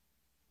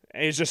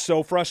 And it's just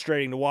so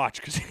frustrating to watch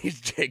because he's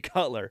Jay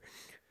Cutler.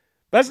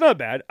 That's not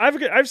bad.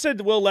 I've said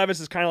Will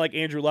Levis is kind of like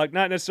Andrew Luck.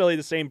 Not necessarily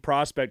the same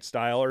prospect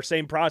style or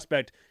same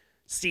prospect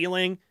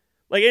ceiling.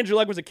 Like Andrew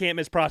Luck was a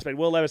can't-miss prospect.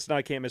 Will Levis is not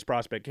a can't-miss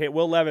prospect.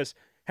 Will Levis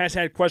has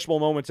had questionable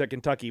moments at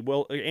Kentucky.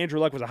 Andrew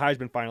Luck was a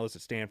Heisman finalist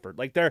at Stanford.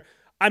 Like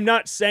I'm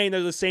not saying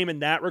they're the same in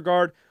that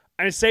regard.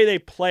 I say they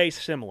play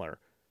similar.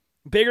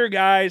 Bigger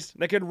guys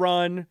that could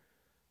run,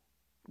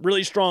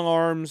 really strong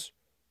arms.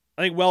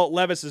 I think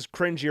Levis is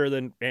cringier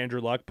than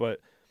Andrew Luck, and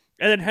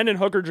then Hendon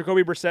Hooker,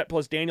 Jacoby Brissett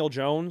plus Daniel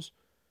Jones.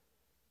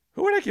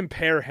 Who would I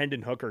compare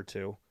Hendon Hooker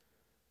to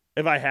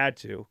if I had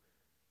to?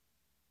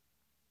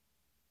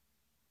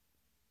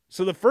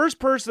 So the first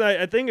person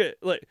I think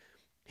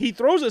he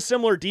throws a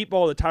similar deep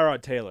ball to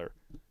Tyrod Taylor.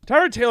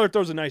 Tyrod Taylor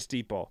throws a nice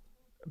deep ball.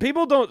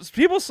 People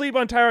sleep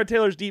on Tyrod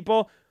Taylor's deep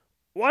ball.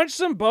 Watch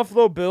some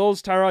Buffalo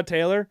Bills Tyrod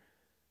Taylor.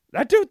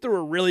 That dude threw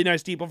a really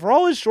nice deep ball. For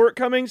all his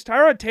shortcomings,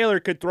 Tyrod Taylor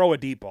could throw a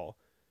deep ball.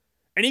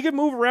 And he could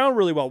move around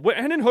really well.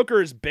 Hendon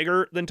Hooker is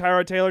bigger than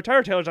Tyrod Taylor.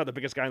 Tyrod Taylor's not the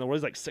biggest guy in the world.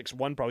 He's like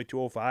 6'1", probably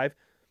 205.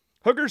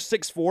 Hooker's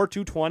 6'4",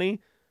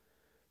 220.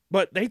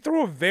 But they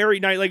throw a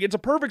very nice, it's a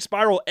perfect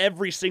spiral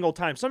every single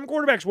time. Some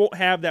quarterbacks won't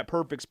have that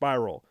perfect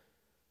spiral.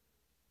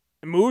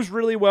 It moves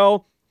really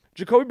well.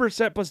 Jacoby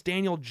Brissett plus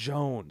Daniel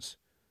Jones.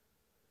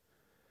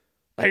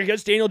 I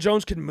guess Daniel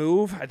Jones can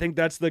move. I think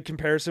that's the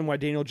comparison why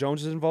Daniel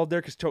Jones is involved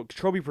there, because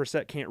Jacoby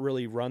Brissett can't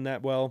really run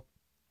that well.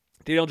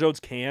 Daniel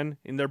Jones can,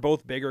 and they're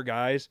both bigger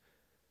guys.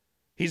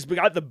 He's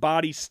got the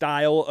body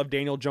style of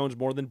Daniel Jones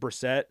more than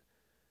Brissett.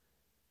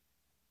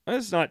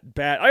 That's not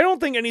bad. I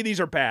don't think any of these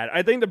are bad.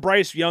 I think the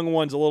Bryce Young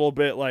one's a little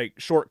bit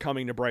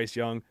shortcoming to Bryce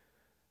Young.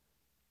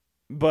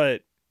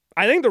 But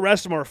I think the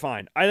rest of them are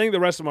fine. I think the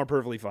rest of them are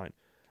perfectly fine.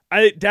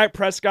 Dak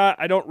Prescott,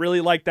 I don't really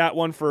like that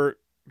one for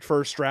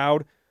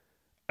Stroud.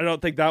 I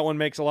don't think that one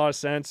makes a lot of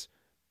sense.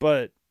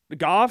 But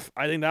Goff,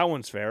 I think that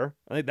one's fair.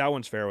 I think that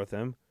one's fair with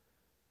him.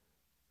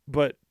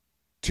 But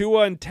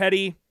Tua and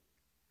Teddy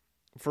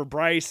for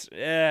Bryce,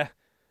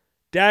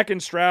 Dak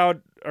and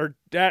Stroud, or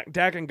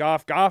Dak and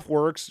Goff. Goff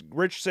works.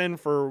 Richardson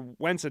for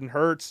Wentz and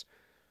Hurts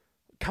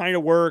kind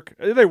of work.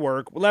 They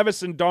work.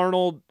 Levis and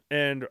Darnold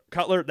and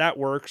Cutler, that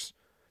works.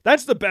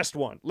 That's the best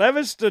one.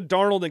 Levis to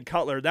Darnold and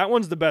Cutler, that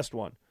one's the best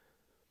one.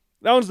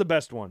 That one's the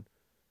best one.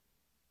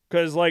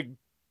 Because,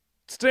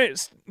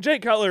 Jay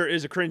Cutler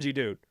is a cringy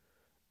dude.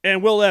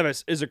 And Will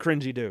Levis is a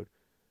cringy dude.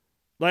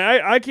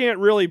 Like, I can't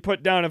really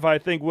put down if I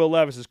think Will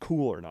Levis is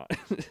cool or not.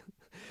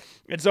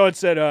 And so it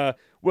said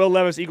Will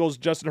Levis equals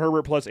Justin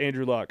Herbert plus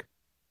Andrew Luck.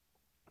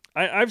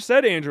 I've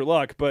said Andrew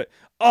Luck, but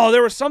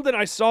there was something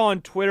I saw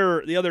on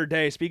Twitter the other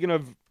day. Speaking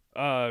of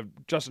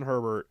Justin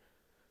Herbert,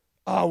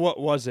 what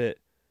was it?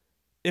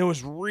 It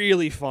was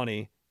really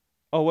funny.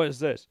 Oh, what is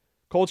this?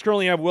 Colts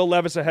currently have Will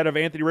Levis ahead of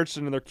Anthony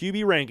Richardson in their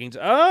QB rankings.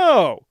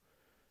 Oh.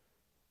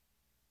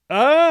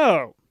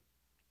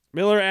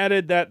 Miller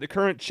added that the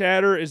current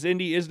chatter is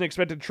Indy isn't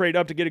expected to trade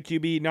up to get a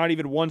QB, not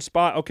even one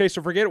spot. Okay,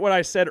 so forget what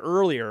I said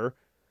earlier.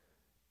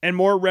 And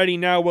more ready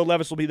now, Will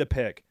Levis will be the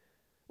pick.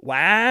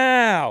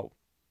 Wow.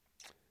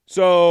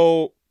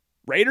 So,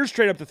 Raiders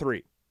trade up to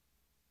 3.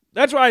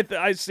 That's why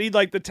I see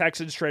like the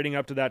Texans trading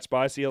up to that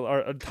spot. I see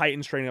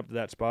Titans trading up to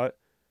that spot.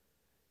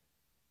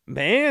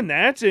 Man,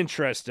 that's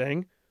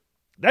interesting.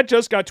 That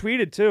just got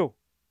tweeted too.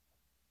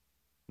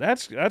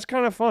 That's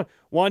kind of fun.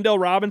 Wan'Dale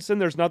Robinson,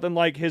 there's nothing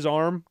like his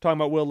arm. Talking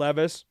about Will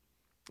Levis.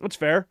 That's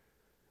fair.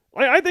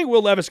 I think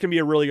Will Levis can be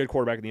a really good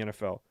quarterback in the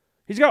NFL.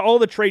 He's got all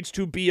the traits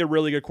to be a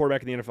really good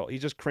quarterback in the NFL.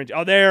 He's just cringe.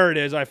 Oh, there it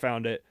is. I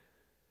found it.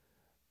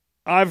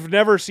 I've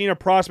never seen a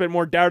prospect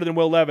more doubted than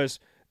Will Levis.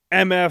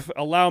 MF,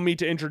 allow me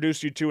to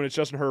introduce you to, and it's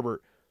Justin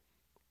Herbert.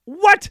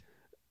 What?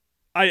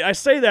 I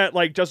say that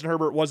like Justin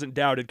Herbert wasn't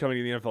doubted coming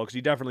to the NFL because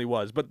he definitely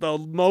was. But the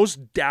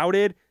most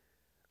doubted,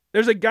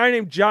 there's a guy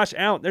named Josh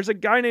Allen. There's a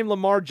guy named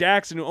Lamar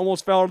Jackson who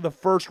almost fell out of the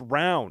first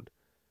round.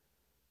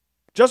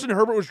 Justin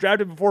Herbert was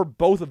drafted before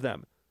both of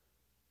them.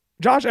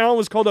 Josh Allen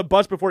was called a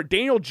bust before.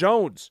 Daniel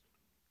Jones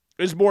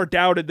is more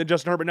doubted than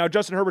Justin Herbert. Now,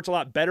 Justin Herbert's a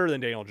lot better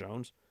than Daniel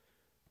Jones.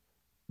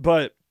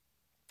 But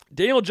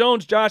Daniel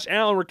Jones, Josh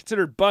Allen were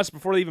considered busts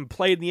before they even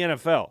played in the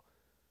NFL.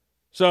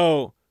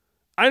 So,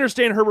 I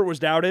understand Herbert was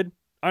doubted.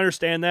 I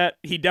understand that.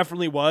 He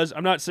definitely was.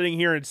 I'm not sitting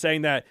here and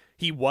saying that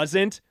he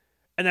wasn't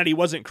and that he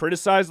wasn't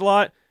criticized a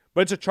lot,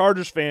 but as a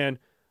Chargers fan,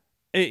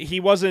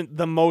 he wasn't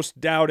the most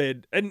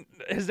doubted. And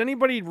has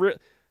anybody...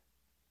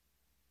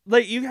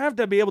 you have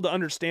to be able to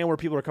understand where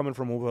people are coming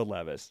from with Will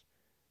Levis.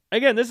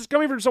 Again, this is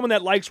coming from someone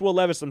that likes Will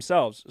Levis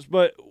themselves,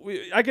 but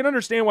I can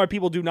understand why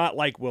people do not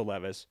like Will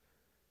Levis.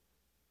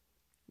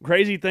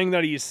 Crazy thing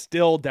that he's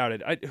still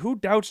doubted. Who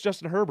doubts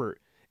Justin Herbert?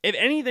 If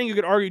anything, you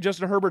could argue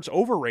Justin Herbert's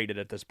overrated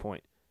at this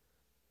point.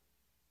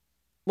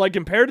 Like,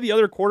 compared to the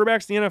other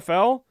quarterbacks in the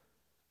NFL,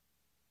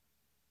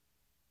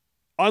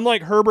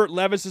 unlike Herbert,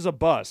 Levis is a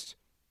bust.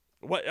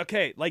 What?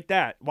 Okay, like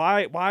that.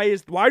 Why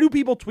do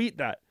people tweet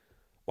that?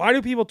 Why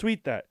do people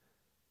tweet that?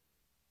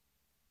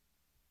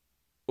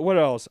 What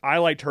else? I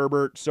liked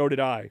Herbert, so did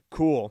I.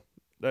 Cool.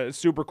 That's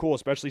super cool,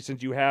 especially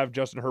since you have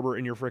Justin Herbert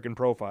in your freaking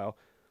profile.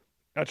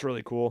 That's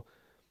really cool.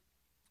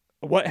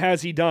 What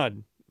has he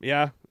done?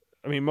 Yeah.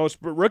 I mean, most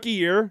rookie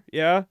year,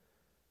 yeah.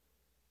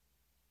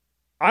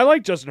 I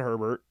like Justin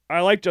Herbert,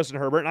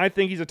 and I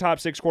think he's a top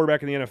 6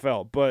 quarterback in the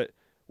NFL. But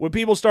when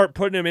people start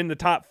putting him in the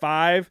top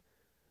 5,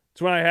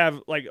 it's when I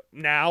have,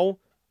 now,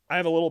 I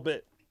have a little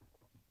bit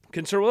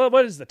concerned. Well,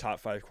 what is the top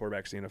 5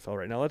 quarterbacks in the NFL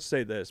right now? Let's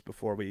say this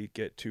before we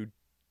get too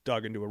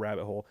dug into a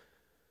rabbit hole.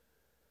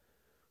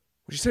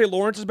 Would you say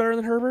Lawrence is better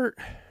than Herbert?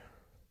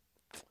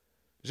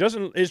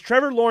 Is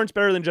Trevor Lawrence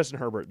better than Justin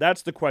Herbert?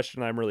 That's the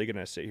question I'm really going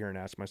to sit here and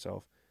ask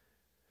myself.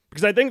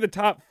 Because I think the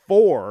top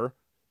 4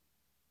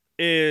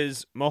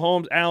 is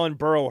Mahomes, Allen,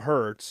 Burrow,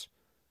 Hurts.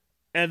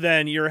 And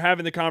then you're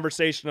having the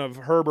conversation of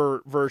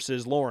Herbert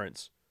versus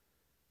Lawrence.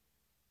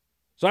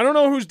 So I don't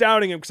know who's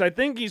doubting him because I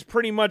think he's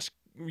pretty much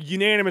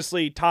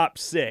unanimously top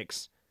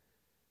 6.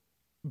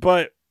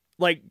 But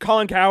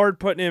Colin Cowherd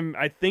putting him,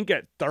 I think,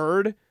 at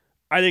 3rd,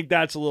 I think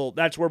that's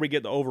where we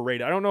get the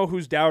overrated. I don't know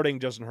who's doubting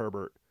Justin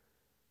Herbert.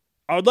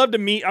 I would love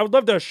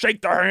to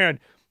shake the hand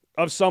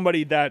of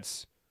somebody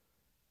that's,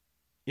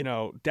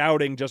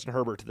 doubting Justin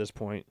Herbert to this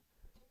point.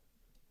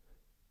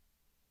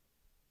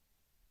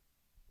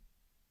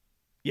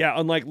 Yeah,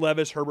 unlike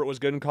Levis, Herbert was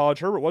good in college.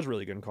 Herbert was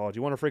really good in college. He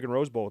won a freaking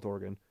Rose Bowl with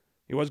Oregon.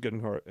 He was good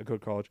in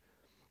good college.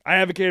 I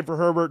advocated for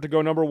Herbert to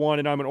go number 1,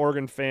 and I'm an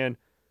Oregon fan.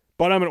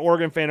 But I'm an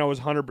Oregon fan. I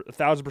was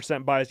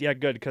 1,000% biased. Yeah,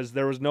 good, because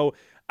there was no...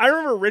 I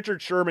remember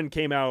Richard Sherman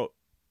came out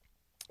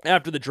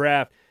after the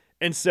draft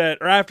and said,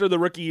 or after the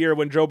rookie year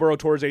when Joe Burrow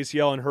tore his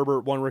ACL and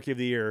Herbert won Rookie of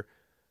the Year.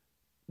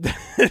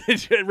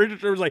 Richard Sherman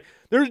was like,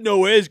 there's no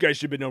way this guy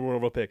should be number 1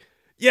 overall pick.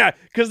 Yeah,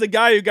 because the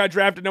guy who got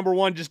drafted number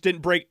 1 just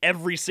didn't break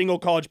every single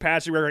college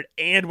passing record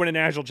and win a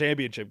national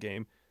championship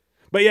game.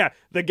 But yeah,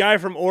 the guy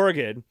from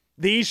Oregon,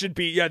 he should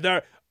be... Yeah,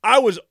 I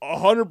was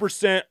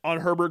 100% on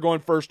Herbert going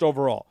 1st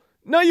overall.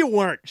 No, you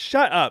weren't.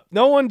 Shut up.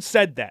 No one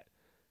said that.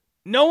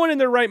 No one in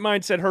their right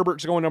mind said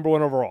Herbert's going number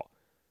 1 overall.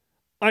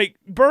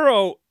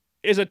 Burrow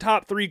is a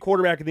top 3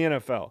 quarterback in the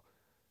NFL.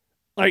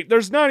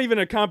 There's not even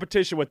a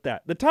competition with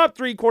that. The top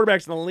 3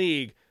 quarterbacks in the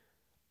league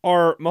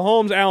are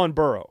Mahomes, Allen,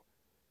 Burrow.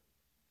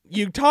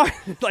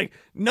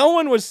 No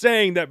one was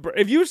saying that.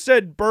 If you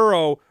said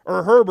Burrow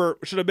or Herbert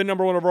should have been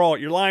number 1 overall,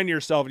 you're lying to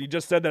yourself, and you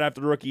just said that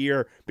after the rookie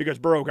year because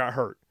Burrow got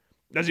hurt.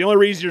 That's the only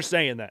reason you're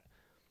saying that.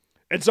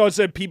 And so it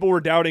said people were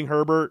doubting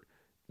Herbert.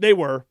 They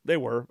were.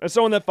 As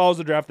someone that follows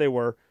the draft, they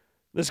were.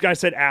 This guy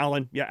said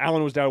Allen. Yeah,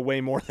 Allen was doubted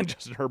way more than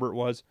Justin Herbert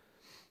was.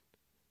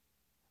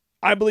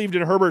 I believed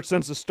in Herbert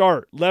since the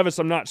start. Levis,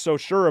 I'm not so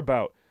sure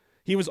about.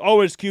 He was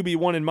always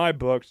QB1 in my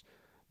books.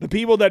 The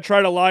people that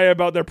try to lie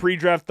about their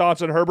pre-draft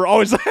thoughts on Herbert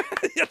always,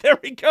 yeah, there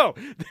we go,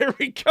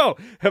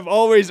 have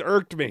always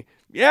irked me.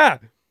 Yeah,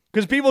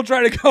 because people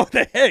try to go,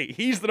 hey,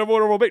 he's the number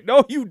one overall pick.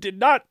 No, you did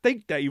not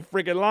think that, you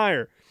freaking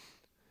liar.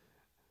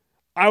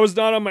 I was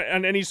not on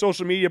any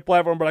social media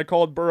platform, but I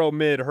called Burrow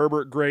mid,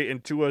 Herbert great,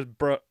 and Tua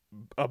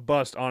a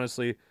bust,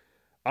 honestly.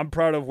 I'm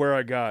proud of where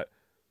I got.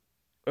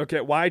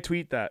 Okay, why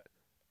tweet that?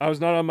 I was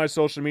not on my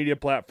social media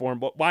platform,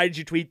 but why did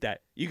you tweet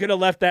that? You could have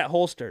left that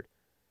holstered.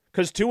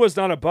 Because Tua's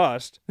not a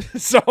bust.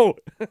 So,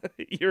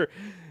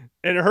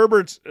 and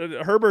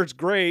Herbert's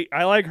great.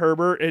 I like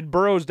Herbert, and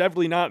Burrow's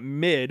definitely not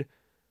mid.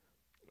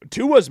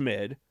 Tua's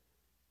mid.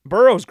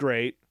 Burrow's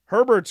great.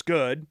 Herbert's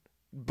good.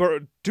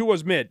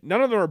 Tua's mid.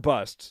 None of them are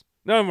busts.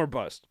 But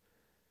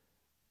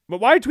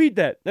why tweet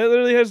that? That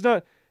literally has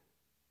not.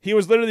 He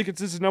was literally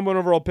consistent number one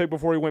overall pick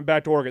before he went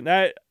back to Oregon.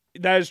 That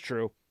is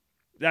true.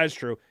 That is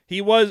true.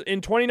 He was,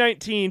 in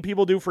 2019,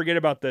 people do forget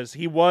about this.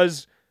 He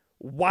was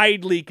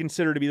widely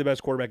considered to be the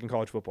best quarterback in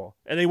college football.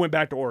 And they went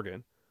back to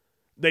Oregon.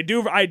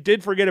 I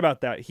did forget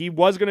about that. He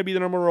was going to be the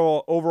number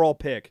one overall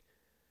pick.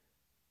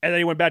 And then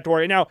he went back to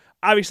Oregon. Now,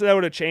 obviously that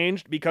would have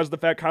changed because of the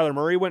fact Kyler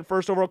Murray went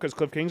first overall because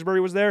Cliff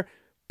Kingsbury was there.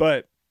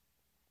 But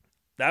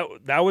that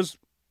was,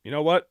 you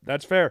know what?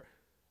 That's fair.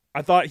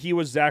 I thought he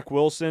was Zach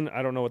Wilson.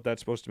 I don't know what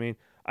that's supposed to mean.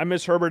 I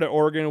miss Herbert at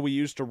Oregon. We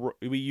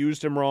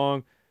used him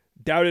wrong.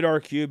 Doubted our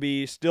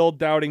QB. Still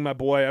doubting my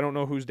boy. I don't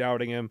know who's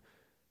doubting him.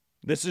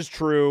 This is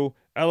true.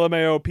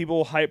 LMAO,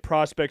 people hype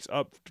prospects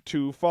up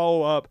to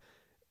follow up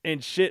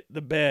and shit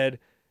the bed.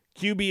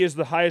 QB is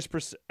the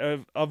highest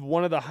of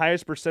one of the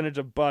highest percentage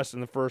of busts in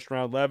the first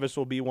round. Levis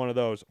will be one of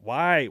those.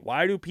 Why?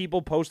 Why do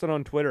people post it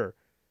on Twitter?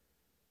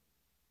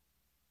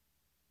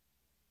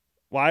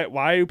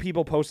 Why do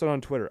people post it on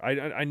Twitter?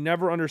 I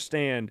never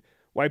understand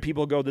why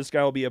people go, this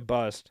guy will be a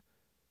bust.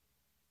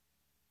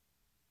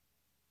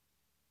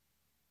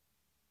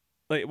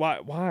 Like,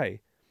 why?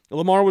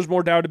 Lamar was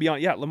more doubted to be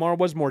on. Yeah, Lamar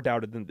was more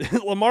doubted than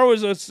Lamar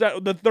was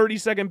the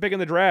 32nd pick in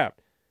the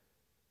draft.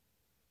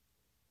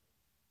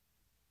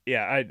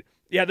 Yeah,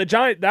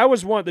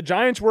 the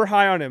Giants were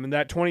high on him in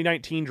that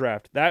 2019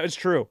 draft. That is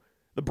true.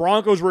 The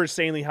Broncos were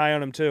insanely high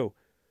on him too.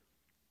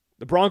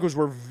 The Broncos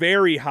were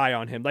very high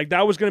on him. Like,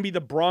 that was going to be the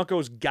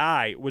Broncos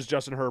guy, was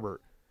Justin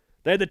Herbert.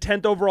 They had the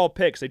 10th overall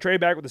picks. They traded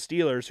back with the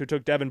Steelers, who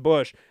took Devin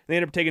Bush. And they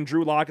ended up taking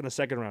Drew Lock in the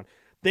second round.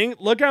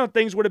 Look how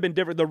things would have been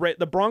different.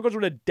 The Broncos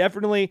would have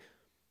definitely.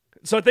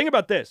 So think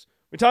about this.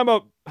 We're talking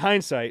about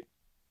hindsight.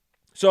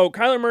 So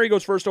Kyler Murray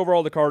goes first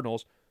overall to the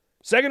Cardinals.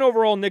 Second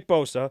overall, Nick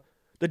Bosa.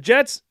 The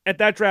Jets at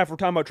that draft were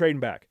talking about trading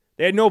back.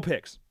 They had no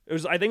picks.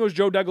 I think it was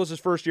Joe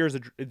Douglas's first year as a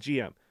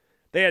GM.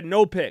 They had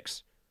no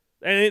picks.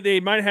 And they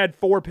might have had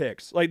 4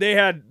 picks. Like, they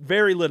had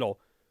very little.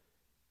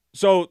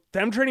 So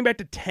them trading back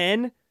to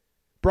 10,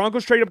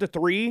 Broncos trade up to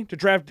 3 to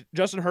draft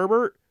Justin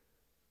Herbert.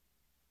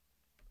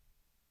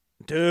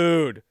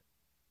 Dude,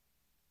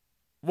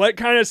 what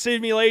kind of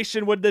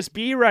simulation would this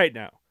be right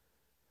now?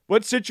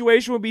 What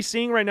situation would we be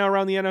seeing right now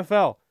around the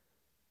NFL?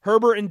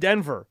 Herbert in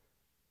Denver.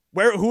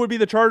 Who would be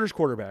the Chargers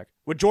quarterback?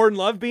 Would Jordan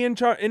Love be in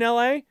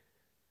LA?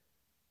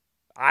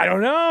 I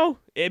don't know.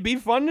 It'd be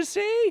fun to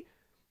see.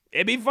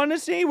 Would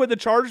the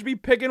Chargers be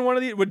picking one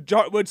of these? Would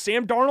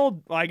Sam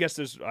Darnold? Well, I guess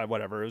there's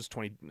whatever. It was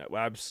 20.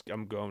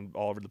 I'm going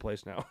all over the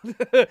place now.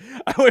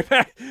 I went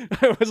back.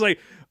 I was like,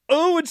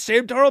 oh, would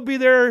Sam Darnold be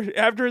there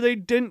after they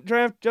didn't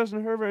draft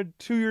Justin Herbert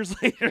 2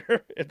 years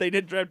later? If they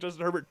did draft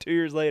Justin Herbert 2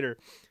 years later.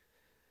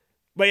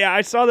 But yeah, I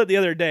saw that the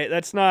other day.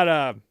 That's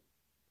not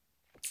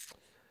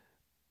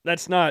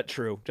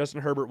true.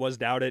 Justin Herbert was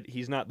doubted.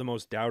 He's not the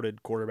most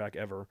doubted quarterback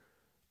ever.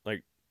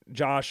 Like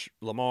Josh,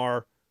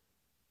 Lamar.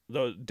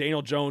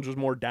 Daniel Jones was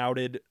more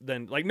doubted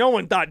than, like, no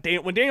one thought,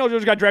 when Daniel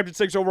Jones got drafted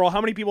 6 overall, how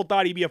many people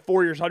thought he'd be a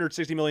 4 years,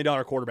 $160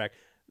 million quarterback?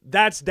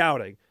 That's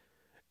doubting.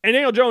 And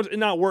Daniel Jones is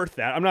not worth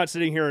that. I'm not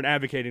sitting here and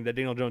advocating that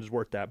Daniel Jones is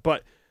worth that,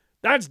 but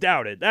that's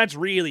doubted. That's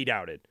really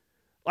doubted.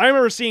 I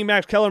remember seeing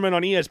Max Kellerman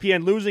on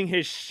ESPN losing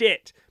his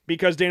shit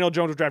because Daniel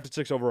Jones was drafted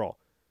 6 overall.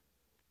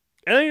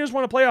 And then he just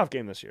won a playoff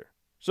game this year.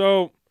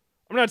 So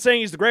I'm not saying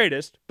he's the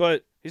greatest,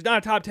 but he's not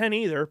a top 10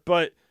 either,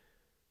 but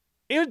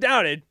he was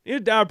doubted. He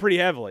was doubted pretty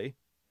heavily.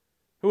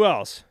 Who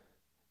else?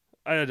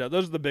 I don't know.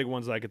 Those are the big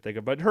ones I could think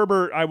of. But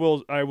Herbert, I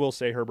will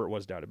say Herbert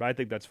was doubted. But I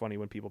think that's funny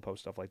when people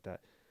post stuff like that.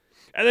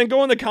 And then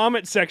go in the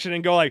comment section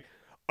and go like,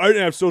 I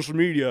didn't have social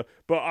media,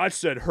 but I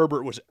said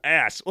Herbert was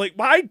ass. Like,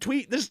 why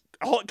tweet this?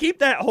 Keep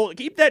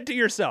that to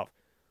yourself.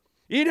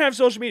 You didn't have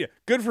social media.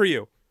 Good for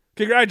you.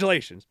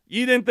 Congratulations.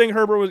 You didn't think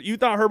you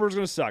thought Herbert was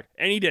going to suck,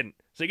 and he didn't.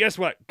 So guess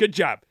what? Good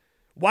job.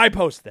 Why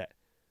post that?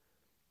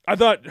 I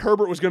thought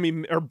Burrow was going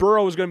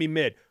to be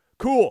mid.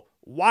 Cool.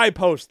 Why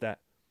post that?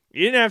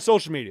 You didn't have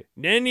social media.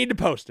 You didn't need to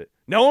post it.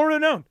 No one would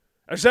have known,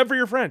 except for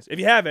your friends, if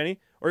you have any,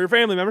 or your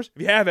family members,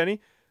 if you have any.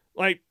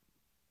 Like,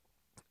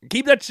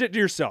 keep that shit to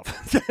yourself.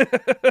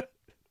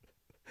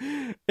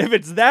 If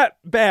it's that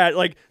bad,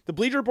 like the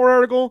Bleacher Report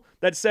article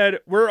that said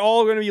we're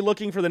all going to be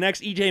looking for the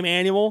next EJ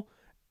Manuel,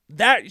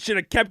 that should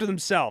have kept to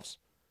themselves.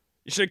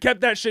 You should have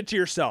kept that shit to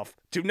yourself.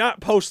 Do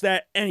not post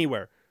that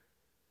anywhere.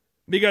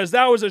 Because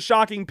that was a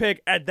shocking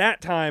pick at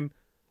that time,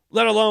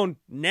 let alone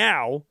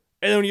now.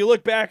 And then when you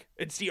look back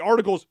and see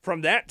articles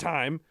from that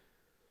time,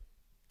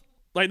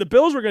 like the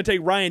Bills were going to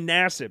take Ryan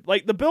Nassib.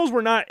 Like the Bills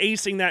were not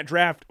acing that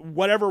draft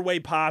whatever way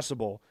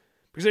possible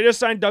because they just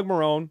signed Doug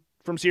Marrone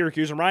from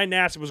Syracuse and Ryan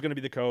Nassib was going to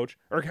be the coach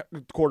or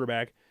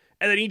quarterback.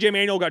 And then EJ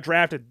Manuel got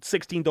drafted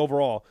 16th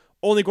overall.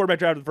 Only quarterback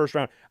drafted in the first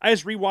round. I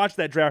just rewatched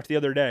that draft the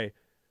other day.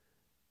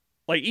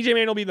 Like EJ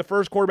Manuel being the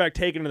first quarterback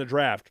taken in the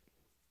draft.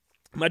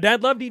 My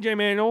dad loved EJ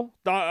Manuel.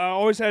 I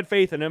always had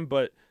faith in him,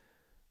 but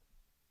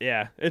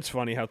yeah, it's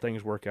funny how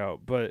things work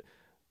out. But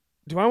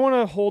do I want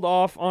to hold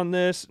off on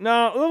this?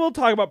 No, we'll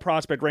talk about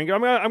prospect ranking.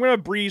 I'm gonna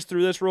breeze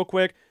through this real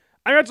quick.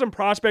 I got some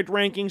prospect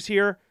rankings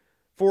here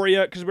for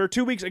you because we're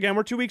 2 weeks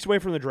away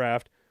from the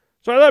draft.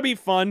 So I thought it'd be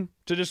fun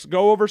to just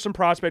go over some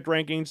prospect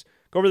rankings,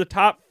 go over the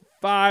top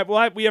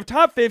 5. We have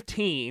top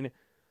 15,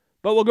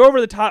 but we'll go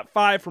over the top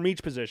 5 from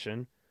each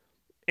position.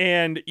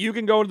 And you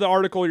can go to the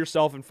article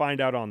yourself and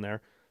find out on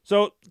there.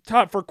 So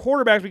top for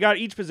quarterbacks, we got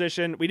each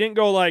position. We didn't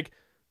go like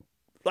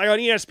on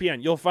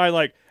ESPN. You'll find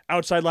like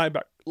outside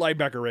linebacker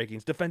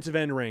rankings, defensive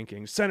end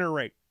rankings, center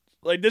rank.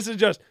 Like this is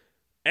just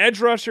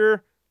edge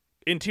rusher,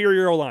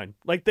 interior O-line,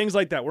 like things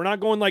like that. We're not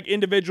going like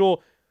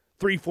individual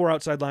 3-4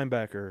 outside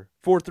linebacker,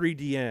 4-3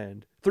 D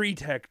end, 3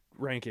 tech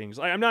rankings.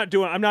 Like I'm not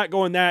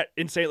going that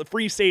insane.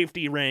 Free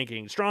safety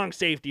rankings, strong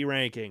safety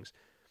rankings.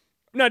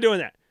 I'm not doing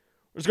that.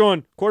 We're just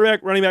going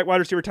quarterback, running back,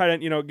 wide receiver, tight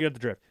end. Get the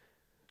drift.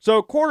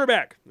 So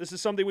quarterback, this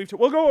is something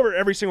we'll go over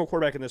every single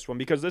quarterback in this one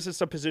because this is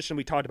some position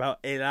we talked about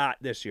a lot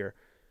this year.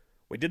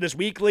 We did this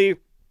weekly.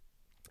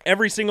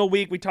 Every single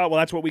week we taught, well,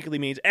 that's what weekly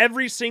means.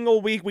 Every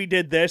single week we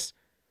did this.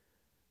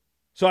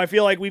 So I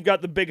feel like we've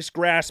got the biggest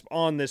grasp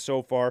on this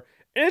so far.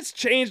 And it's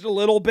changed a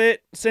little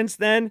bit since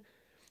then.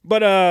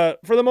 But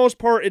for the most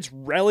part, it's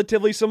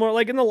relatively similar.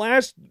 Like in the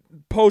last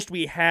post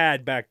we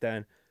had back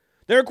then,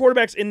 there are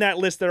quarterbacks in that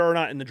list that are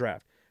not in the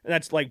draft. And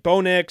that's like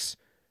Bo Nix,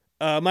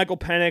 Michael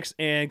Penix,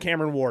 and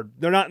Cameron Ward.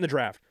 They're not in the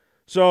draft.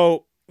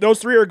 So those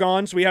 3 are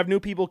gone, so we have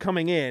new people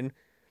coming in.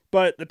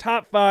 But the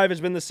top 5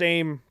 has been the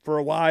same for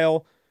a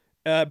while.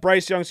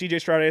 Bryce Young, C.J.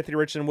 Stroud, Anthony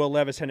Richardson, Will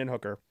Levis, Hendon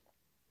Hooker.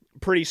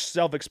 Pretty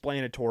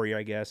self-explanatory,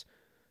 I guess.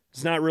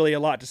 There's not really a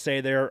lot to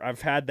say there.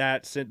 I've had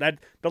that since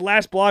the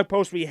last blog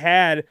post we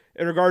had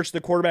in regards to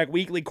the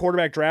weekly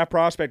quarterback draft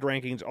prospect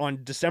rankings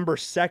on December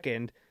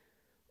 2nd.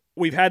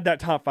 We've had that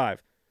top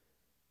 5.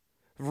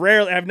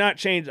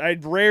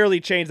 I'd rarely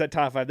change that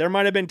top 5. There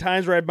might have been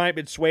times where I might have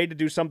been swayed to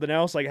do something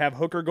else, like have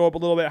Hooker go up a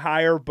little bit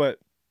higher, but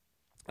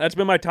that's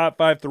been my top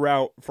 5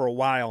 throughout for a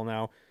while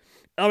now.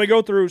 Now we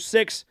go through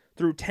 6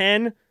 through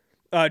 10.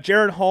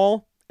 Jaron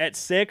Hall at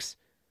 6.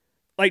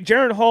 Like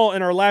Jaron Hall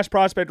in our last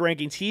prospect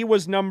rankings, he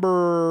was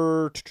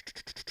number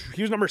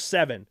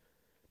 7.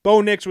 Bo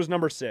Nix was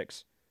number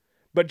 6.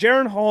 But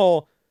Jaron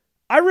Hall,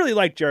 I really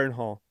like Jaron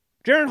Hall.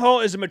 Jaron Hall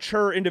is a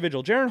mature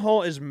individual. Jaron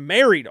Hall is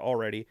married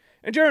already.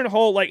 And Jaron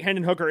Hall, like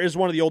Hendon Hooker, is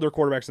one of the older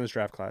quarterbacks in this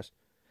draft class.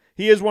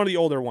 He is one of the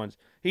older ones.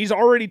 He's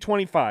already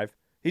 25.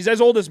 He's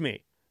as old as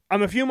me.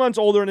 I'm a few months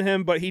older than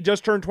him, but he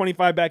just turned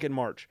 25 back in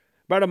March.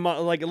 About a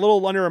month, like a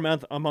little under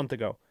a month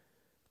ago.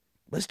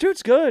 This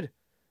dude's good.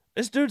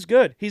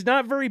 He's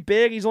not very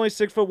big. He's only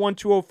 6'1",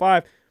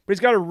 205, but he's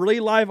got a really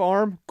live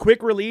arm,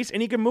 quick release,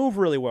 and he can move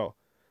really well.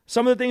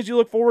 Some of the things you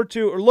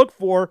look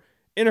for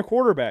in a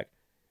quarterback.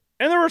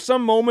 And there were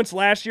some moments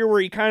last year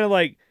where he kind of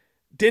like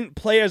didn't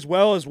play as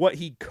well as what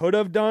he could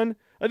have done.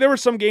 Like there were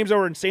some games that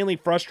were insanely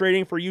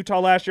frustrating for Utah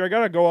last year. I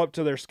got to go up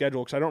to their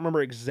schedule because I don't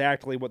remember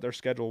exactly what their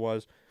schedule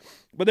was.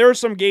 But there were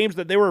some games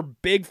that they were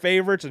big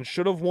favorites and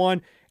should have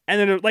won. And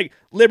then like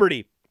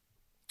Liberty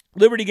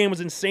game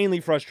was insanely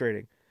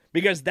frustrating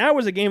because that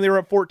was a game they were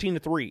up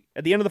 14-3.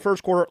 At the end of the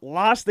first quarter,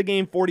 lost the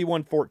game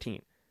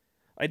 41-14.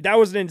 Like that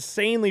was an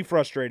insanely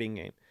frustrating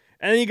game.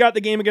 And then you got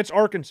the game against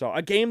Arkansas,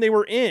 a game they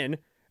were in,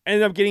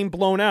 ended up getting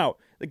blown out.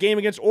 The game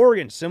against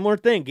Oregon, similar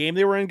thing. Game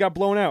they were in got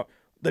blown out.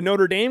 The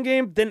Notre Dame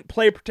game didn't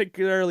play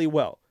particularly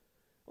well.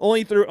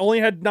 Only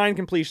had 9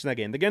 completions in that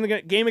game.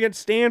 The game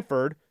against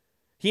Stanford,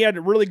 he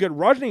had really good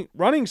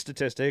running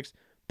statistics.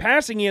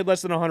 Passing, he had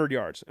less than 100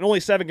 yards and only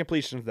 7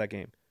 completions in that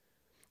game.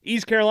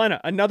 East Carolina,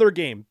 another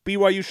game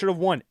BYU should have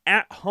won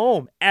at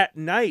home at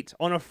night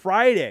on a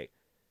Friday.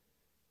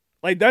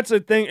 Like that's a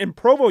thing in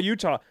Provo,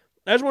 Utah.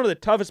 That's one of the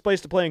toughest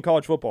places to play in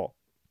college football.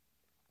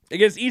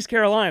 Against East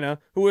Carolina,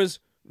 who was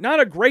not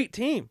a great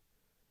team.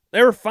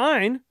 They were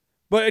fine,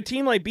 but a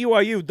team like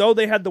BYU, though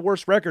they had the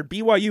worst record,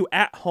 BYU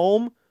at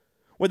home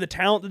with the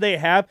talent that they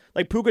have,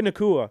 like Puka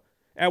Nacua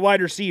at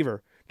wide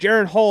receiver,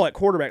 Jaron Hall at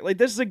quarterback. Like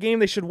this is a game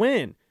they should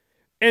win.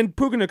 And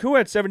Puka Nacua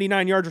had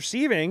 79 yards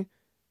receiving,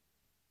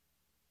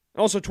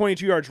 also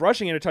 22 yards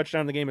rushing and a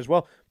touchdown in the game as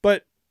well.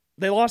 But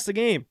they lost the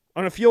game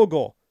on a field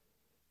goal.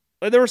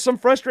 There were some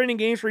frustrating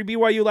games for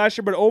BYU last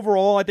year, but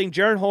overall, I think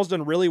Jaron Hall's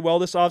done really well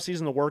this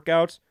offseason, the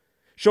workouts.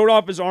 Showed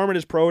off his arm at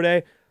his pro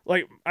day.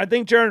 Like, I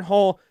think Jaren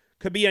Hall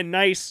could be a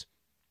nice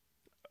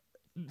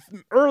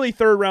early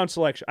third-round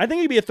selection. I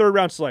think he'd be a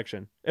third-round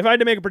selection. If I had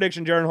to make a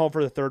prediction, Jaren Hall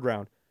for the third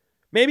round.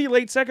 Maybe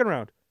late second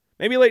round.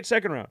 I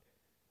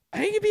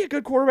think he'd be a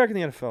good quarterback in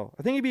the NFL.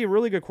 I think he'd be a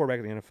really good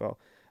quarterback in the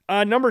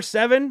NFL. Number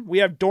 7, we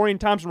have Dorian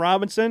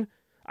Thompson-Robinson.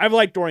 I've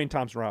liked Dorian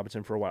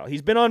Thompson-Robinson for a while.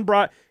 He's been on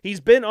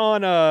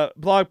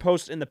blog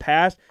posts in the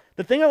past.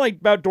 The thing I like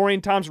about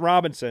Dorian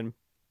Thompson-Robinson,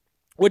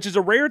 which is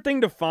a rare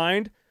thing to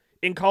find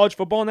in college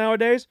football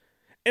nowadays,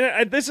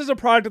 and this is a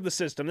product of the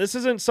system. This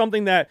isn't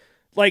something that,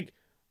 like,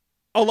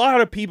 a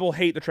lot of people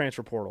hate the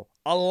transfer portal.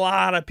 A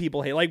lot of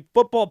people hate. Like,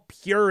 football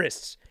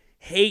purists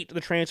hate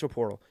the transfer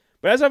portal.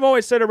 But as I've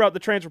always said about the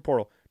transfer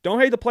portal, don't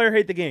hate the player,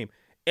 hate the game.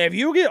 If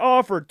you get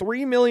offered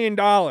 $3 million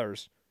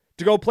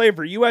to go play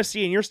for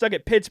USC and you're stuck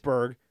at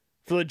Pittsburgh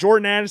for the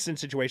Jordan Addison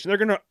situation, they're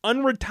going to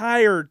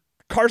unretire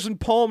Carson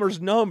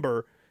Palmer's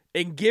number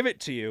and give it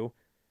to you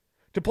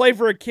to play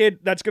for a kid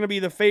that's going to be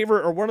the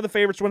favorite or one of the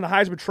favorites to win the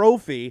Heisman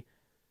Trophy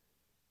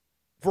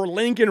for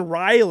Lincoln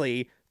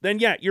Riley, then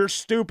yeah, you're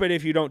stupid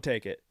if you don't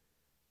take it.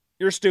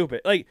 You're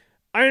stupid. Like,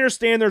 I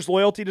understand there's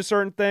loyalty to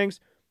certain things,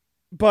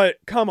 but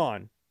come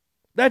on.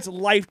 That's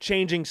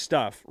life-changing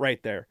stuff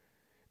right there.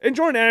 And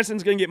Jordan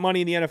Addison's going to get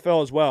money in the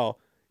NFL as well.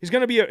 He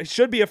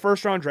should be a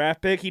first-round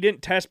draft pick. He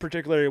didn't test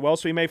particularly well,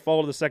 so he may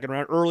fall to the second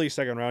round, early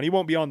second round. He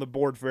won't be on the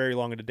board for very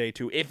long into day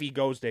 2 if he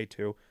goes day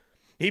 2.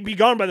 He'd be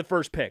gone by the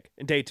first pick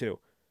in day 2.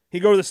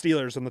 He'd go to the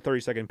Steelers on the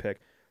 32nd pick.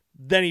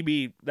 Then he'd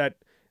be that.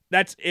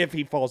 That's if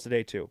he falls to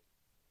day 2.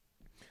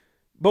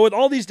 But with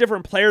all these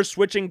different players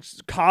switching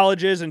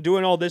colleges and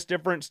doing all this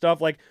different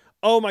stuff, like,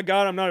 oh my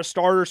God, I'm not a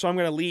starter, so I'm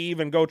going to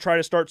leave and go try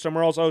to start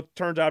somewhere else. Oh,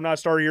 turns out I'm not a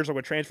starter here, so I'm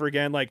going to transfer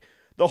again. Like,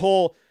 the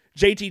whole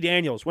JT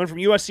Daniels went from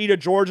USC to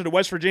Georgia to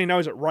West Virginia, now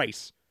he's at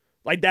Rice.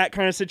 Like, that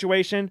kind of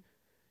situation.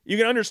 You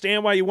can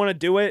understand why you want to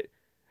do it.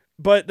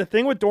 But the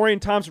thing with Dorian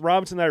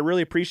Thompson-Robinson that I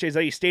really appreciate is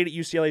that he stayed at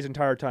UCLA his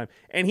entire time.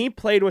 And he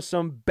played with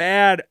some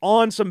bad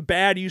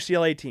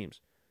UCLA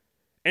teams.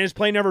 And his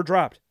play never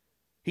dropped.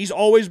 He's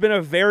always been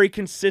a very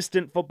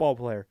consistent football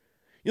player.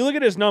 You look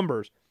at his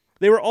numbers.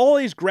 They were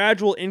always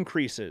gradual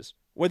increases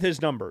with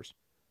his numbers.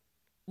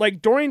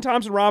 Like, Dorian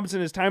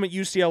Thompson-Robinson, his time at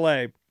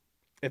UCLA,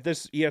 if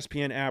this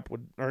ESPN app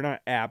would, or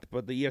not app,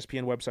 but the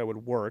ESPN website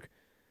would work,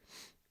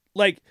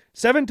 like,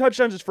 7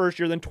 touchdowns his first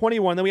year, then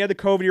 21. Then we had the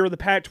COVID year where the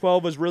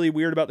Pac-12 was really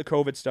weird about the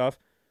COVID stuff.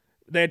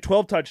 They had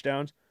 12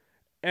 touchdowns,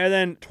 and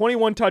then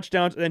 21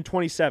 touchdowns, and then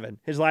 27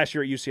 his last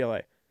year at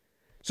UCLA.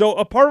 So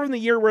apart from the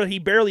year where he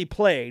barely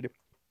played,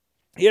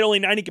 he had only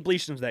 90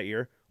 completions that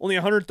year, only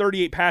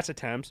 138 pass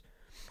attempts,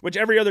 which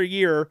every other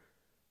year,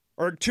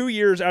 or 2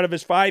 years out of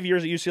his 5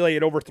 years at UCLA, he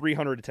had over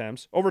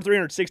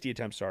 360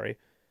 attempts, sorry.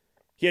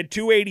 He had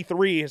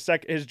 283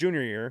 his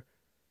junior year.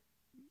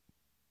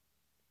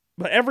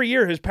 But every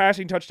year, his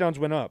passing touchdowns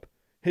went up.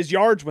 His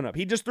yards went up.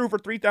 He just threw for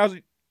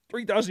 3,000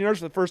 yards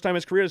for the first time in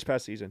his career this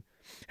past season.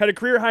 Had a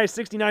career high of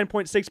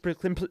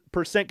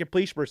 69.6%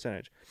 completion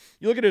percentage.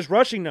 You look at his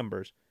rushing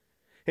numbers.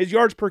 His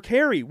yards per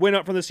carry went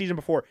up from the season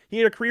before. He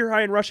had a career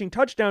high in rushing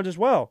touchdowns as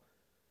well.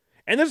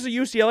 And this is a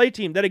UCLA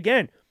team that,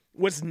 again,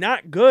 was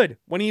not good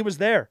when he was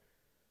there.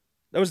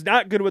 That was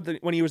not good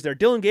when he was there.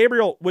 Dylan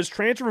Gabriel was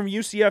transferred from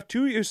UCF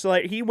to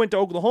UCLA. He went to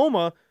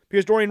Oklahoma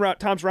because Dorian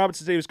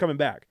Thompson-Robinson said he was coming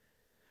back.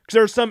 Because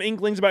there were some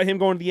inklings about him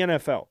going to the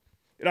NFL.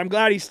 And I'm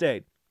glad he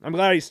stayed.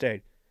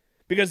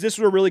 Because this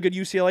was a really good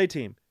UCLA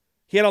team.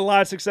 He had a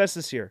lot of success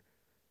this year.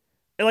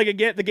 And like,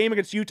 again, the game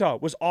against Utah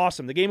was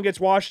awesome. The game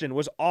against Washington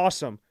was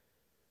awesome.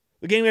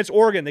 The game against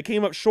Oregon, they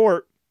came up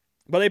short,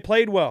 but they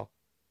played well.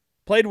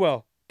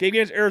 Game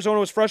against Arizona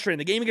was frustrating.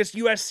 The game against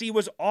USC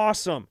was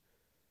awesome.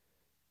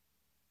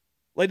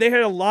 Like, they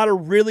had a lot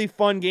of really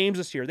fun games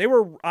this year. They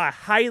were a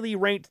highly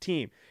ranked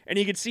team. And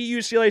you could see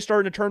UCLA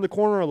starting to turn the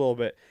corner a little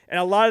bit. And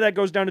a lot of that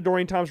goes down to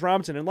Dorian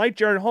Thompson-Robinson. And like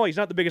Jaren Hall, he's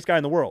not the biggest guy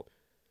in the world.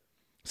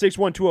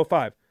 6'1",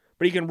 205.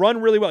 But he can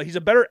run really well. He's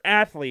a better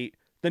athlete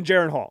than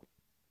Jaren Hall.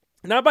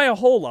 Not by a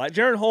whole lot.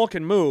 Jaren Hall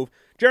can move.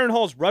 Jaren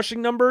Hall's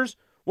rushing numbers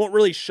won't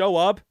really show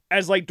up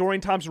as like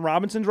Dorian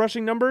Thompson-Robinson's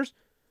rushing numbers.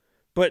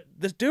 But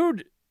this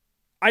dude,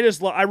 I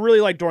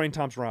really like Dorian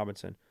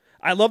Thompson-Robinson.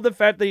 I love the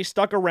fact that he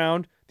stuck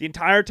around the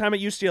entire time at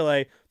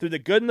UCLA through the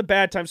good and the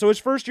bad times. So his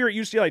first year at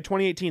UCLA,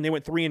 2018, they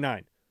went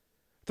 3-9.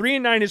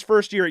 3-9 his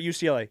first year at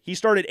UCLA. He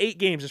started 8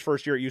 games his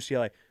first year at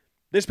UCLA.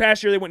 This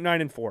past year, they went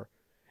 9-4.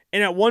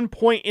 And at one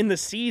point in the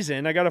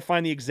season, I got to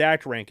find the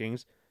exact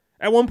rankings.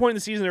 At one point in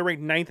the season, they were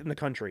ranked 9th in the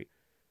country.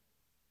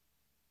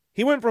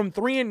 He went from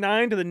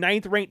 3-9 to the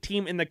 9th ranked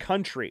team in the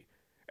country.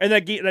 And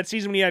that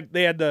season when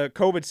they had the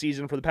COVID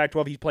season for the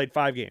Pac-12, he played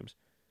 5 games.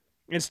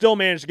 And still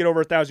managed to get over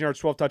 1,000 yards,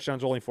 12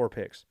 touchdowns, only 4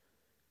 picks.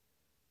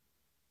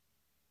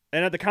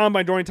 And at the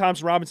combine, Dorian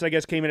Thompson-Robinson, I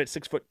guess, came in at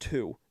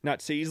 6'2".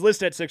 He's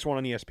listed at 6'1"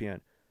 on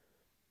ESPN.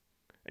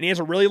 And he has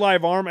a really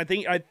live arm. I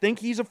think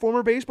he's a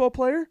former baseball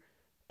player.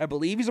 I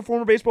believe he's a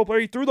former baseball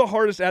player. He threw the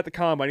hardest at the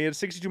combine. He had a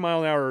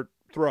 62-mile-an-hour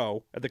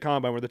throw at the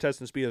combine where they're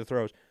testing the speed of the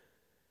throws.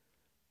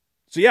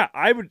 So yeah,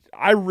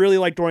 I really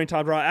like Dorian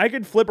Thompson-Robinson. I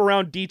could flip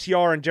around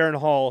DTR and Jaren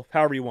Hall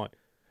however you want.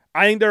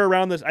 I think they're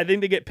around this. I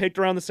think they get picked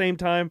around the same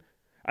time.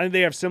 I think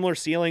they have similar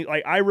ceiling.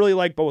 Like, I really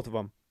like both of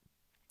them.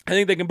 I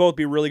think they can both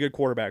be really good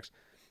quarterbacks.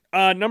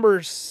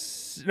 Number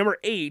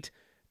 8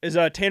 is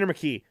Tanner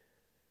McKee.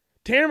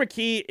 Tanner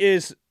McKee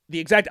is the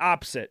exact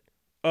opposite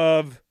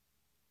of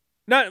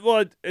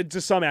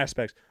to some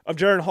aspects of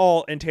Jaron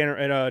Hall and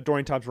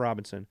Dorian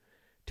Thompson-Robinson.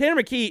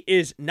 Tanner McKee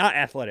is not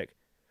athletic,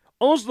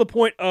 almost to the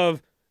point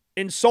of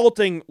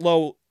insulting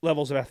low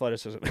levels of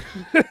athleticism.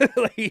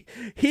 Like,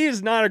 he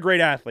is not a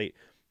great athlete,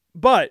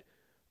 but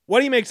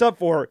what he makes up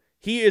for,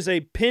 he is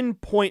a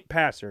pinpoint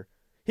passer.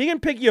 He can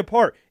pick you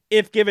apart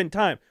if given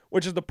time,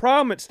 which is the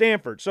problem at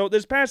Stanford. So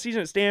this past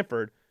season at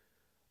Stanford,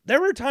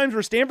 there were times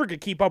where Stanford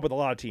could keep up with a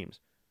lot of teams.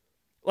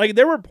 Like,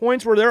 there were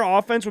points where their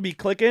offense would be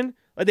clicking.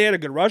 Like, they had a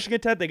good rushing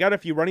attack. They got a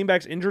few running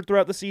backs injured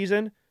throughout the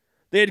season.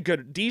 They had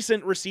good,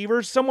 decent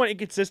receivers, somewhat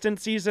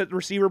inconsistencies at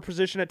receiver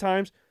position at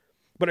times,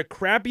 but a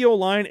crappy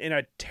O-line and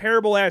a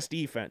terrible-ass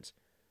defense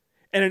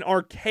and an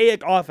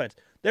archaic offense.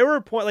 There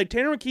were points, like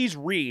Tanner McKee's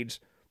reads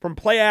from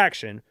play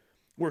action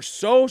were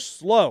so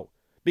slow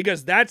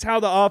because that's how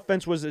the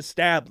offense was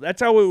established.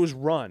 That's how it was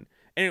run.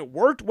 And it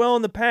worked well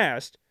in the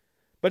past,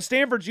 but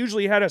Stanford's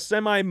usually had a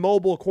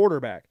semi-mobile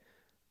quarterback.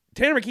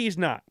 Tanner McKee's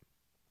not.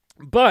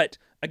 But,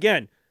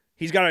 again,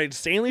 he's got an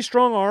insanely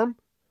strong arm,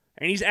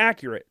 and he's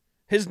accurate.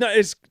 His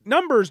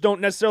numbers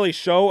don't necessarily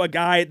show a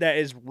guy that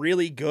is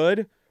really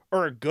good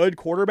or a good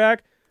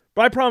quarterback,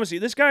 but I promise you,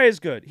 this guy is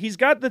good. He's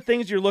got the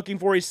things you're looking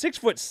for. He's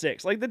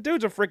 6'6". Like, the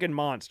dude's a freaking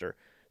monster.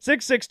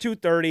 6'6",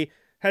 230,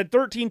 had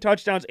 13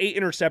 touchdowns, 8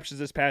 interceptions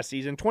this past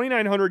season,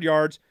 2,900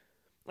 yards.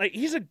 Like,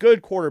 he's a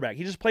good quarterback.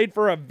 He just played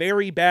for a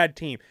very bad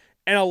team.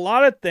 And a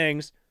lot of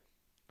things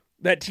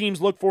that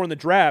teams look for in the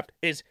draft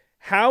is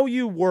how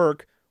you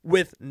work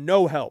with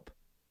no help.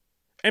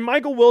 And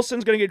Michael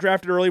Wilson's going to get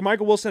drafted early.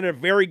 Michael Wilson had a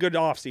very good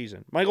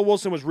offseason. Michael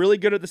Wilson was really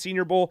good at the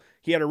Senior Bowl.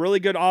 He had a really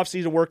good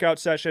offseason workout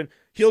session.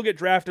 He'll get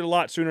drafted a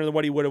lot sooner than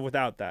what he would have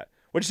without that,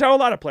 which is how a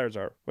lot of players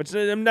are.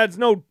 That's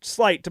no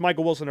slight to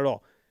Michael Wilson at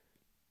all.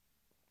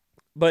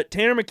 But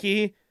Tanner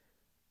McKee,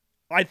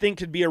 I think,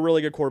 could be a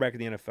really good quarterback in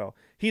the NFL.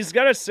 He's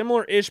got a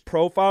similar-ish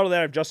profile to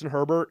that of Justin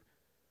Herbert.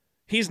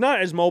 He's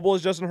not as mobile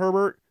as Justin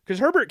Herbert, because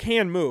Herbert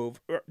can move.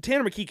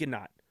 Tanner McKee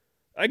cannot.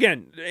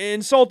 Again,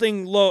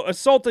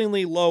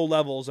 insultingly low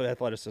levels of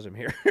athleticism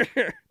here.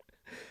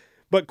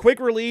 But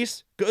quick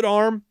release, good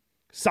arm,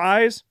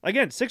 size.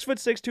 Again,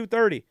 6'6",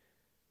 230.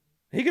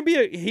 He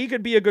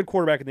could be a good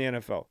quarterback in the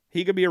NFL.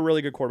 He could be a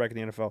really good quarterback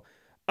in the NFL.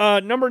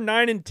 Number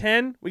 9 and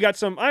 10, we got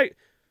some. I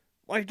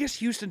guess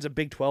Houston's a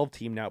Big 12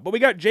 team now, but we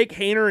got Jake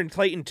Haener and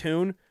Clayton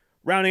Tune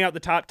rounding out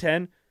the top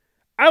 10.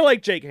 I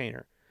like Jake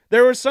Haener.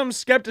 There was some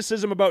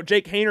skepticism about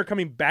Jake Haener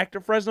coming back to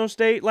Fresno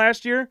State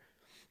last year.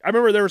 I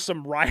remember there was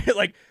some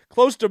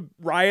close to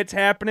riots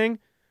happening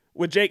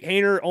with Jake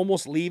Haener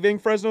almost leaving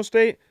Fresno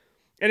State,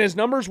 and his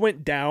numbers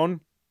went down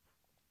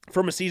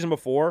from a season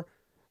before.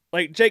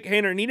 Like, Jake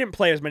Haener, and he didn't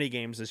play as many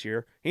games this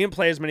year. He didn't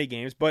play as many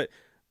games, but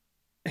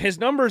his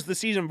numbers the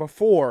season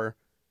before,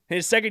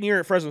 his second year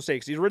at Fresno State,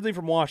 'cause he's originally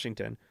from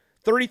Washington,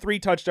 33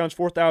 touchdowns,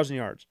 4,000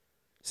 yards,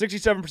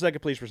 67%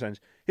 completion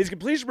percentage. His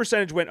completion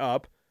percentage went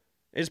up.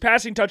 His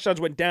passing touchdowns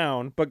went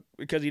down, but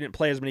because he didn't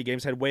play as many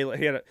games, he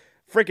had a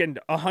freaking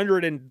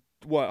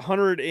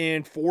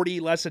 140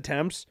 less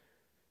attempts.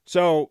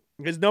 So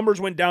his numbers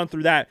went down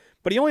through that,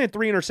 but he only had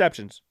 3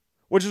 interceptions,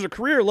 which is a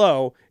career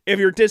low if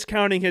you're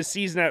discounting his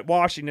season at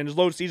Washington, his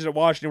low season at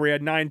Washington, where he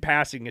had 9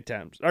 passing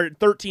attempts, or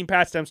 13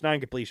 pass attempts, 9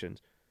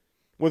 completions,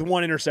 with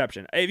 1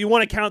 interception. If you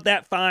want to count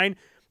that, fine,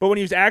 but when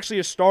he was actually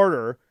a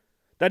starter,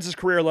 that's his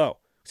career low.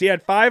 So he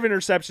had 5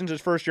 interceptions his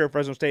first year at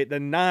Fresno State,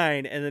 then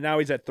 9, and then now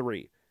he's at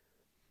 3.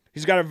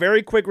 He's got a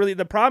very quick release.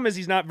 The problem is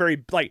he's not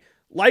very,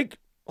 like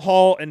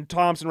Hall and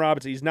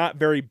Thompson-Robinson, he's not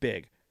very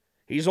big.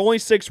 He's only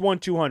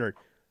 6'1", 200.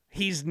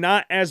 He's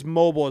not as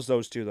mobile as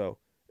those two, though.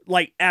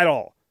 At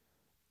all.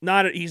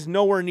 He's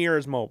nowhere near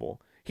as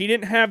mobile. He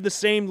didn't have the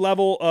same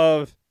level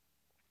of,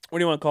 what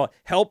do you want to call it,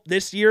 help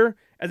this year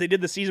as they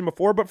did the season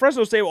before, but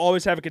Fresno State will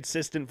always have a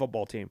consistent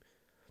football team.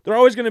 They're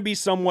always going to be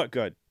somewhat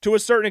good, to a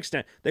certain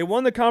extent. They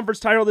won the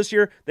conference title this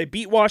year. They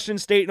beat Washington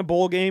State in a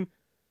bowl game.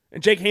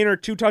 And Jake Haener,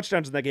 2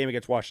 touchdowns in that game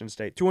against Washington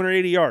State,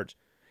 280 yards.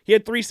 He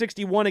had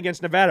 361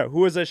 against Nevada,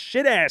 who was a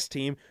shit-ass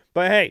team.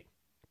 But hey,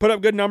 put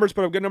up good numbers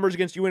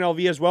against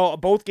UNLV as well.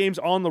 Both games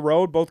on the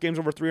road, both games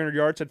over 300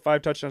 yards, had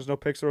 5 touchdowns, no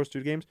picks those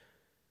 2 games.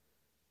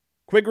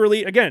 Quick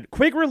release, again,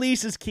 quick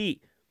release is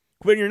key.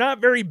 When you're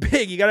not very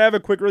big, you got to have a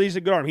quick release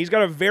and good arm. He's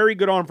got a very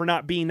good arm for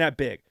not being that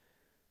big.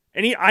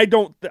 And I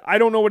don't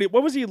know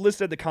what was he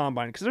listed at the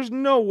combine? Because there's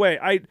no way.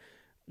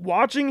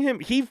 Watching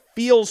him, he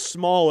feels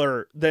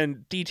smaller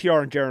than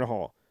DTR and Jaron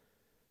Hall.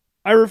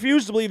 I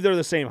refuse to believe they're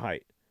the same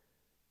height.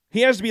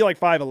 He has to be like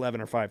 5'11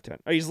 or 5'10.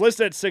 He's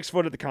listed at 6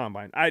 foot at the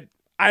combine.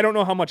 I don't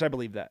know how much I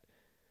believe that.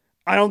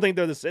 I don't think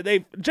they're the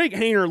same. Jake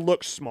Haener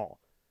looks small.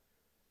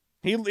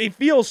 He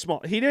feels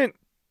small. He didn't,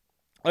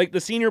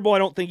 the Senior Bowl, I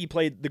don't think he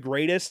played the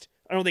greatest.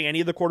 I don't think any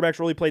of the quarterbacks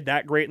really played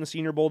that great in the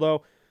Senior Bowl,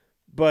 though.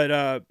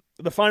 But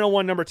the final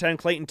one, number 10,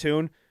 Clayton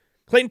Tune.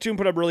 Clayton Tune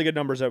put up really good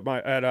numbers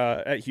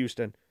at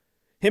Houston.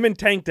 Him and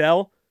Tank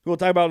Dell, who we'll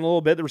talk about in a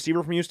little bit, the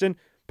receiver from Houston,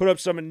 put up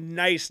some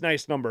nice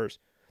numbers.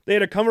 They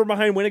had a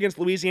come-from-behind win against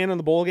Louisiana in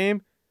the bowl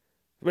game,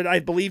 but I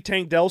believe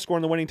Tank Dell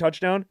scoring the winning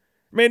touchdown.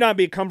 May not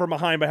be a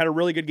come-from-behind, but had a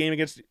really good game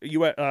against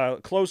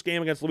close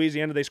game against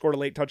Louisiana. They scored a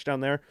late touchdown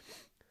there.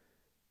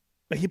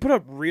 But he put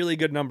up really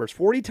good numbers.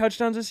 40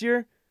 touchdowns this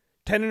year,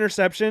 10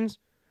 interceptions,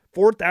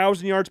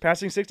 4,000 yards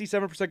passing,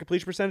 67%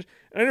 completion percentage.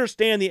 And I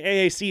understand the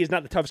AAC is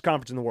not the toughest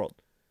conference in the world.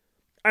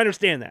 I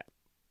understand that.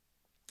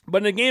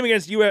 But in a game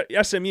against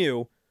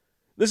SMU,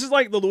 this is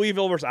like the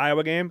Louisville versus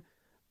Iowa game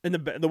in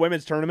the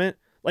women's tournament.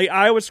 Like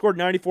Iowa scored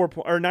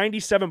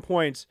 97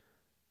 points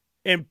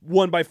and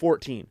won by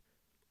 14.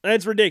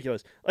 That's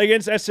ridiculous. Like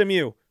against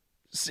SMU,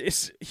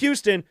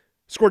 Houston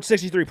scored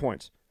 63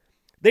 points.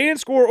 They didn't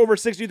score over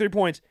 63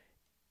 points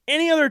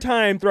any other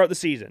time throughout the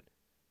season.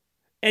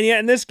 And yet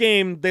in this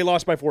game, they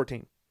lost by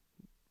 14.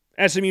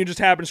 SMU just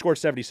happened to score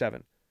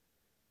 77.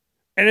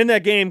 And in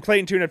that game,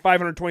 Clayton Tune had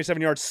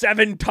 527 yards,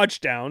 7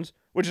 touchdowns,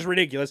 which is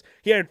ridiculous.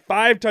 He had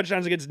 5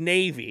 touchdowns against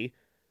Navy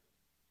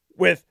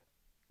with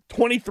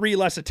 23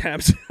 less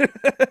attempts.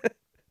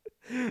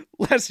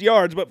 Less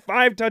yards, but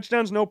 5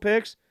 touchdowns, no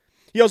picks.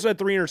 He also had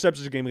 3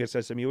 interceptions a game against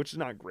SMU, which is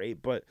not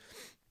great, but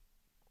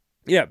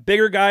yeah,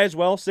 bigger guy as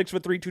well,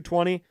 6'3",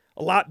 220,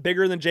 a lot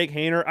bigger than Jake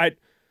Haener.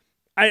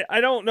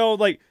 I don't know,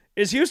 like,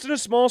 is Houston a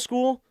small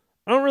school?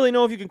 I don't really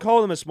know if you can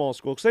call them a small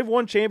school because they've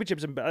won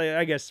championships.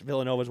 I guess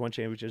Villanova's won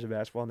championships in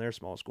basketball and they're a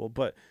small school,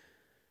 but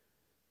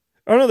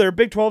I don't know. They're a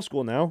Big 12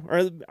 school now.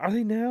 Are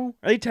they now?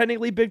 Are they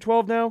technically Big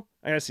 12 now?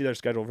 I gotta see their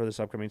schedule for this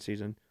upcoming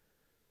season.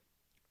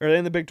 Are they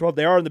in the Big 12?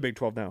 They are in the Big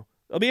 12 now.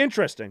 It'll be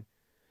interesting.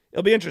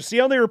 See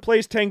how they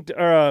replace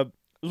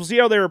we'll see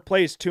how they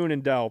replace Tune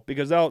and Dell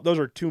because those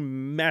are 2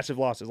 massive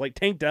losses. Like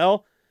Tank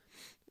Dell,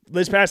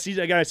 this past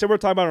season, again, I said we'll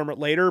talk about him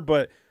later,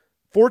 but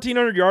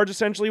 1,400 yards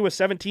essentially with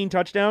 17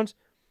 touchdowns.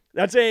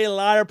 That's a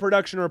lot of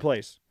production to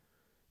replace.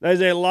 That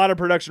is a lot of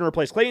production to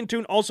replace. Clayton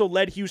Tune also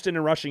led Houston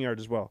in rushing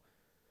yards as well.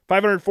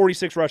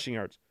 546 rushing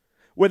yards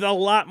with a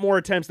lot more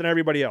attempts than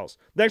everybody else.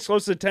 Next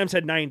closest attempts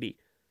had 90.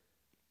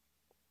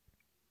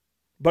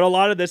 But a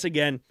lot of this,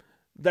 again,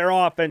 their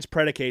offense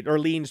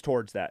leans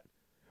towards that,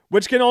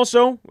 which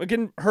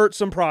can hurt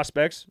some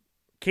prospects,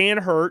 can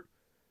hurt,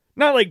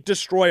 not like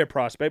destroy a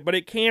prospect, but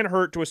it can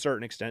hurt to a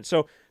certain extent.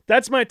 So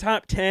that's my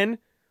top 10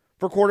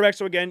 for quarterbacks.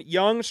 So again,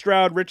 Young,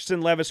 Stroud,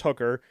 Richardson, Levis,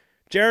 Hooker,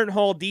 Jarrett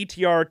Hall,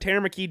 DTR,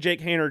 Tanner McKee,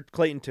 Jake Haener,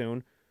 Clayton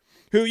Tune,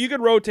 who you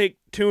could rotate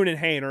Tune and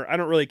Haener. I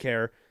don't really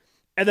care.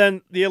 And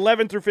then the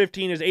 11 through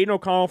 15 is Aiden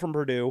O'Connell from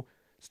Purdue,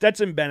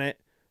 Stetson Bennett,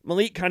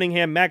 Malik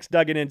Cunningham, Max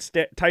Duggan, and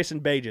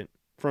Tyson Bagent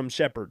from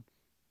Shepherd.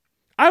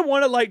 I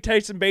want to like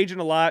Tyson Bagent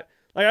a lot.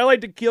 Like I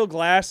liked Akil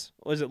Glass.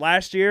 Was it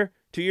last year?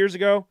 2 years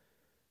ago?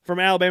 From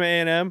Alabama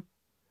A&M.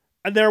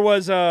 And there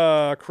was,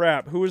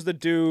 who was the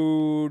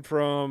dude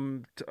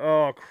from,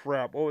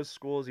 what was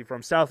school is he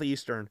from?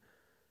 Southeastern.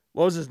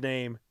 What was his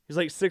name? He's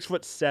like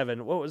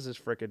 6'7". What was his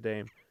frickin'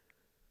 name?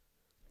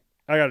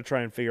 I got to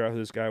try and figure out who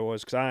this guy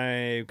was because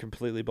I'm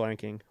completely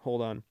blanking.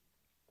 Hold on.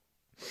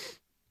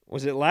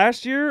 Was it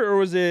last year or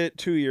was it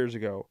 2 years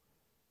ago?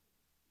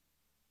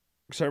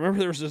 Because I remember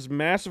there was this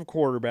massive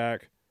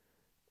quarterback.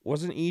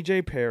 Wasn't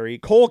E.J. Perry.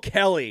 Cole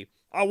Kelly.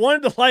 I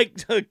wanted to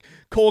like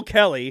Cole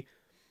Kelly,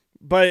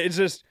 but it's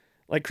just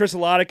like Chris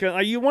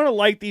Alotica. You want to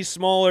like these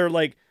smaller,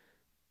 like,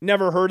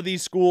 never heard of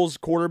these schools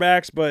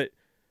quarterbacks, but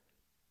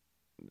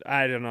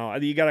I don't know.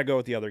 You got to go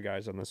with the other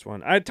guys on this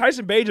one.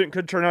 Tyson Bagent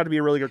could turn out to be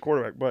a really good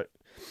quarterback, but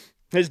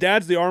his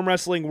dad's the arm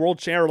wrestling world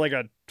champ, like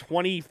a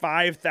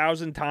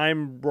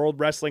 25,000-time world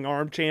wrestling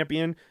arm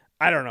champion.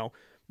 I don't know.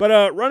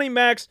 But running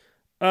backs,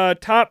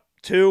 top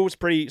 2 was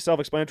pretty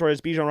self-explanatory.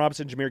 It's Bijan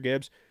Robinson, Jahmyr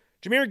Gibbs.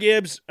 Jahmyr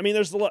Gibbs, I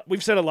mean,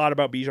 we've said a lot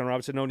about Bijan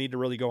Robinson. No need to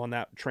really go on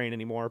that train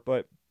anymore.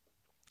 But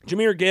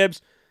Jahmyr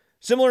Gibbs,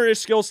 similar in his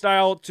skill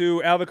style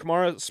to Alvin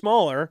Kamara,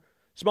 smaller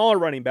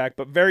running back,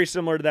 but very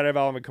similar to that of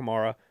Alvin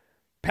Kamara.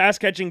 Pass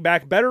catching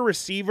back, better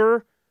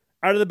receiver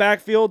out of the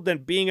backfield than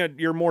being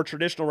your more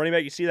traditional running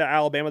back. You see that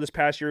Alabama this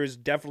past year is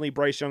definitely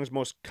Bryce Young's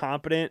most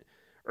competent,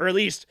 or at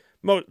least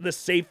the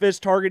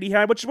safest target he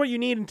had, which is what you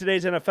need in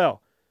today's NFL.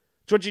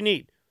 It's what you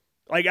need.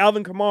 Like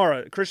Alvin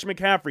Kamara, Christian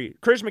McCaffrey.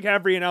 Christian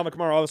McCaffrey and Alvin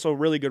Kamara are also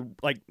really good,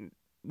 like,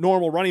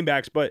 normal running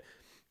backs, but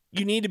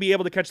you need to be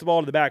able to catch the ball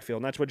to the backfield,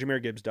 and that's what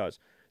Jahmyr Gibbs does.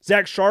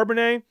 Zach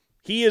Charbonnet,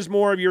 he is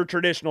more of your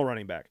traditional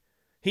running back.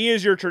 He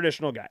is your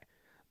traditional guy.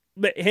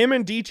 But him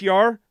and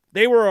DTR,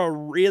 they were a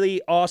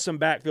really awesome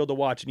backfield to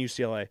watch in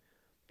UCLA.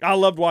 I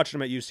loved watching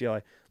them at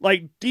UCLA.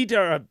 Like,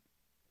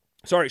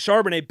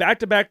 Charbonnet,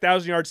 back-to-back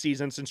 1,000-yard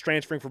seasons since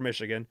transferring from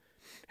Michigan.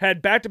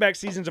 Had back-to-back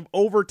seasons of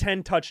over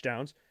 10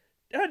 touchdowns.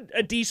 Had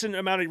a decent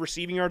amount of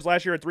receiving yards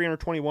last year at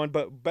 321,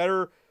 but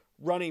better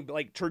running,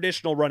 like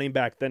traditional running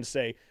back than,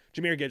 say,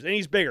 Jahmyr Gibbs. And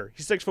he's bigger.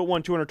 He's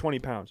 6'1", 220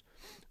 pounds.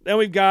 Then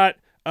we've got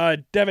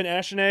Devin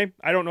Ashane.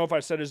 I don't know if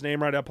I said his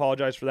name right. I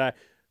apologize for that.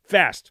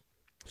 Fast.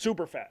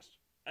 Super fast.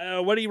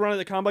 What did he run at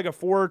the combine? Like a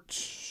 4...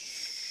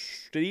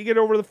 Did he get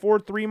over the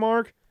 4.3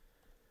 mark?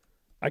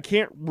 I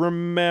can't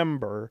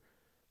remember.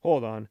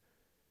 Hold on.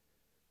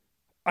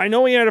 I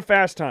know he had a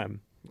fast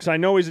time. because I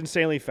know he's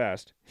insanely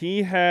fast.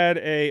 He got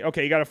a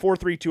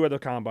 4.32 at the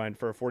combine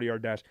for a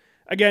 40-yard dash.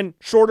 Again,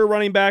 shorter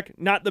running back,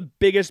 not the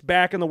biggest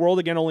back in the world.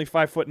 Again, only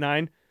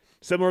 5'9",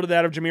 similar to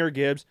that of Jahmyr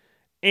Gibbs.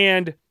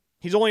 And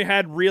he's only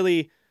had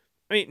really,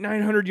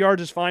 900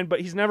 yards is fine,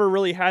 but he's never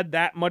really had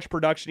that much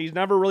production. He's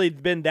never really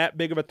been that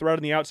big of a threat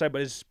on the outside,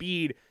 but his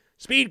speed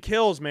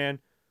kills, man.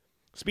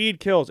 Speed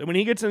kills. And when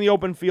he gets in the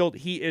open field,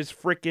 he is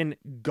freaking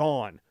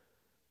gone.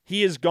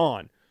 He is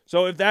gone.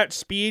 So if that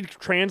speed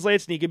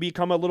translates and he can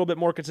become a little bit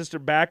more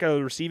consistent back out of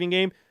the receiving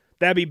game,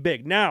 that'd be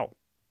big. Now,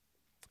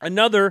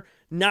 another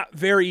not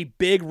very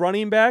big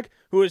running back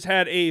who has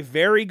had a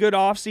very good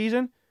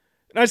offseason.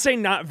 And I say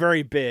not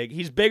very big.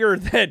 He's bigger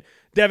than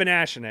Devin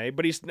Achane,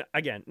 but he's,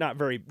 again, not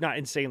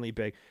insanely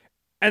big.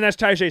 And that's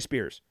Tyjae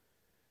Spears.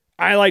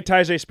 I like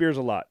Tyjae Spears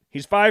a lot.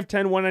 He's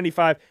 5'10",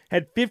 195,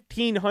 had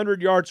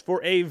 1,500 yards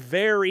for a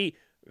very,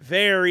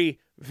 very,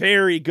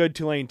 very good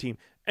Tulane team.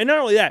 And not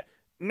only that,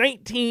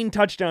 19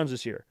 touchdowns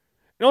this year.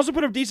 And also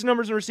put up decent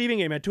numbers in the receiving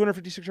game, had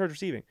 256 yards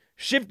receiving.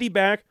 Shifty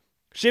back,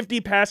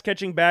 shifty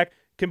pass-catching back,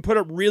 can put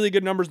up really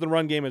good numbers in the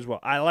run game as well.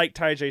 I like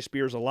Tyjae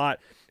Spears a lot.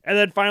 And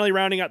then finally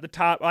rounding out the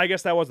top, I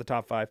guess that was the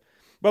top 5.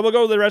 But we'll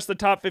go to the rest of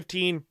the top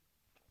 15.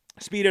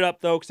 Speed it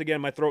up, though, because, again,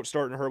 my throat's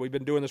starting to hurt. We've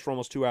been doing this for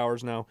almost 2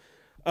 hours now.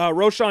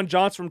 Roshan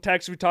Johnson from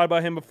Texas, we talked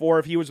about him before.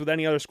 If he was with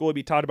any other school, he'd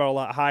be talked about a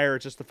lot higher.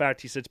 It's just the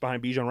fact he sits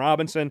behind Bijan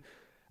Robinson.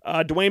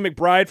 Dwayne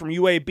McBride from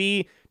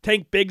UAB.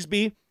 Tank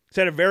Bigsby. He's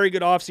had a very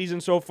good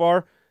offseason so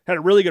far. Had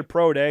a really good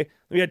pro day.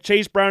 We had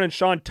Chase Brown and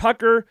Sean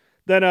Tucker.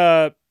 Then,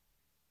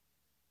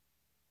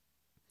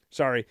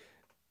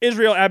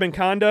 Israel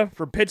Abanikanda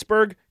from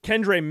Pittsburgh.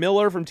 Kendre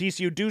Miller from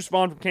TCU. Deuce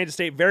Vaughn from Kansas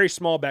State. Very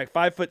small back,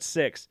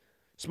 5'6".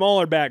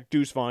 Smaller back,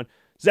 Deuce Vaughn.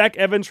 Zach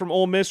Evans from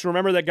Ole Miss.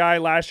 Remember that guy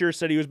last year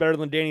said he was better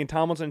than Daniel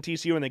Tomlinson at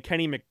TCU, and then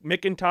Kenny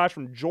McIntosh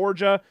from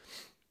Georgia.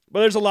 But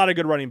there's a lot of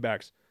good running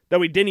backs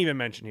that we didn't even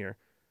mention here.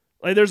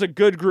 Like, there's a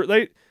good group.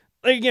 Like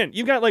again,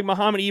 you've got like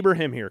Muhammad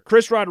Ibrahim here.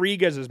 Chris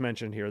Rodriguez is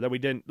mentioned here that we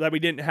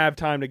didn't have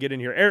time to get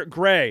in here. Eric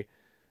Gray.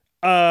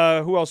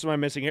 Who else am I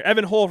missing here?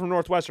 Evan Hull from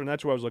Northwestern.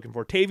 That's what I was looking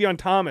for. Tavion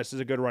Thomas is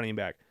a good running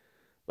back.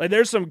 Like,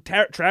 there's some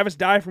Travis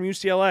Dye from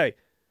UCLA.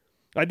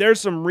 Like,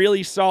 there's some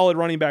really solid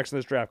running backs in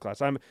this draft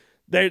class.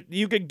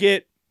 You could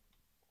get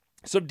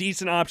some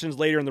decent options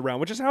later in the round,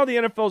 which is how the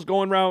NFL is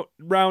going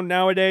round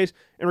nowadays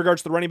in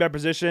regards to the running back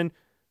position.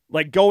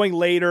 Like, going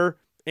later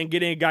and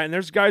getting a guy. And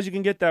there's guys you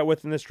can get that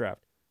with in this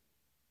draft.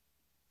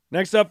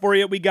 Next up for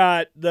you, we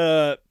got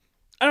wide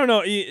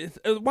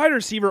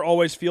receiver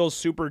always feels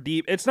super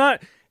deep. It's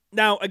not.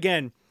 Now,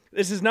 again,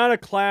 this is not a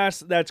class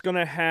that's going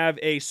to have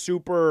a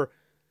super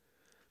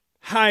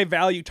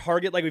high-value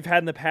target like we've had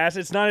in the past.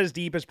 It's not as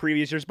deep as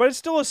previous years, but it's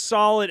still a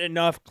solid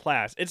enough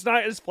class. It's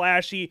not as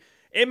flashy.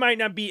 It might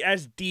not be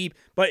as deep,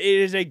 but it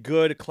is a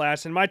good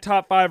class. And my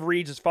top 5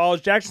 reads as follows.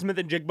 Jackson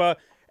Smith-Njigba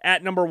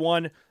at number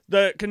 1.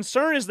 The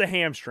concern is the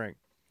hamstring.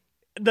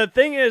 The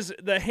thing is,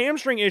 the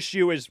hamstring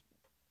issue is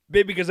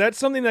big because that's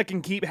something that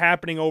can keep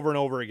happening over and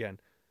over again.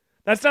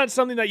 That's not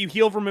something that you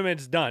heal from and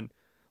it's done.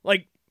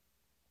 Like,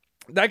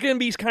 that can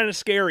be kind of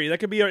scary. That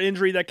could be an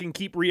injury that can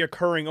keep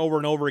reoccurring over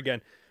and over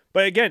again.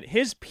 But again,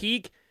 his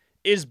peak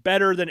is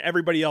better than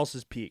everybody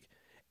else's peak.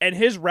 And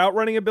his route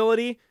running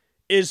ability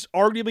is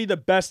arguably the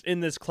best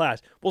in this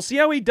class. We'll see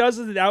how he does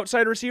as the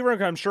outside receiver.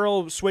 I'm sure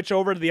he'll switch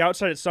over to the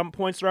outside at some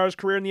points throughout his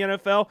career in the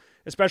NFL,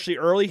 especially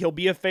early. He'll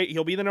be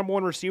the number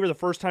 1 receiver the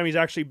first time he's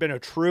actually been a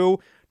true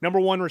number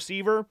 1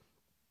 receiver.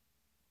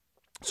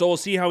 So we'll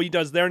see how he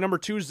does there. Number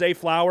 2, Zay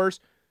Flowers.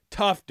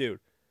 Tough dude.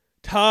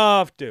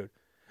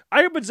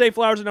 I could put Zay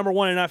Flowers at number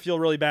 1 and not feel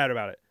really bad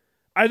about it.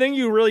 I think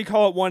you really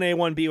call it 1A,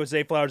 1B with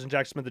Zay Flowers and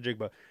Jackson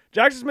Smith-Njigba.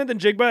 Jackson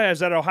Smith-Njigba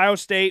has at Ohio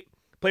State,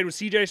 played with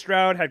C.J.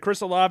 Stroud, had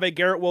Chris Olave,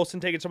 Garrett Wilson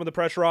taking some of the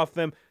pressure off of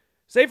him.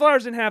 Zay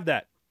Flowers didn't have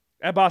that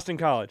at Boston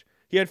College.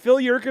 He had Phil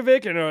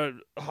Yurkovich and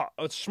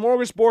a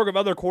smorgasbord of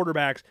other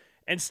quarterbacks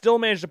and still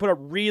managed to put up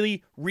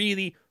really,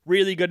 really,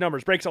 really good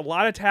numbers. Breaks a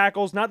lot of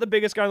tackles, not the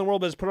biggest guy in the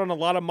world, but has put on a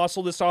lot of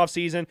muscle this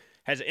offseason,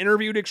 has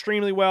interviewed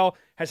extremely well,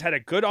 has had a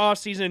good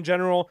offseason in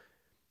general.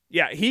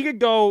 Yeah, he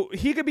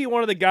could be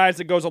one of the guys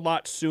that goes a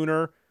lot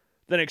sooner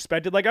than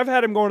expected. Like, I've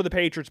had him going to the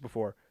Patriots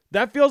before.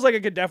 That feels like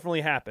it could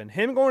definitely happen.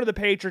 Him going to the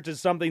Patriots is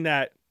something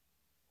that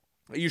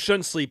you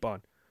shouldn't sleep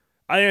on.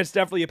 I think it's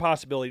definitely a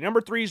possibility.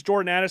 Number 3 is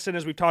Jordan Addison,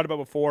 as we've talked about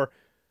before.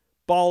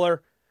 Baller.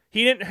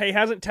 He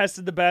hasn't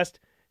tested the best.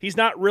 He's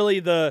not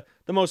really the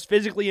most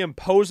physically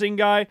imposing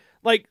guy.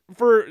 Like,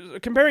 for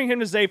comparing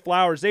him to Zay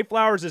Flowers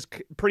is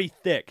pretty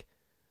thick.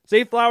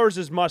 Zay Flowers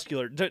is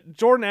muscular.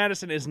 Jordan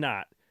Addison is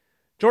not.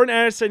 Jordan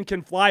Addison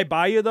can fly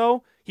by you,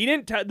 though.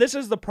 This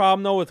is the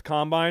problem, though, with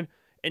Combine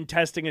and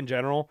testing in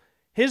general.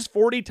 His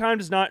 40 time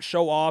does not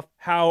show off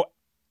how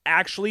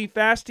actually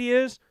fast he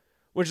is,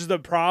 which is the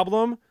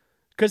problem.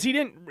 Because he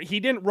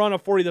didn't run a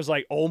 40 that's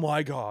like, oh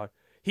my God.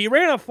 He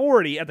ran a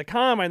 40 at the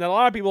Combine that a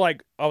lot of people are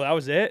like, oh, that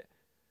was it?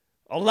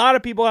 A lot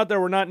of people out there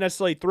were not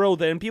necessarily thrilled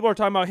with it, and people are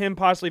talking about him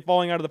possibly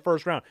falling out of the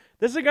first round.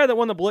 This is a guy that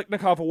won the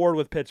Biletnikoff Award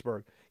with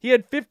Pittsburgh. He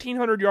had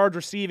 1,500 yards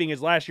receiving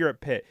his last year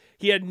at Pitt.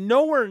 He had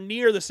nowhere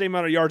near the same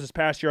amount of yards this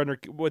past year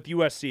with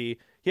USC.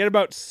 He had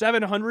about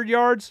 700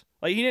 yards.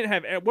 Like, he didn't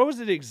have, what was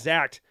the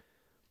exact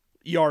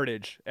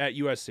yardage at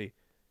USC?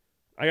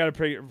 I got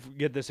to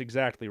get this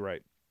exactly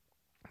right.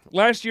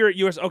 Last year at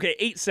okay,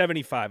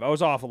 875. I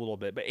was off a little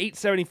bit, but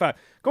 875.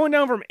 Going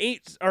down from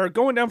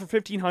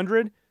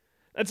 1,500,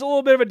 that's a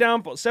little bit of a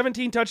downfall.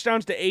 17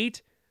 touchdowns to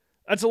 8.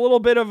 That's a little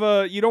bit of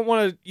a, you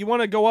want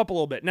to go up a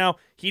little bit. Now,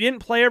 he didn't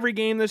play every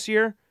game this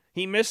year.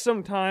 He missed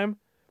some time,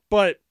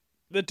 but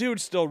the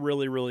dude's still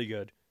really, really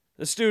good.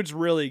 This dude's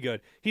really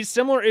good. He's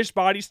similar-ish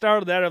body style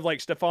to that of, like,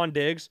 Stephon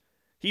Diggs.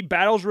 He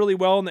battles really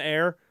well in the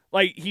air.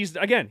 Like, he's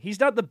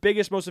not the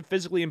biggest, most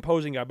physically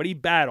imposing guy, but he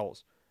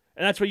battles.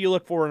 And that's what you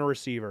look for in a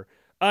receiver.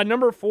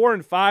 Number 4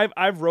 and 5,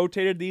 I've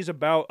rotated these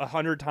about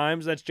 100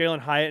 times. That's Jalen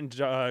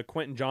Hyatt and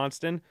Quentin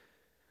Johnston.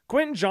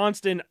 Quentin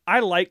Johnston,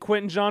 I like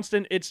Quentin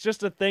Johnston. It's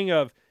just a thing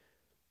of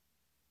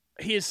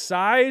his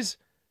size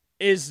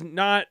is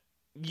not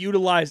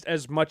utilized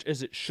as much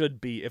as it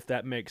should be, if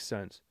that makes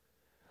sense.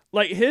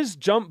 Like, his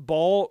jump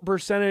ball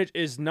percentage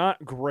is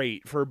not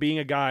great for being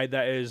a guy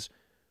that is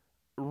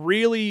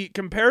really,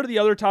 compared to the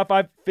other top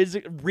 5,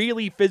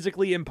 really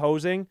physically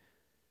imposing.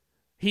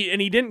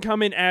 He didn't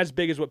come in as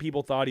big as what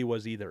people thought he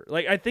was either.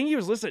 Like, I think he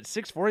was listed at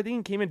 6'4". I think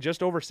he came in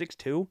just over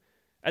 6'2"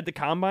 at the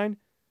combine.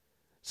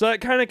 So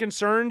that kind of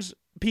concerns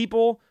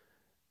people,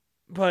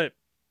 but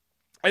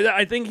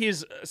I think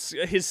his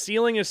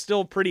ceiling is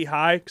still pretty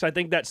high because I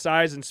think that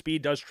size and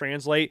speed does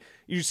translate.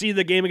 You see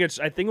the game against,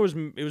 I think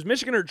it was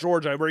Michigan or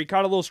Georgia, where he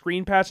caught a little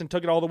screen pass and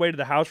took it all the way to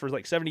the house for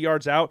like 70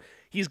 yards out.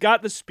 He's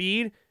got the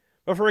speed,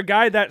 but for a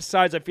guy that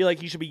size, I feel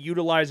like he should be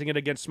utilizing it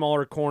against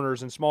smaller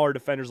corners and smaller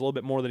defenders a little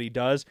bit more than he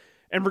does.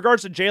 In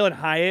regards to Jalen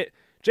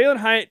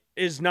Hyatt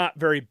is not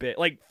very big.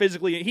 Like,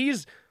 physically,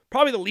 he's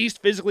probably the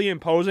least physically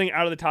imposing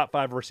out of the top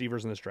 5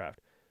 receivers in this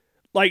draft.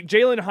 Like,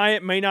 Jalen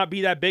Hyatt may not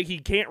be that big. He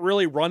can't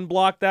really run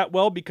block that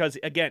well because,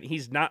 again,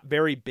 he's not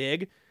very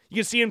big. You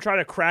can see him try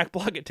to crack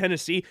block at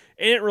Tennessee.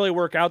 It didn't really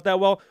work out that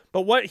well.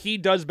 But what he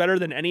does better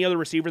than any other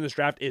receiver in this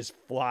draft is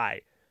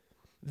fly.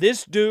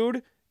 This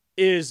dude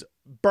is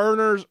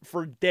burners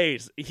for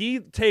days. He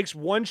takes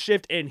one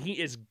shift and he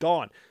is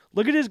gone.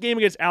 Look at his game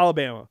against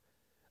Alabama.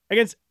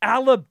 Against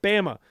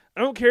Alabama.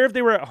 I don't care if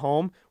they were at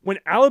home. When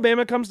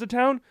Alabama comes to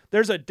town,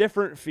 there's a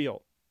different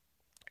feel.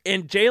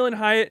 And Jalen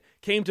Hyatt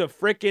came to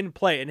frickin'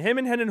 play. And him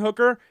and Hendon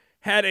Hooker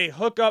had a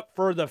hookup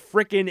for the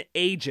frickin'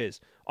 ages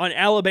on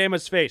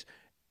Alabama's face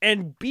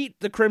and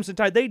beat the Crimson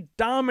Tide. They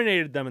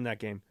dominated them in that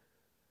game.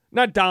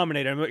 Not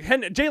dominated them.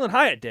 Jalen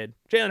Hyatt did.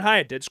 Jalen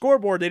Hyatt did.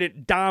 Scoreboard, they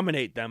didn't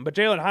dominate them. But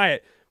Jalen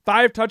Hyatt,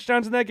 5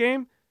 touchdowns in that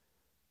game.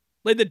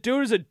 Like, the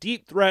dude is a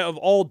deep threat of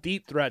all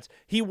deep threats.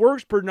 He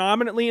works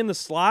predominantly in the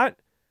slot.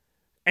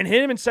 And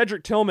him and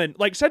Cedric Tillman,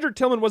 like, Cedric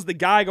Tillman was the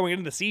guy going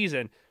into the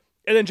season.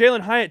 And then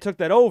Jalen Hyatt took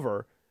that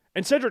over.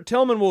 And Cedric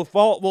Tillman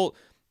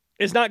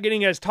is not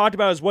getting as talked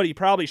about as what he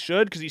probably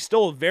should because he's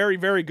still a very,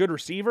 very good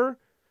receiver.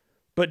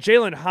 But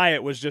Jalen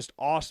Hyatt was just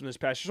awesome this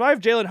past year. So I have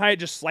Jalen Hyatt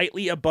just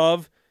slightly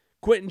above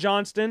Quentin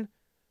Johnston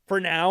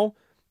for now.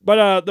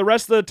 But the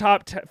rest of the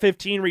top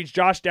 15 reach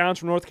Josh Downs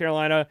from North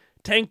Carolina,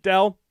 Tank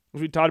Dell, as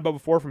we talked about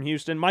before, from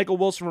Houston, Michael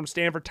Wilson from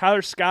Stanford,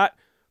 Tyler Scott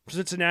from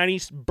Cincinnati,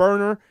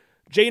 burner,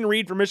 Jaden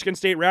Reed from Michigan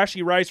State,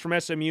 Rashee Rice from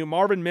SMU,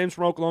 Marvin Mims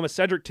from Oklahoma,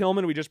 Cedric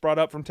Tillman, we just brought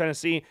up from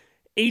Tennessee,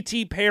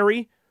 A.T.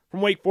 Perry from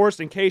Wake Forest,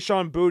 and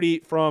Kayshawn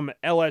Boutte from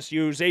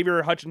LSU,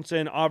 Xavier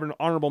Hutchinson,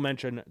 honorable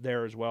mention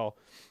there as well.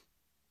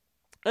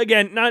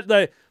 Again, not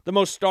the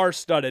most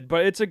star-studded,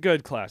 but it's a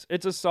good class.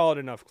 It's a solid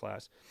enough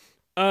class.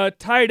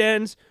 Tight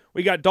ends,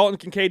 we got Dalton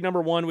Kincaid,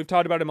 number 1. We've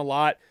talked about him a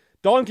lot.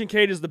 Dalton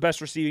Kincaid is the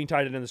best receiving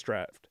tight end in this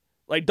draft.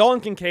 Like,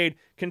 Dalton Kincaid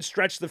can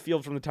stretch the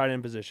field from the tight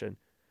end position.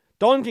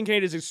 Dalton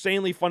Kincaid is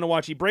insanely fun to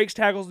watch. He breaks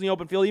tackles in the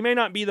open field. He may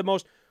not be the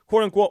most,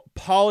 quote-unquote,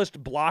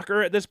 polished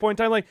blocker at this point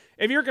in time. Like,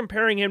 if you're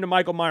comparing him to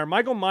Michael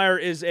Mayer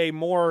is a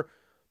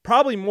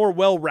probably more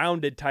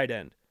well-rounded tight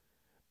end.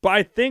 But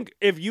I think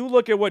if you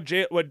look at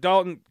what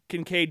Dalton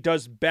Kincaid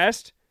does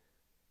best,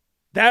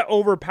 that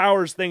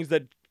overpowers things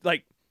that,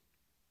 like,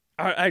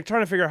 I'm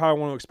trying to figure out how I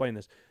want to explain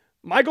this.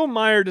 Michael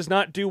Mayer does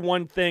not do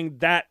one thing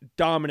that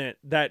dominant,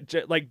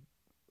 that, like,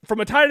 from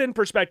a tight end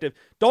perspective,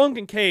 Dalton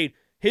Kincaid,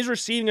 his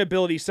receiving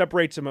ability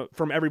separates him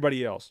from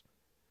everybody else.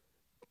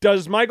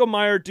 Does Michael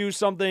Mayer do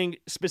something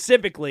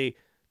specifically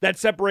that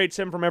separates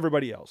him from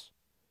everybody else?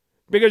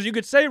 Because you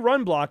could say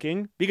run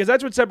blocking, because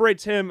that's what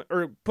separates him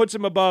or puts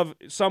him above,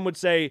 some would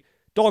say,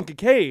 Dalton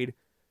Kincaid,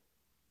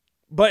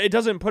 but it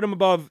doesn't put him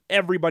above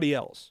everybody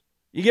else.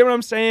 You get what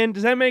I'm saying?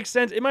 Does that make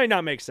sense? It might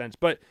not make sense,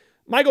 but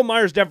Michael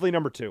Mayer's definitely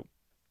number 2.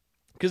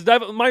 Because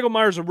Michael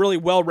Mayer's a really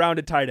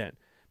well-rounded tight end.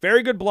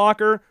 Very good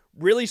blocker,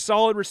 really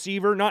solid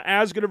receiver, not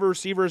as good of a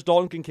receiver as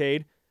Dalton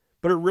Kincaid,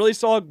 but a really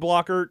solid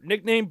blocker,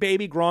 nicknamed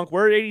Baby Gronk,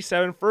 wear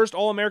 87, first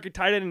All-American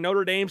tight end in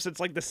Notre Dame since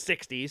like the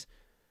 60s.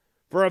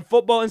 For a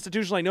football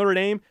institution like Notre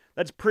Dame,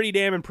 that's pretty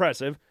damn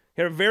impressive.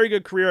 He had a very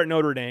good career at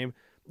Notre Dame.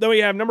 Then we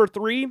have number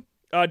 3,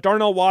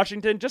 Darnell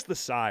Washington, just the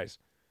size.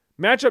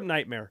 Matchup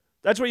nightmare.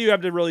 That's what you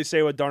have to really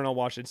say with Darnell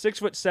Washington.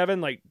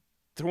 6'7", like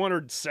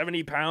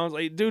 270 pounds.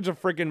 Like, dude's a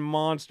freaking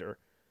monster.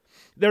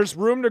 There's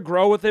room to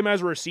grow with him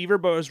as a receiver,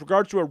 but as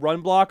regards to a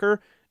run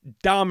blocker,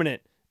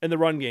 dominant in the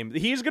run game.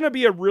 He's going to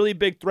be a really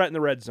big threat in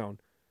the red zone.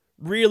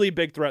 Really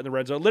big threat in the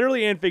red zone,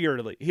 literally and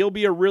figuratively. He'll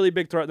be a really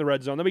big threat in the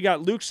red zone. Then we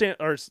got Sam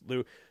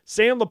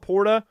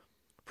Laporta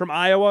from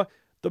Iowa.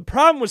 The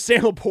problem with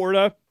Sam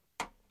Laporta,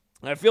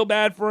 I feel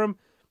bad for him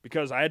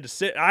because I had to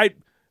sit. I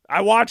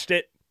watched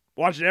it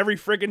every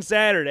freaking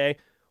Saturday,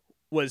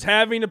 was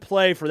having to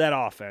play for that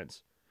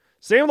offense.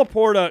 Sam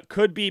Laporta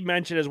could be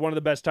mentioned as one of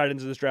the best tight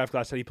ends of this draft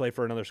class had he played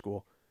for another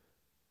school.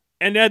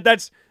 And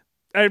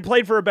I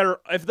played for a better,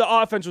 if the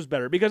offense was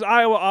better, because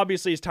Iowa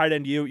obviously is tight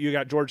end. You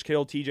got George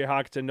Kittle, TJ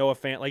Hockenson, Noah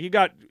Fant. Like, you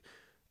got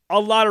a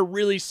lot of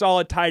really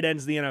solid tight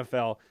ends in the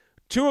NFL.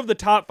 2 of the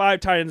top 5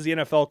 tight ends in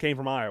the NFL came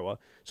from Iowa.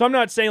 So I'm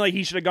not saying like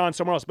he should have gone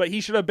somewhere else, but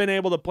he should have been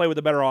able to play with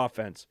a better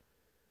offense.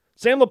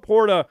 Sam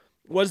Laporta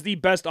was the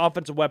best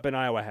offensive weapon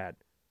Iowa had.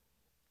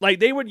 Like,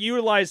 they would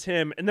utilize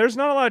him, and there's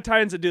not a lot of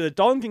tight ends that do that.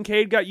 Dalton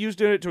Kincaid got used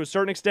to it to a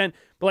certain extent,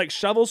 but like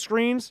shovel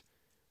screens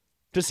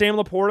to Sam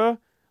Laporta.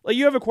 Like,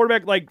 you have a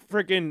quarterback like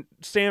freaking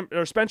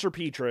Spencer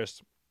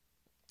Petras,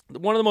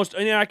 one of the most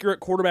inaccurate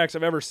quarterbacks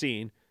I've ever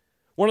seen.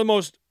 One of the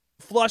most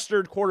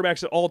flustered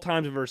quarterbacks at all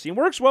times I've ever seen.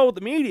 Works well with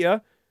the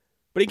media,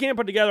 but he can't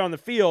put together on the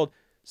field.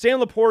 Sam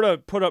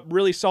Laporta put up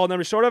really solid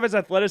numbers. Showed off his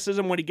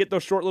athleticism when he get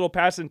those short little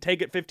passes and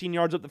take it 15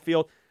 yards up the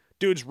field.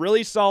 Dude's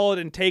really solid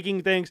in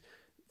taking things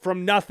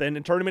from nothing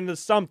and turn them into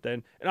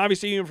something. And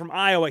obviously, even from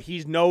Iowa,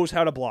 he knows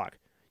how to block.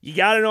 You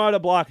got to know how to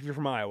block if you're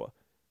from Iowa.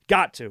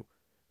 Got to.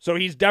 So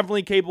he's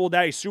definitely capable of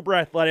that. He's super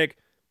athletic.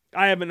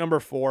 I have him at number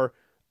 4.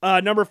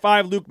 Number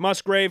 5, Luke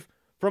Musgrave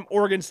from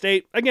Oregon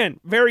State. Again,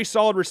 very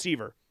solid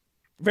receiver.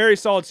 Very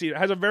solid receiver.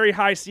 Has a very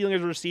high ceiling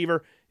as a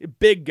receiver. A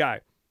big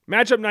guy.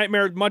 Matchup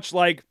nightmare, much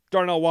like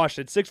Darnell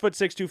Washington. 6'6",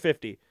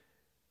 250.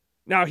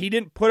 Now, he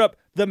didn't put up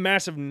the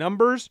massive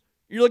numbers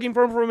you're looking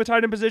for him from a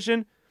tight end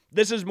position.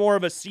 This is more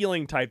of a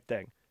ceiling type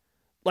thing.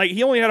 Like,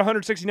 he only had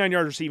 169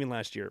 yards receiving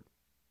last year.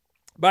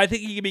 But I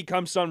think he can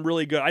become something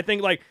really good. I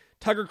think, like,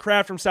 Tucker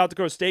Kraft from South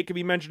Dakota State could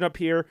be mentioned up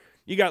here.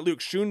 You got Luke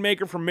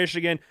Schoonmaker from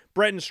Michigan,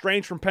 Bretton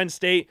Strange from Penn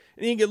State.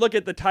 And you can look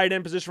at the tight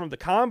end position from the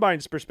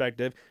Combine's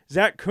perspective.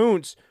 Zach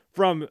Kuntz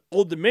from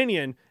Old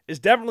Dominion is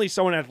definitely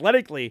someone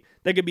athletically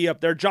that could be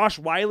up there. Josh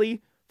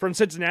Wiley from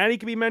Cincinnati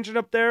could be mentioned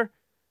up there.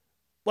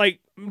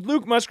 Like,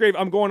 Luke Musgrave,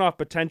 I'm going off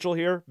potential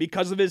here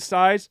because of his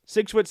size.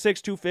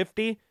 6'6",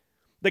 250.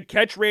 The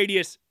catch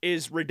radius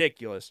is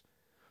ridiculous.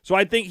 So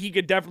I think he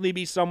could definitely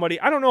be somebody.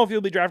 I don't know if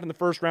he'll be drafted in the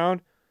first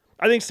round.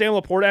 I think Sam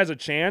Laporta has a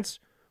chance,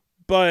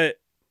 but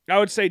I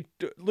would say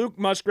Luke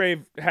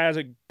Musgrave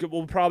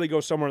will probably go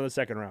somewhere in the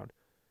second round.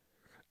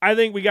 I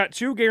think we got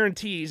 2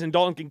 guarantees in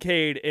Dalton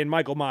Kincaid and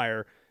Michael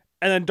Mayer,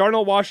 and then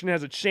Darnell Washington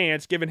has a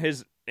chance given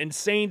his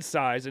insane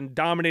size and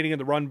dominating in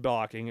the run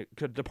blocking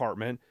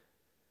department.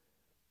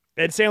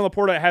 And Sam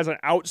Laporta has an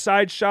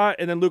outside shot,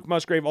 and then Luke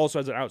Musgrave also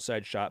has an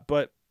outside shot.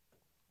 But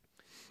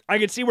I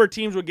could see where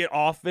teams would get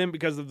off him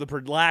because of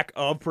the lack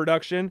of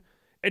production.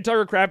 And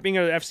Tucker Kraft being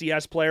an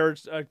FCS player,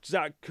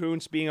 Zach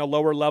Kuntz being a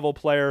lower level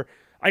player,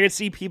 I could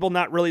see people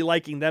not really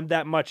liking them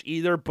that much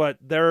either, but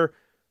their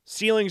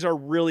ceilings are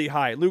really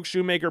high. Luke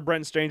Schoonmaker,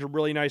 Brenton Strange are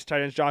really nice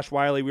tight ends. Josh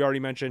Wiley, we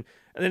already mentioned.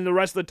 And then the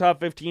rest of the top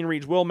 15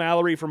 reads Will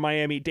Mallory from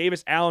Miami,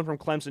 Davis Allen from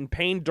Clemson,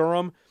 Payne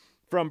Durham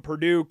from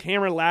Purdue,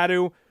 Cameron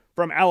Ladu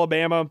from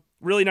Alabama,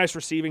 really nice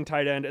receiving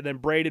tight end, and then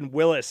Braden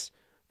Willis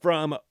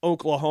from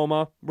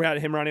Oklahoma. We had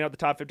him running out the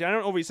top 15. I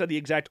don't know if he said the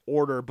exact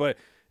order, but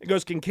it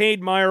goes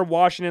Kincaid, Meyer,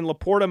 Washington,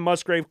 Laporta,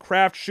 Musgrave,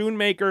 Kraft,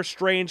 Schoonmaker,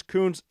 Strange,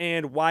 Kuntz,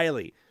 and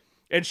Wiley.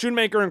 And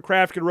Schoonmaker and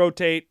Kraft could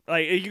rotate.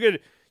 Like,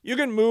 you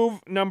can move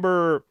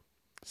number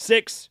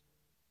 6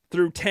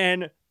 through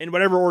 10 in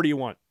whatever order you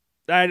want.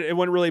 It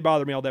wouldn't really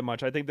bother me all that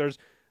much. I think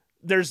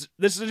this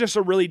is just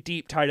a really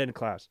deep tight end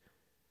class.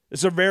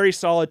 It's a very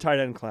solid tight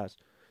end class.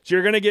 So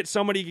you're going to get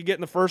somebody you could get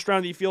in the first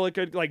round that you feel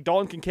like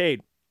Dalton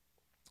Kincaid.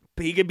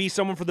 But he could be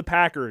someone for the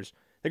Packers.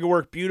 They could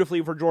work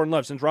beautifully for Jordan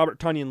Love since Robert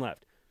Tonyan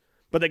left.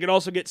 But they could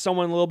also get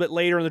someone a little bit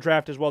later in the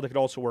draft as well that could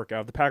also work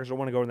out if the Packers don't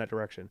want to go in that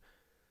direction.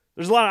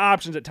 There's a lot of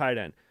options at tight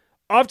end.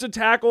 Offensive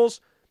tackles,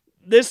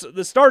 this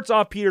starts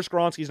off Peter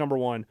Skoronski's number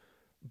 1.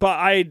 But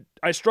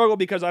I struggle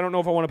because I don't know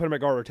if I want to put him at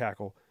guard or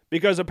tackle.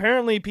 Because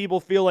apparently people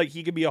feel like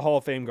he could be a Hall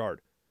of Fame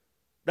guard.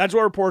 That's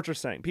what reports are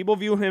saying. People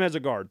view him as a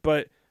guard.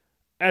 But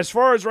as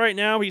far as right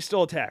now, he's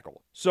still a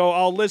tackle. So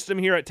I'll list him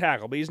here at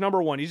tackle. But he's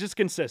number 1. He's just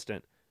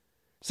consistent.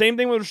 Same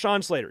thing with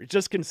Rashawn Slater. He's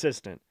just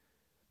consistent.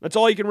 That's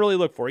all you can really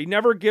look for. He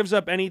never gives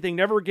up anything,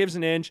 never gives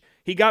an inch.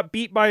 He got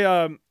beat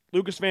by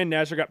Lucas Van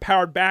Ness, or got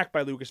powered back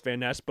by Lucas Van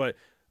Ness. But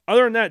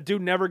other than that,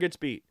 dude never gets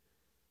beat.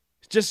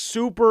 It's just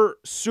super,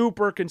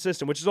 super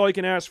consistent, which is all you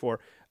can ask for.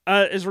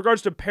 As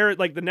regards to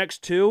the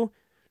next 2,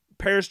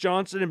 Paris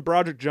Johnson and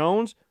Broderick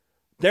Jones,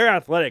 they're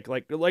athletic.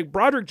 Like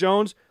Broderick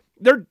Jones,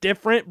 they're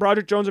different.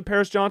 Broderick Jones and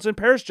Paris Johnson.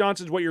 Paris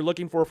Johnson is what you're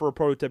looking for a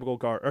prototypical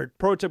guard or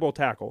prototypical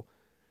tackle.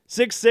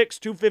 6'6",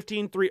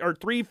 215,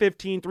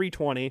 315,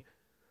 320.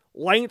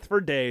 Length for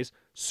days.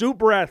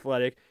 Super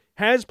athletic.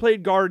 has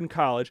played guard in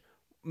college,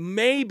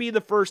 may be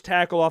the first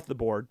tackle off the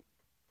board.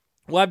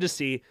 We'll have to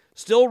see.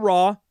 Still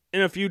raw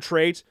in a few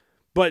traits,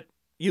 but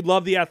you'd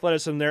love the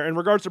athleticism there. In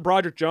regards to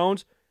Broderick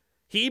Jones,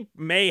 he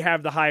may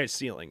have the highest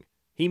ceiling.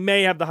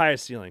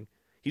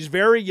 He's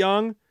very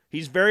young,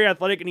 he's very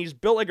athletic, and he's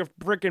built like a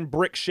freaking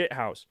brick shit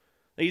house.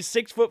 He's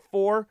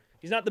 6'4".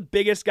 He's not the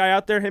biggest guy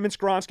out there. Him and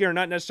Skronsky are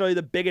not necessarily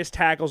the biggest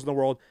tackles in the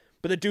world,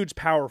 but the dude's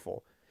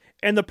powerful.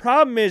 And the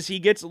problem is he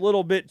gets a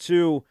little bit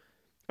too,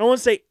 I don't want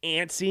to say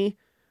antsy,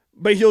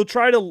 but he'll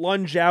try to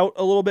lunge out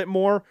a little bit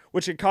more,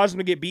 which can cause him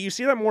to get beat. You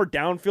see that more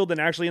downfield than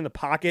actually in the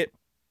pocket,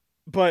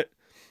 but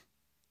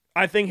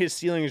I think his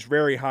ceiling is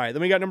very high.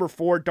 Then we got number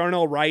 4,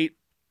 Darnell Wright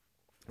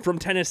from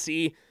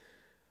Tennessee.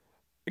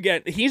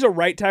 Again, he's a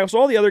right tackle, so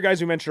all the other guys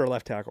we mentioned are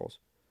left tackles.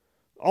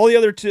 All the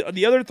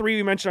other 3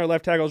 we mentioned are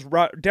left tackles.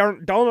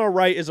 Darnell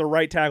Wright is a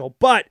right tackle,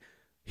 but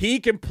he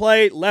can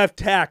play left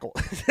tackle.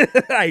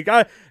 I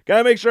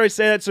gotta make sure I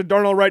say that so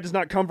Darnell Wright does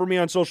not come for me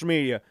on social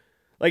media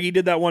like he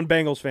did that one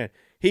Bengals fan.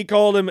 He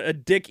called him a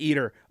dick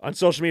eater on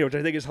social media, which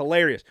I think is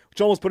hilarious,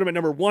 which almost put him at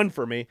number 1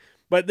 for me.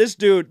 But this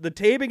dude, the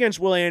tape against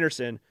Will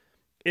Anderson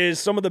is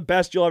some of the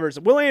best you'll ever see.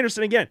 Will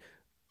Anderson, again,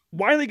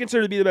 widely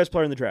considered to be the best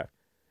player in the draft.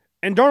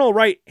 And Darnell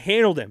Wright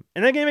handled him.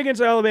 In that game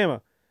against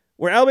Alabama,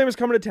 where Alabama's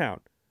coming to town,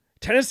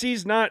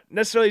 Tennessee's not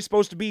necessarily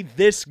supposed to be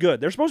this good.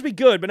 They're supposed to be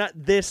good, but not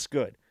this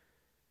good.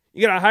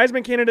 You got a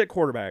Heisman candidate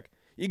quarterback.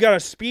 You got a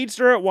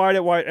speedster at wide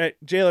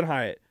at Jalen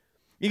Hyatt.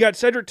 You got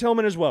Cedric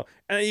Tillman as well.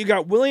 And you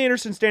got Willie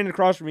Anderson standing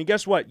across from me.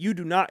 Guess what? You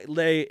do not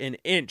lay an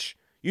inch.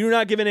 You do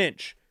not give an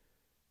inch.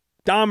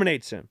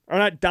 Dominates him. Or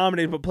not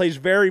dominates, but plays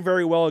very,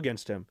 very well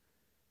against him.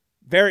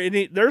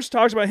 There's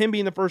talks about him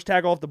being the first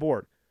tackle off the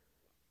board.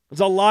 There's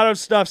a lot of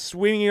stuff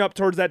swinging up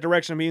towards that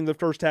direction of being the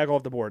first tackle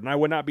off the board, and I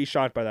would not be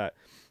shocked by that.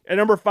 And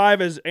number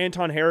 5 is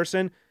Anton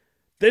Harrison.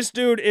 This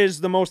dude is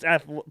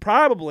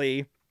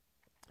probably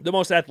the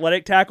most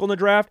athletic tackle in the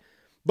draft,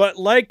 but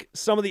like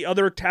some of the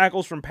other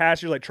tackles from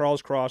past years, like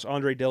Charles Cross,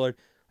 Andre Dillard,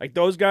 like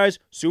those guys,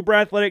 super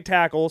athletic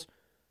tackles.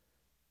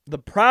 The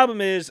problem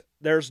is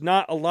there's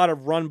not a lot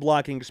of run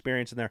blocking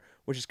experience in there,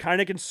 which is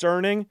kind of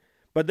concerning,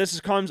 but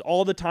this comes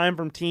all the time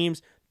from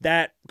teams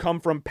that come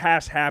from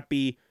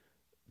pass-happy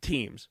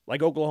teams,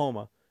 like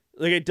Oklahoma.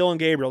 Look at Dylan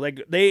Gabriel.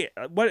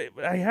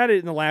 I had it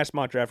in the last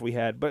mock draft we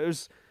had, but it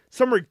was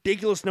some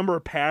ridiculous number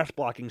of pass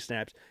blocking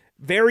snaps.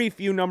 Very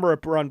few number of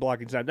run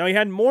blocking snaps. Now, he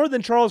had more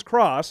than Charles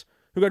Cross,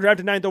 who got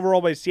drafted 9th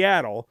overall by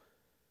Seattle.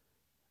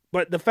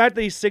 But the fact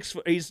that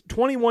he's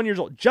 21 years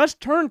old, just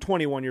turned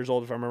 21 years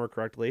old, if I remember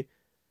correctly,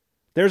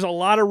 there's a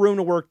lot of room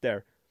to work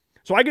there.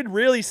 So I could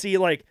really see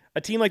like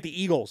a team like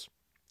the Eagles,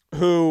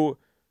 who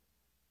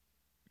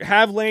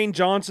have Lane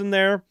Johnson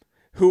there,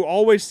 who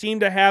always seem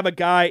to have a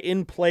guy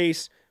in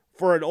place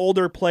for an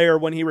older player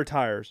when he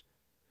retires.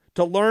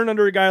 To learn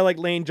under a guy like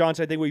Lane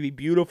Johnson, I think would be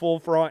beautiful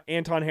for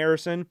Anton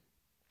Harrison.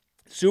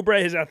 Super,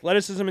 his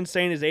athleticism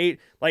insane, his 8.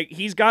 Like,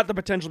 he's got the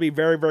potential to be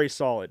very, very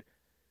solid.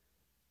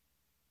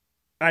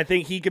 I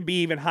think he could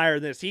be even higher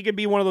than this. He could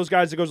be one of those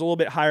guys that goes a little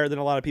bit higher than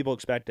a lot of people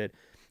expected.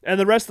 And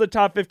the rest of the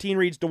top 15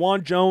 reads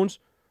DeJuan Jones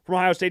from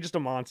Ohio State, just a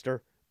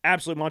monster.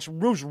 Absolute monster.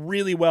 Moves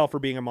really well for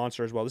being a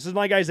monster as well. This is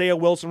like Isaiah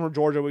Wilson from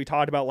Georgia, we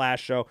talked about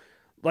last show.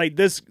 Like,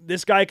 this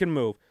guy can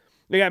move.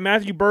 They got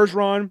Matthew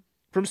Bergeron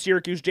from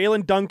Syracuse,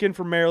 Jalen Duncan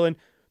from Maryland,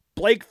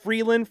 Blake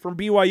Freeland from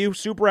BYU,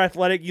 super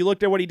athletic. You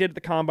looked at what he did at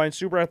the Combine,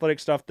 super athletic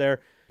stuff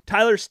there.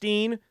 Tyler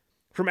Steen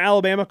from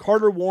Alabama,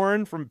 Carter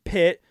Warren from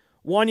Pitt,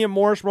 Wanya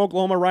Morris from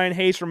Oklahoma, Ryan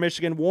Hayes from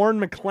Michigan, Warren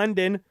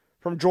McClendon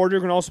from Georgia,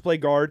 who can also play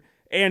guard,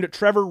 and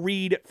Trevor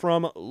Reed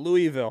from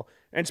Louisville.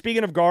 And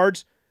speaking of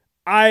guards,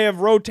 I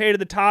have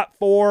rotated the top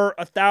 4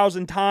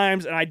 1,000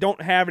 times, and I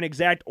don't have an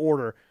exact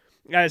order.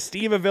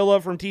 Steve Avila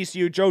from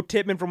TCU, Joe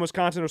Tippmann from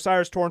Wisconsin,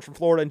 Osiris Torrance from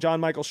Florida, and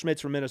John Michael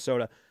Schmitz from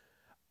Minnesota.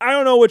 I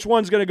don't know which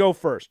one's going to go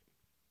first.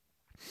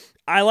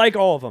 I like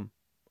all of them.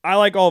 I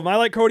like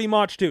Cody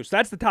Mauch too. So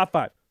that's the top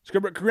 5.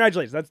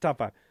 Congratulations, that's the top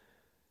 5.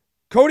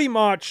 Cody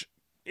Mauch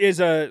is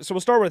so we'll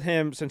start with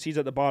him since he's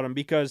at the bottom,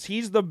 because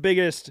he's the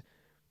biggest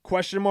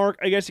question mark,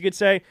 I guess you could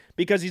say,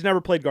 because he's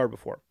never played guard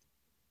before.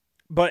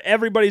 But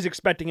everybody's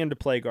expecting him to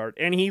play guard.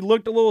 And he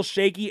looked a little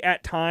shaky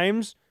at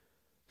times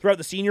throughout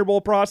the Senior Bowl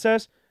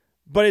process.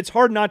 But it's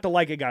hard not to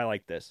like a guy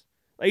like this.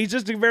 He's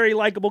just a very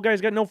likable guy.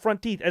 He's got no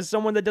front teeth. As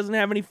someone that doesn't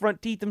have any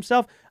front teeth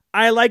himself,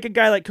 I like a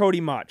guy like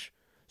Cody Mauch.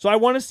 So I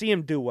want to see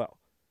him do well.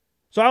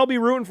 So I'll be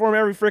rooting for him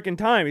every freaking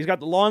time. He's got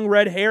the long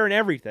red hair and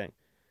everything.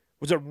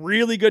 Was a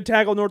really good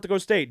tackle at North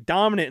Dakota State.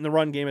 Dominant in the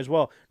run game as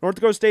well. North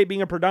Dakota State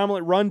being a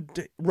predominant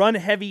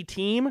run-heavy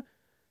team,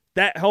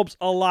 that helps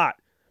a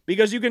lot.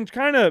 Because you can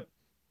kind of,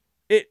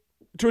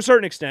 to a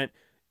certain extent,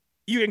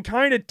 you can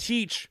kind of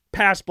teach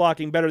pass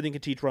blocking better than you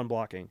can teach run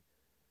blocking.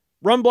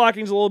 Run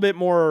blocking is a little bit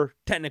more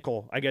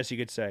technical, I guess you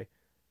could say,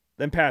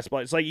 than pass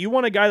blocking. It's like you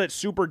want a guy that's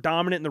super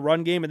dominant in the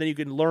run game, and then you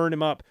can learn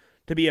him up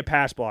to be a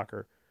pass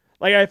blocker.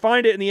 Like, I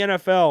find it in the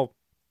NFL,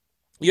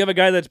 you have a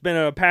guy that's been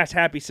a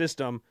pass-happy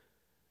system,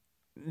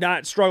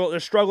 they're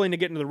struggling to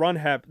get into the run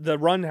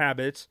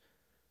habits.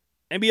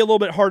 and be a little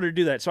bit harder to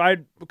do that. So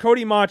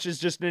Cody Mach is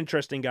just an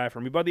interesting guy for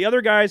me. But the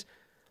other guys,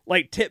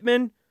 like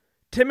Tippmann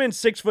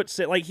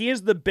 6'6", like he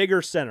is the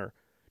bigger center.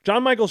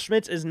 John Michael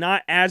Schmitz is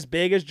not as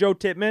big as Joe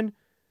Tippmann,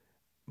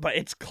 but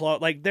it's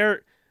close. Like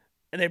they're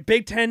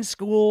Big Ten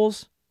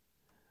schools.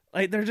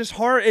 Like they're just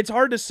hard. It's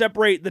hard to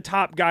separate the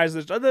top guys.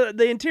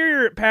 The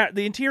interior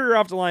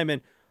offensive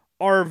linemen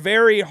are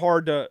very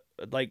hard to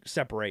like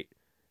separate.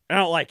 I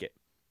don't like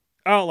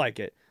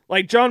it.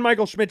 Like John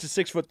Michael Schmitz is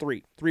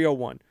 6'3",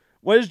 301.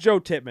 What is Joe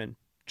Tippmann?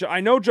 I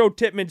know Joe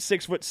Tippmann's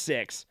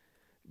 6'6",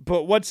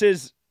 but what's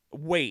his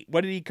weight?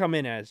 What did he come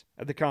in as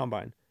at the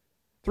combine?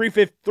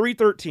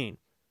 313.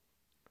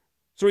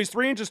 So he's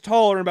 3 inches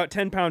taller and about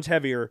 10 pounds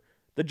heavier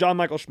than John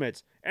Michael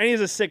Schmitz, and he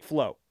has a sick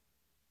flow.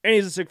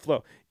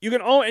 You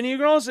can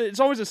also, it's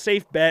always a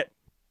safe bet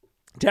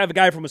to have a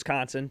guy from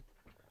Wisconsin.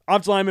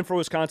 Offensive linemen for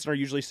Wisconsin are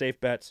usually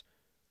safe bets.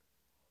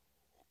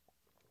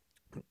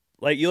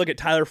 Like you look at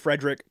Tyler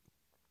Frederick,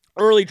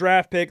 early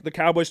draft pick. The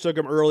Cowboys took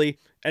him early,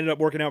 ended up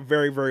working out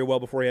very, very well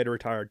before he had to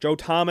retire. Joe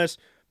Thomas,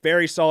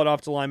 very solid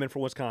offensive lineman for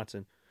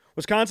Wisconsin.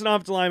 Wisconsin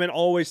offensive linemen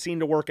always seem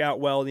to work out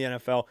well in the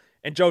NFL,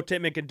 and Joe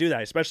Tippmann can do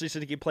that, especially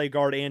since he can play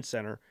guard and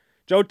center.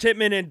 Joe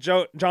Tippmann and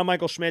John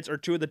Michael Schmitz are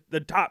two of the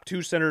top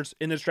two centers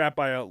in this draft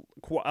by a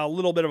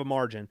little bit of a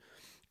margin.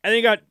 And then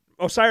you got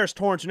Osiris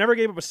Torrance, who never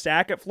gave up a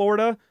sack at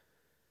Florida,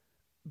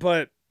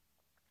 but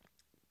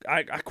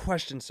I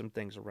question some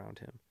things around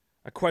him.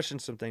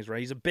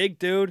 He's a big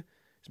dude.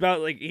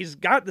 He's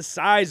got the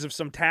size of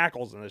some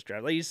tackles in this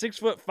draft. Like he's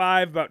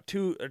 6'5", about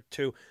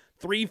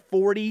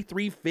 340,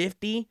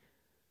 350.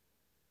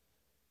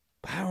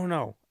 I don't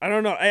know.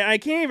 I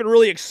can't even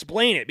really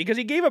explain it because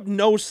he gave up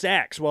no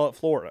sacks while at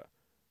Florida.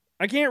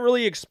 I can't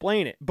really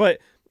explain it. But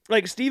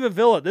like Steve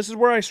Avila, this is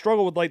where I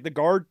struggle with like the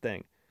guard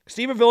thing.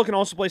 Steve Avila can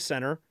also play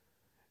center.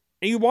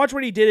 And you watch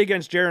what he did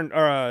against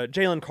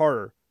Jalen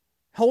Carter,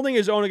 holding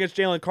his own against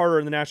Jalen Carter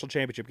in the national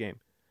championship game.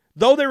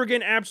 Though they were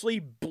getting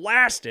absolutely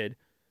blasted,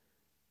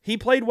 he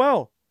played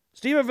well.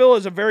 Steve Avila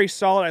is a very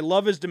solid. I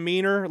love his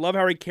demeanor. I love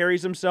how he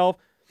carries himself.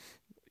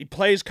 He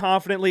plays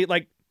confidently.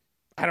 Like,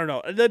 I don't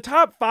know. The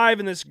top 5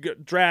 in this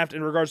draft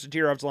in regards to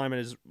tier offensive lineman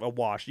is a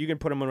wash. You can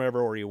put them in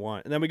whatever order you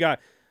want. And then we got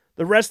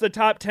the rest of the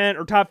top 10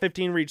 or top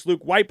 15 reach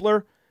Luke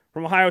Weipler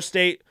from Ohio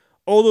State,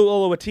 Olu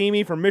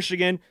Oluwatimi from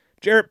Michigan,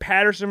 Jarrett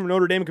Patterson from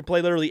Notre Dame, who can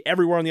play literally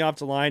everywhere on the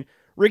offensive line,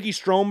 Ricky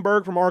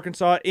Stromberg from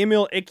Arkansas,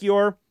 Emil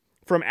Ikior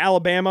from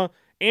Alabama,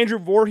 Andrew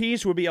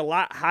Voorhees, who would be a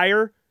lot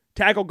higher,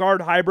 tackle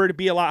guard hybrid,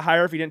 be a lot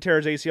higher if he didn't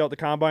tear his ACL at the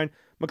combine,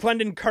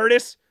 McClendon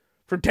Curtis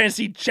from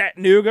Tennessee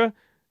Chattanooga.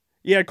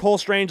 You had Cole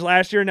Strange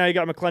last year, now you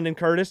got McClendon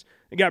Curtis.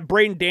 You got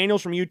Braden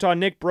Daniels from Utah,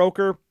 Nick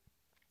Broker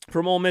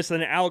from Ole Miss,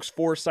 and then Alex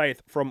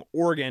Forsyth from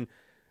Oregon.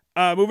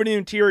 Moving to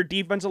interior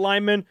defensive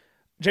lineman,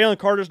 Jalen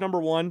Carter's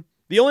number 1.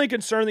 The only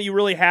concern that you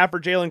really have for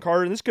Jalen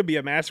Carter, and this could be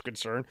a massive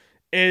concern,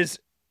 is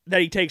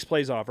that he takes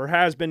plays off or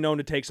has been known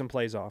to take some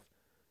plays off.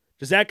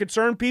 Does that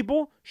concern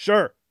people?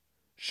 Sure.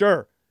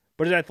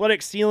 But his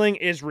athletic ceiling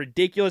is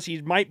ridiculous.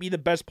 He might be the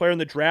best player in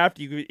the draft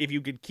if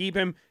you could keep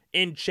him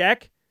in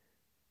check.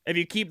 If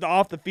you keep the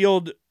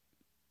off-the-field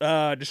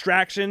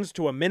distractions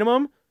to a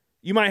minimum,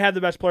 you might have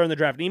the best player in the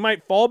draft. And he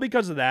might fall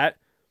because of that,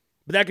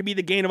 but that could be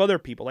the gain of other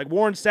people. Like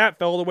Warren Sapp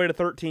fell all the way to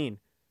 13.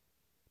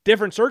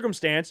 Different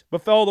circumstance,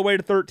 but fell all the way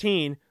to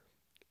 13,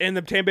 and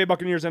the Tampa Bay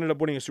Buccaneers ended up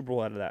winning a Super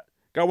Bowl out of that.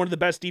 Got one of the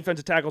best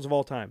defensive tackles of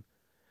all time.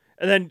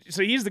 And then,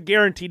 so he's the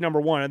guaranteed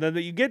number 1. And then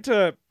you get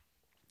to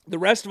the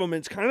rest of them,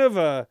 it's kind of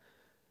a,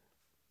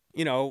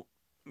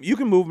 you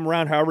can move them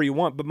around however you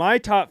want. But my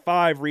top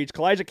 5 reads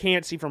Kalijah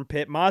Cansey from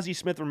Pitt, Mozzie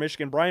Smith from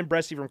Michigan, Brian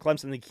Bresee from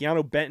Clemson, and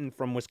Keanu Benton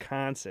from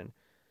Wisconsin.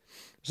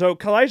 So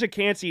Kalijah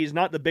Cansey is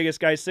not the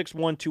biggest guy,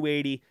 6'1",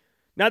 280.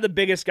 Not the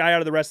biggest guy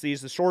out of the rest of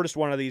these, the shortest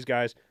one of these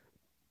guys.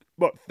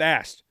 But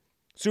fast.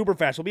 Super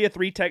fast. Will be a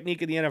 3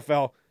 technique in the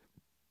NFL.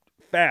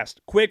 Fast.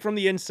 Quick from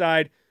the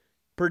inside.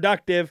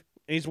 Productive.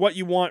 And he's what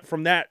you want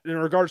from that in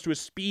regards to a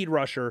speed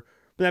rusher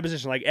from that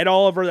position. Like Ed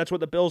Oliver, that's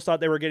what the Bills thought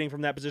they were getting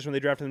from that position when they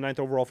drafted the 9th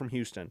overall from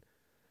Houston.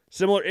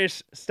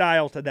 Similar-ish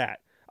style to that.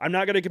 I'm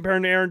not going to compare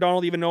him to Aaron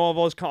Donald, even though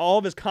all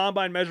of his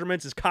combine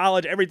measurements, his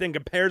college, everything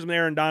compares him to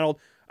Aaron Donald.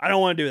 I don't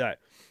want to do that.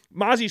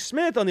 Mozzie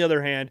Smith, on the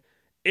other hand,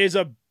 is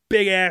a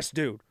big-ass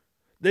dude.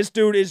 This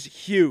dude is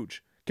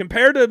huge.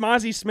 Compared to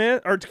Mozzie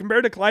Smith, or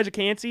compared to Kalijah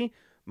Cansey,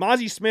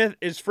 Mozzie Smith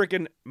is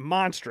freaking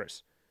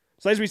monstrous.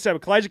 So as we said,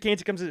 Kalijah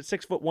Cansey comes in at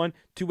 6'1",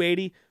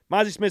 280.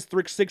 Mozzie Smith's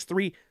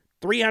 6'3",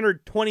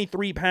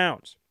 323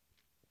 pounds.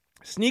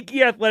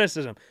 Sneaky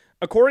athleticism.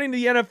 According to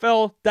the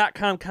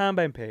NFL.com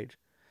Combine page,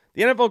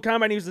 the NFL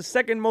Combine, he was the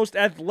second most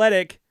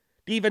athletic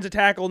defensive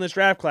tackle in this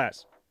draft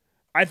class.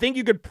 I think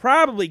you could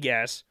probably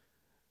guess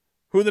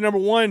who the number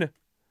 1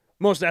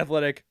 most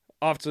athletic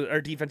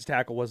defensive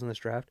tackle was in this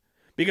draft.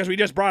 Because we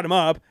just brought him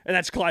up, and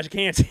that's Kalijah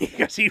Cansey,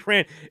 because he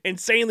ran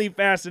insanely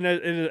fast in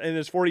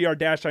his 40-yard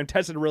dash time,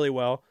 tested really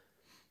well.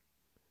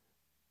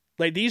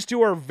 Like, these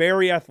two are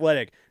very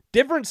athletic.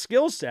 Different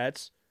skill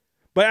sets,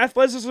 but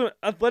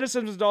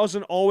athleticism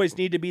doesn't always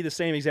need to be the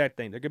same exact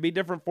thing. There could be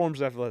different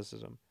forms of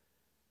athleticism.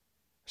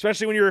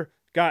 Especially when you're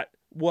got,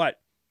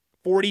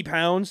 40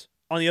 pounds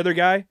on the other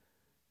guy.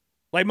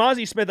 Like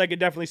Mozzie Smith, I could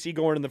definitely see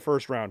going in the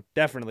first round.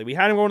 Definitely. We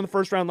had him going in the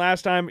first round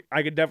last time.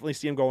 I could definitely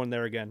see him going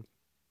there again.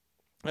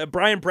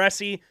 Brian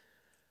Bressie,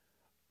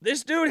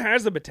 this dude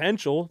has the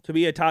potential to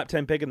be a top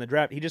 10 pick in the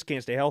draft. He just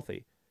can't stay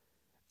healthy.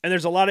 And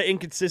there's a lot of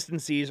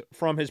inconsistencies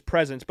from his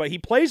presence. But he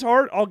plays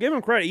hard. I'll give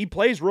him credit. He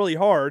plays really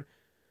hard.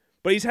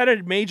 But he's had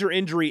a major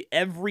injury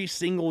every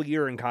single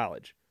year in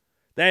college.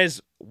 That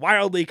is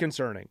wildly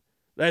concerning.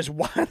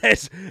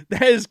 That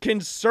is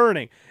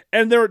concerning.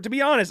 And to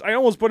be honest, I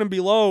almost put him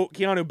below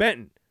Keanu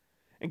Benton.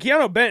 And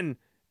Keanu Benton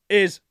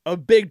is a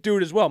big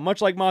dude as well,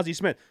 much like Mozzie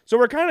Smith. So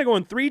we're kind of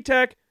going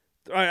 3-tech.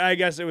 I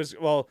guess it was,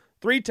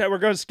 3-tech. We're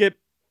going to skip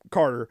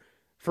Carter.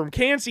 From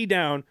Cansey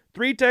down,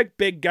 3-tech,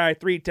 big guy,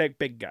 3-tech,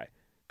 big guy.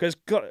 Because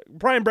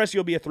Brian Bressie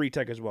will be a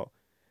 3-tech as well.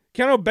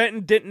 Keanu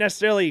Benton didn't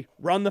necessarily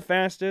run the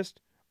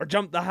fastest or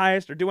jump the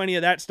highest or do any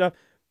of that stuff,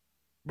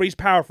 but he's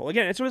powerful.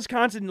 Again, it's a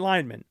Wisconsin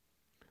lineman.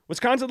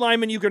 Wisconsin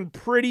linemen, you can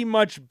pretty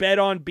much bet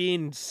on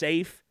being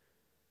safe.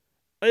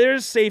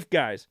 There's safe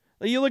guys.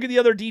 You look at the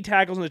other D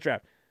tackles in the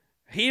draft.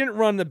 He didn't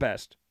run the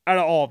best out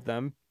of all of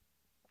them,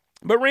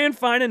 but ran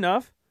fine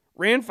enough.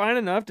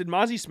 Did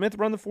Mozzie Smith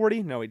run the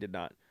 40? No, he did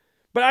not.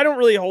 But I don't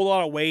really hold a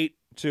lot of weight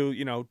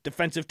to,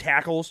 defensive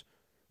tackles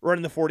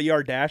running the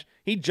 40-yard dash.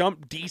 He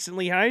jumped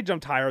decently high. He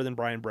jumped higher than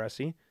Brian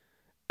Bressie.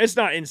 It's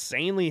not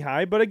insanely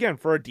high, but again,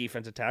 for a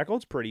defensive tackle,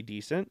 it's pretty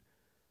decent.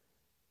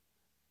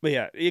 But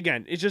yeah,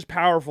 again, it's just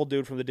powerful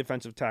dude from the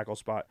defensive tackle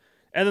spot.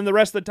 And then the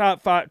rest of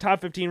the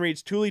top 15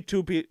 reads Tuli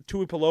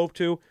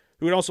Tuipulotu,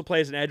 who can also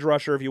play as an edge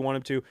rusher if you want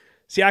him to.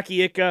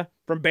 Siaki Ika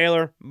from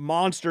Baylor,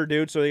 monster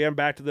dude. So again,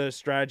 back to the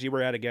strategy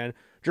we're at again.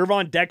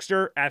 Jervon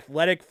Dexter,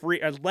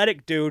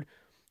 athletic dude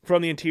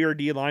from the interior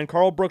D line.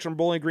 Carl Brooks from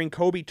Bowling Green.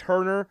 Kobe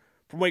Turner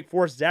from Wake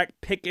Forest. Zach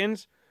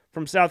Pickens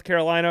from South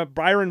Carolina.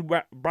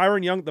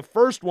 Byron Young, the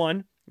first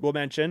one we'll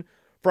mention,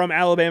 from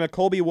Alabama.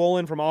 Colby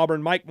Wolin from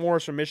Auburn. Mike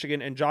Morris from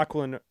Michigan. And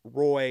Jacqueline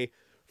Roy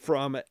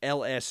from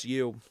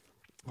LSU.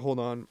 Hold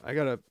on.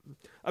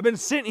 I've been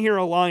sitting here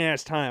a long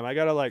ass time. I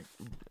gotta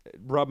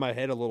rub my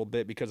head a little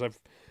bit because my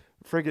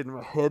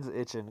head's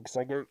itching because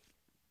I got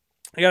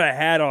a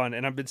hat on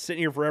and I've been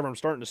sitting here forever. I'm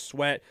starting to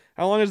sweat.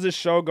 How long has this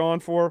show gone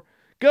for?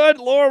 Good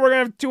Lord, we're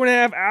gonna have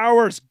 2.5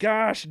 hours.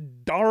 Gosh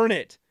darn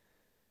it.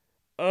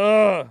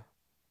 My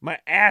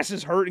ass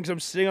is hurting because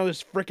I'm sitting on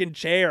this freaking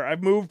chair.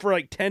 I've moved for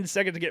 10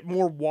 seconds to get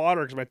more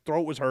water because my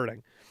throat was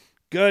hurting.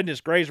 Goodness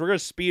gracious, we're gonna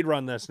speed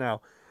run this now.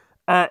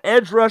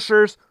 Edge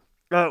rushers.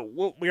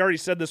 We already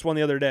said this one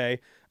the other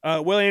day.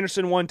 Will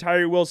Anderson 1,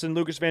 Tyree Wilson,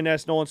 Lucas Van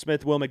Ness, Nolan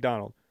Smith, Will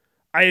McDonald.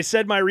 I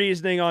said my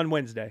reasoning on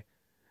Wednesday.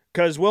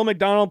 Because Will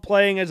McDonald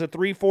playing as a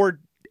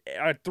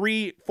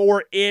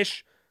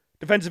 3-4-ish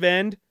defensive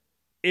end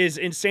is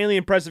insanely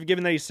impressive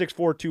given that he's 6'4",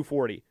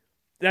 240.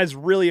 That's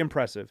really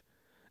impressive.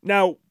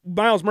 Now,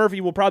 Myles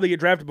Murphy will probably get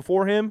drafted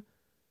before him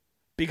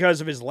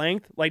because of his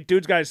length.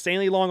 Dude's got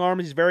insanely long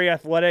arms. He's very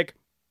athletic.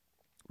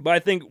 But I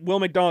think Will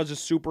McDonald is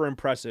just super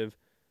impressive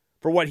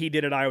for what he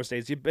did at Iowa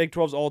State. He's Big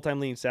 12's all-time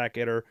leading sack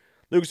getter.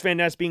 Lucas Van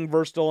Ness being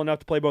versatile enough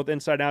to play both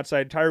inside and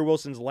outside. Tyree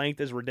Wilson's length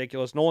is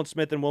ridiculous. Nolan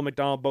Smith and Will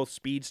McDonald, both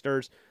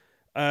speedsters.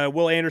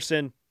 Will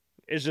Anderson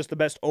is just the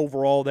best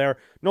overall there.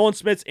 Nolan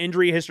Smith's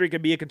injury history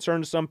could be a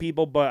concern to some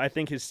people, but I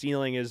think his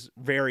ceiling is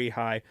very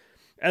high.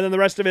 And then the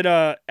rest of it,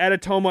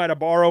 Adetomo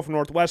Adebaro from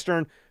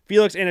Northwestern,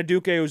 Felix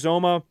Anaduke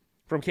Uzoma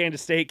from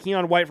Kansas State,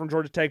 Keon White from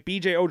Georgia Tech,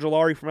 BJ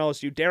Ojolari from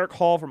LSU, Derek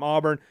Hall from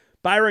Auburn,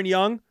 Byron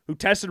Young, who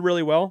tested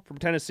really well from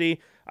Tennessee,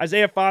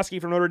 Isaiah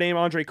Foskey from Notre Dame,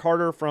 Andre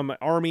Carter from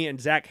Army,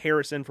 and Zach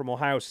Harrison from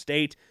Ohio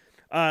State.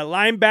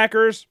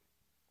 Linebackers,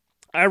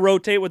 I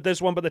rotate with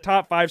this one, but the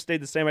top 5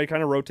 stayed the same. I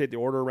kind of rotate the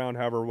order around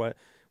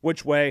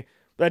which way.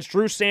 That's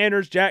Drew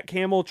Sanders, Jack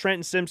Campbell,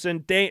 Trenton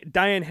Simpson,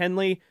 Diane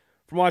Henley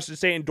from Washington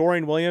State, and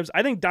Dorian Williams.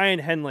 I think Diane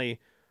Henley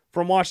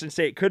from Washington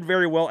State could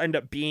very well end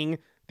up being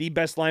the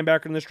best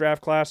linebacker in this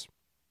draft class.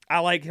 I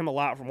like him a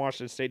lot from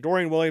Washington State.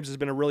 Dorian Williams has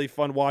been a really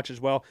fun watch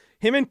as well.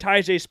 Him and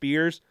Tyjae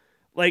Spears.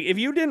 If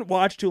you didn't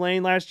watch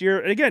Tulane last year,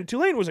 and again,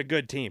 Tulane was a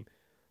good team.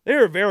 They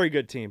were a very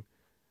good team.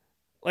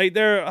 Who'd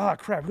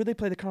they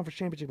play the conference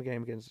championship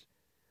game against?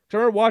 I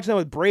remember watching that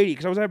with Brady,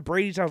 because I was at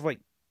Brady's house for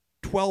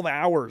 12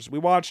 hours. We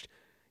watched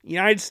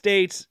United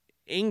States,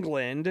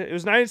 England. It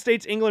was United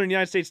States, England, and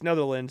United States,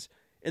 Netherlands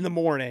in the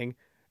morning.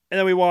 And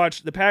then we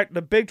watched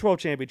the Big 12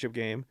 championship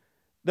game.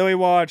 Then we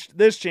watched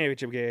this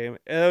championship game.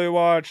 And then we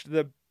watched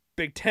the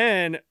Big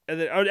 10,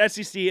 and then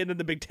SEC, and then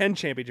the Big 10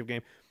 championship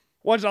game.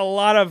 Watched a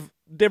lot of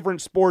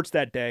different sports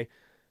that day.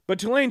 But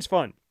Tulane's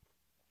fun.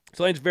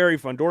 Tulane's very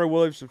fun. Dorian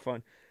Williams is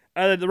fun.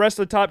 The rest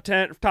of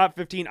the top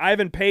 15,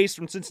 Ivan Pace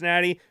from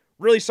Cincinnati.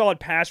 Really solid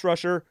pass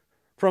rusher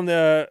from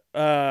the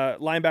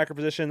linebacker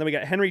position. Then we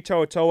got Henry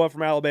To'oto'a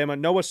from Alabama,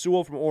 Noah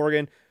Sewell from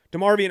Oregon,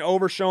 DeMarvion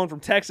Overshone from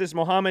Texas,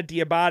 Mohamed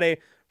Diabate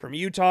from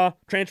Utah,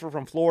 transfer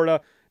from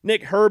Florida,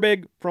 Nick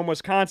Herbig from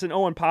Wisconsin,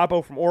 Owen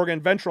Papo from Oregon,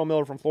 Ventrell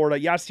Miller from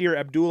Florida, Yasir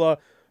Abdullah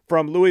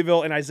from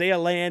Louisville, and Isaiah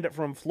Land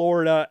from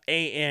Florida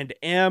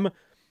A&M.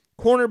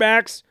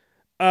 Cornerbacks,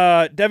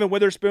 Devin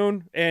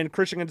Witherspoon and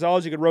Christian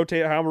Gonzalez, you could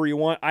rotate however you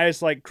want. I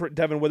just like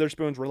Devin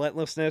Witherspoon's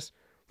relentlessness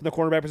from the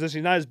cornerback position.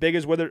 He's not as big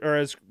as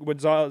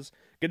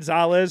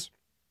Gonzalez,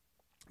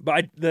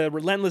 but the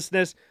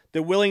relentlessness,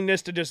 the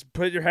willingness to just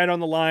put your head on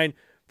the line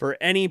for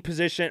any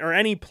position or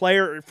any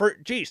player.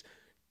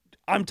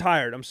 I'm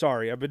tired. I'm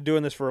sorry. I've been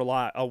doing this for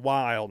a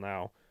while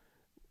now.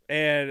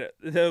 And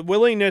the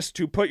willingness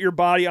to put your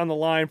body on the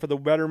line for the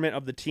betterment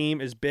of the team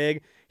is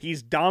big.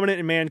 He's dominant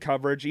in man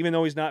coverage, even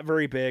though he's not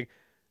very big.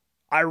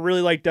 I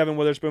really like Devin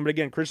Witherspoon, but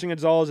again, Christian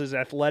Gonzalez is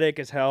athletic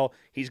as hell.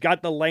 He's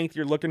got the length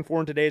you're looking for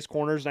in today's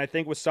corners, and I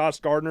think with Sauce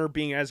Gardner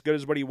being as good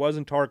as what he was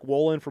and Tarek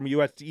Woolen from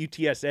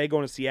UTSA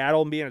going to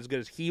Seattle and being as good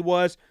as he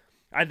was,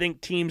 I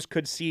think teams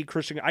could see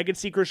I could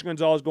see Christian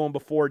Gonzalez going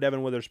before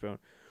Devin Witherspoon,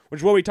 which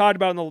is what we talked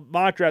about in the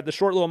mock draft, the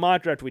short little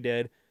mock draft we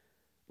did.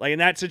 Like in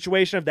that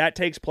situation, if that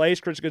takes place,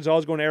 Christian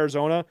Gonzalez going to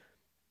Arizona,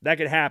 that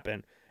could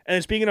happen. And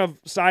then speaking of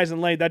size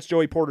and length, that's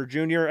Joey Porter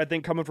Jr. I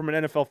think coming from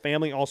an NFL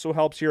family also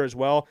helps here as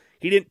well.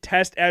 He didn't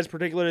test as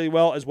particularly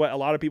well as what a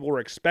lot of people were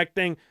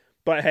expecting,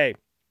 but hey,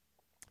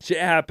 shit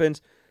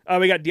happens.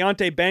 We got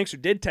Deonte Banks, who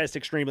did test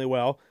extremely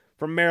well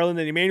from Maryland.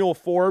 And Emmanuel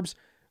Forbes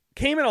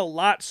came in a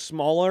lot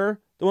smaller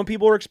than what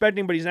people were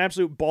expecting, but he's an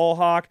absolute ball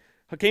hawk.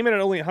 He came in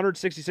at only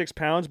 166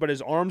 pounds, but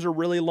his arms are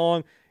really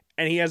long,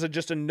 and he has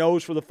just a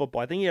nose for the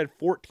football. I think he had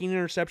 14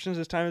 interceptions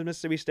this time at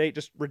Mississippi State,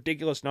 just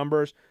ridiculous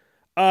numbers.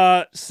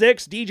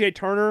 6, DJ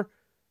Turner,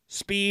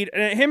 speed,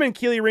 and him and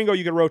Keely Ringo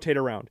you could rotate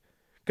around.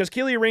 Because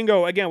Keely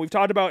Ringo, again, we've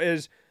talked about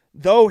is,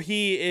 though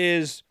he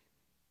is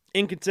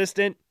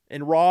inconsistent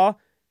and raw,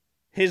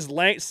 his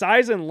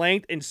size and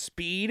length and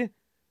speed,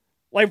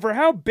 like for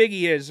how big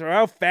he is or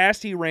how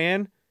fast he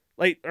ran,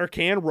 like or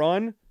can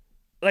run,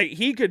 like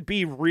he could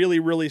be really,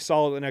 really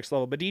solid at the next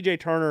level. But DJ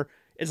Turner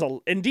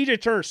DJ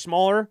Turner's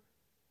smaller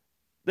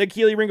than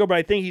Keely Ringo, but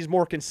I think he's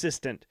more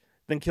consistent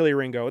than Keely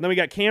Ringo. And then we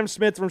got Cam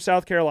Smith from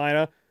South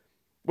Carolina,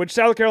 which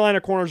South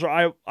Carolina corners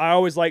I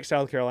always like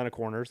South Carolina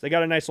corners. They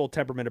got a nice little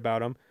temperament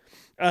about them.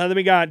 Then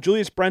we got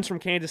Julius Brents from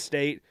Kansas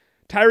State,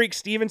 Tyreek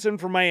Stevenson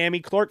from Miami,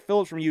 Clark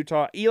Phillips from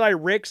Utah, Eli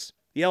Ricks,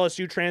 the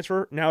LSU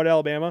transfer, now at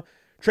Alabama,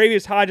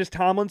 Travius Hodges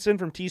Tomlinson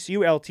from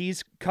TCU,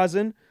 LT's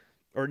cousin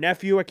or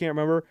nephew, I can't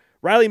remember,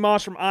 Riley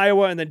Moss from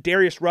Iowa, and then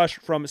Darius Rush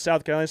from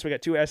South Carolina. So we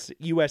got two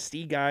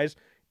USC guys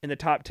in the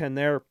top 10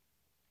 there.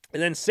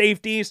 And then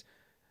safeties,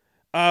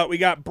 we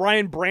got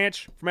Brian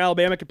Branch from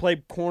Alabama, could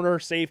play corner,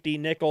 safety,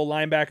 nickel,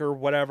 linebacker,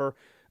 whatever.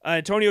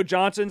 Antonio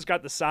Johnson's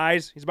got the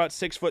size. He's about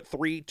 6'3",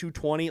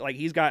 220. Like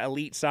he's got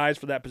elite size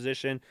for that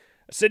position.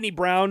 Sidney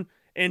Brown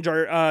and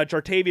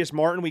Jartavius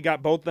Martin, we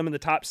got both of them in the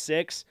top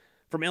 6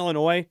 from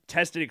Illinois.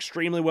 Tested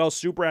extremely well,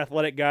 super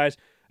athletic guys.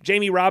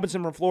 Jamie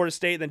Robinson from Florida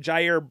State, then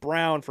Jair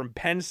Brown from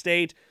Penn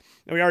State.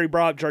 And we already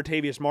brought up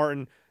Jartavius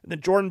Martin. And then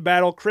Jordan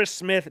Battle, Chris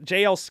Smith,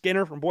 J.L.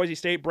 Skinner from Boise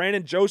State,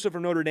 Brandon Joseph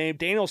from Notre Dame,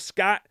 Daniel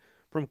Scott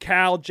from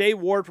Cal, Jay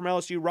Ward from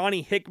LSU,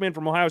 Ronnie Hickman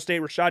from Ohio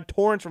State, Rashad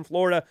Torrance from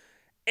Florida,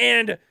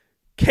 and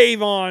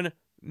Kayvon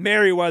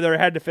Merriweather.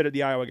 Had to fit at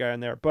the Iowa guy in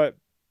there. But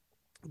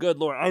good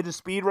Lord, I had to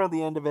speed run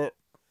the end of it.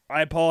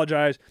 I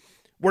apologize.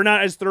 We're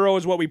not as thorough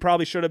as what we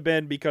probably should have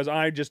been because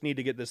I just need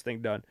to get this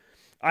thing done.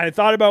 I had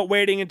thought about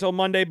waiting until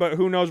Monday, but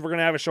who knows? We're going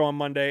to have a show on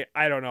Monday.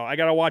 I don't know. I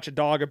got to watch a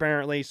dog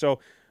apparently, so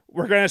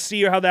we're going to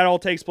see how that all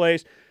takes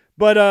place.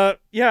 But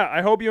yeah,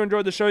 I hope you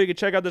enjoyed the show. You can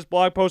check out this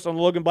blog post on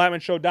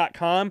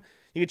LoganBlackmanShow.com.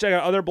 You can check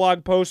out other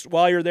blog posts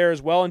while you're there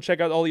as well and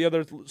check out all the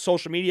other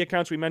social media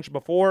accounts we mentioned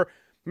before.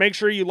 Make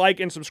sure you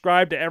like and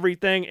subscribe to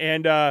everything.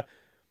 And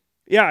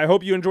yeah, I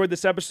hope you enjoyed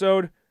this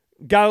episode.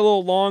 Got a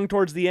little long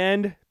towards the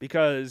end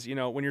because, you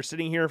know, when you're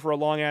sitting here for a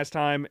long-ass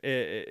time,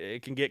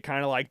 it can get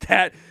kind of like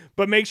that.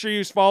 But make sure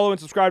you follow and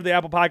subscribe to the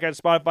Apple Podcast,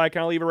 Spotify.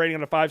 Kind of leave a rating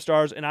on the 5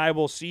 stars, and I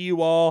will see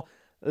you all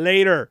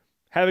later.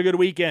 Have a good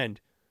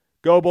weekend.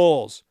 Go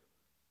Bulls.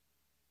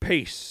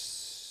 Peace.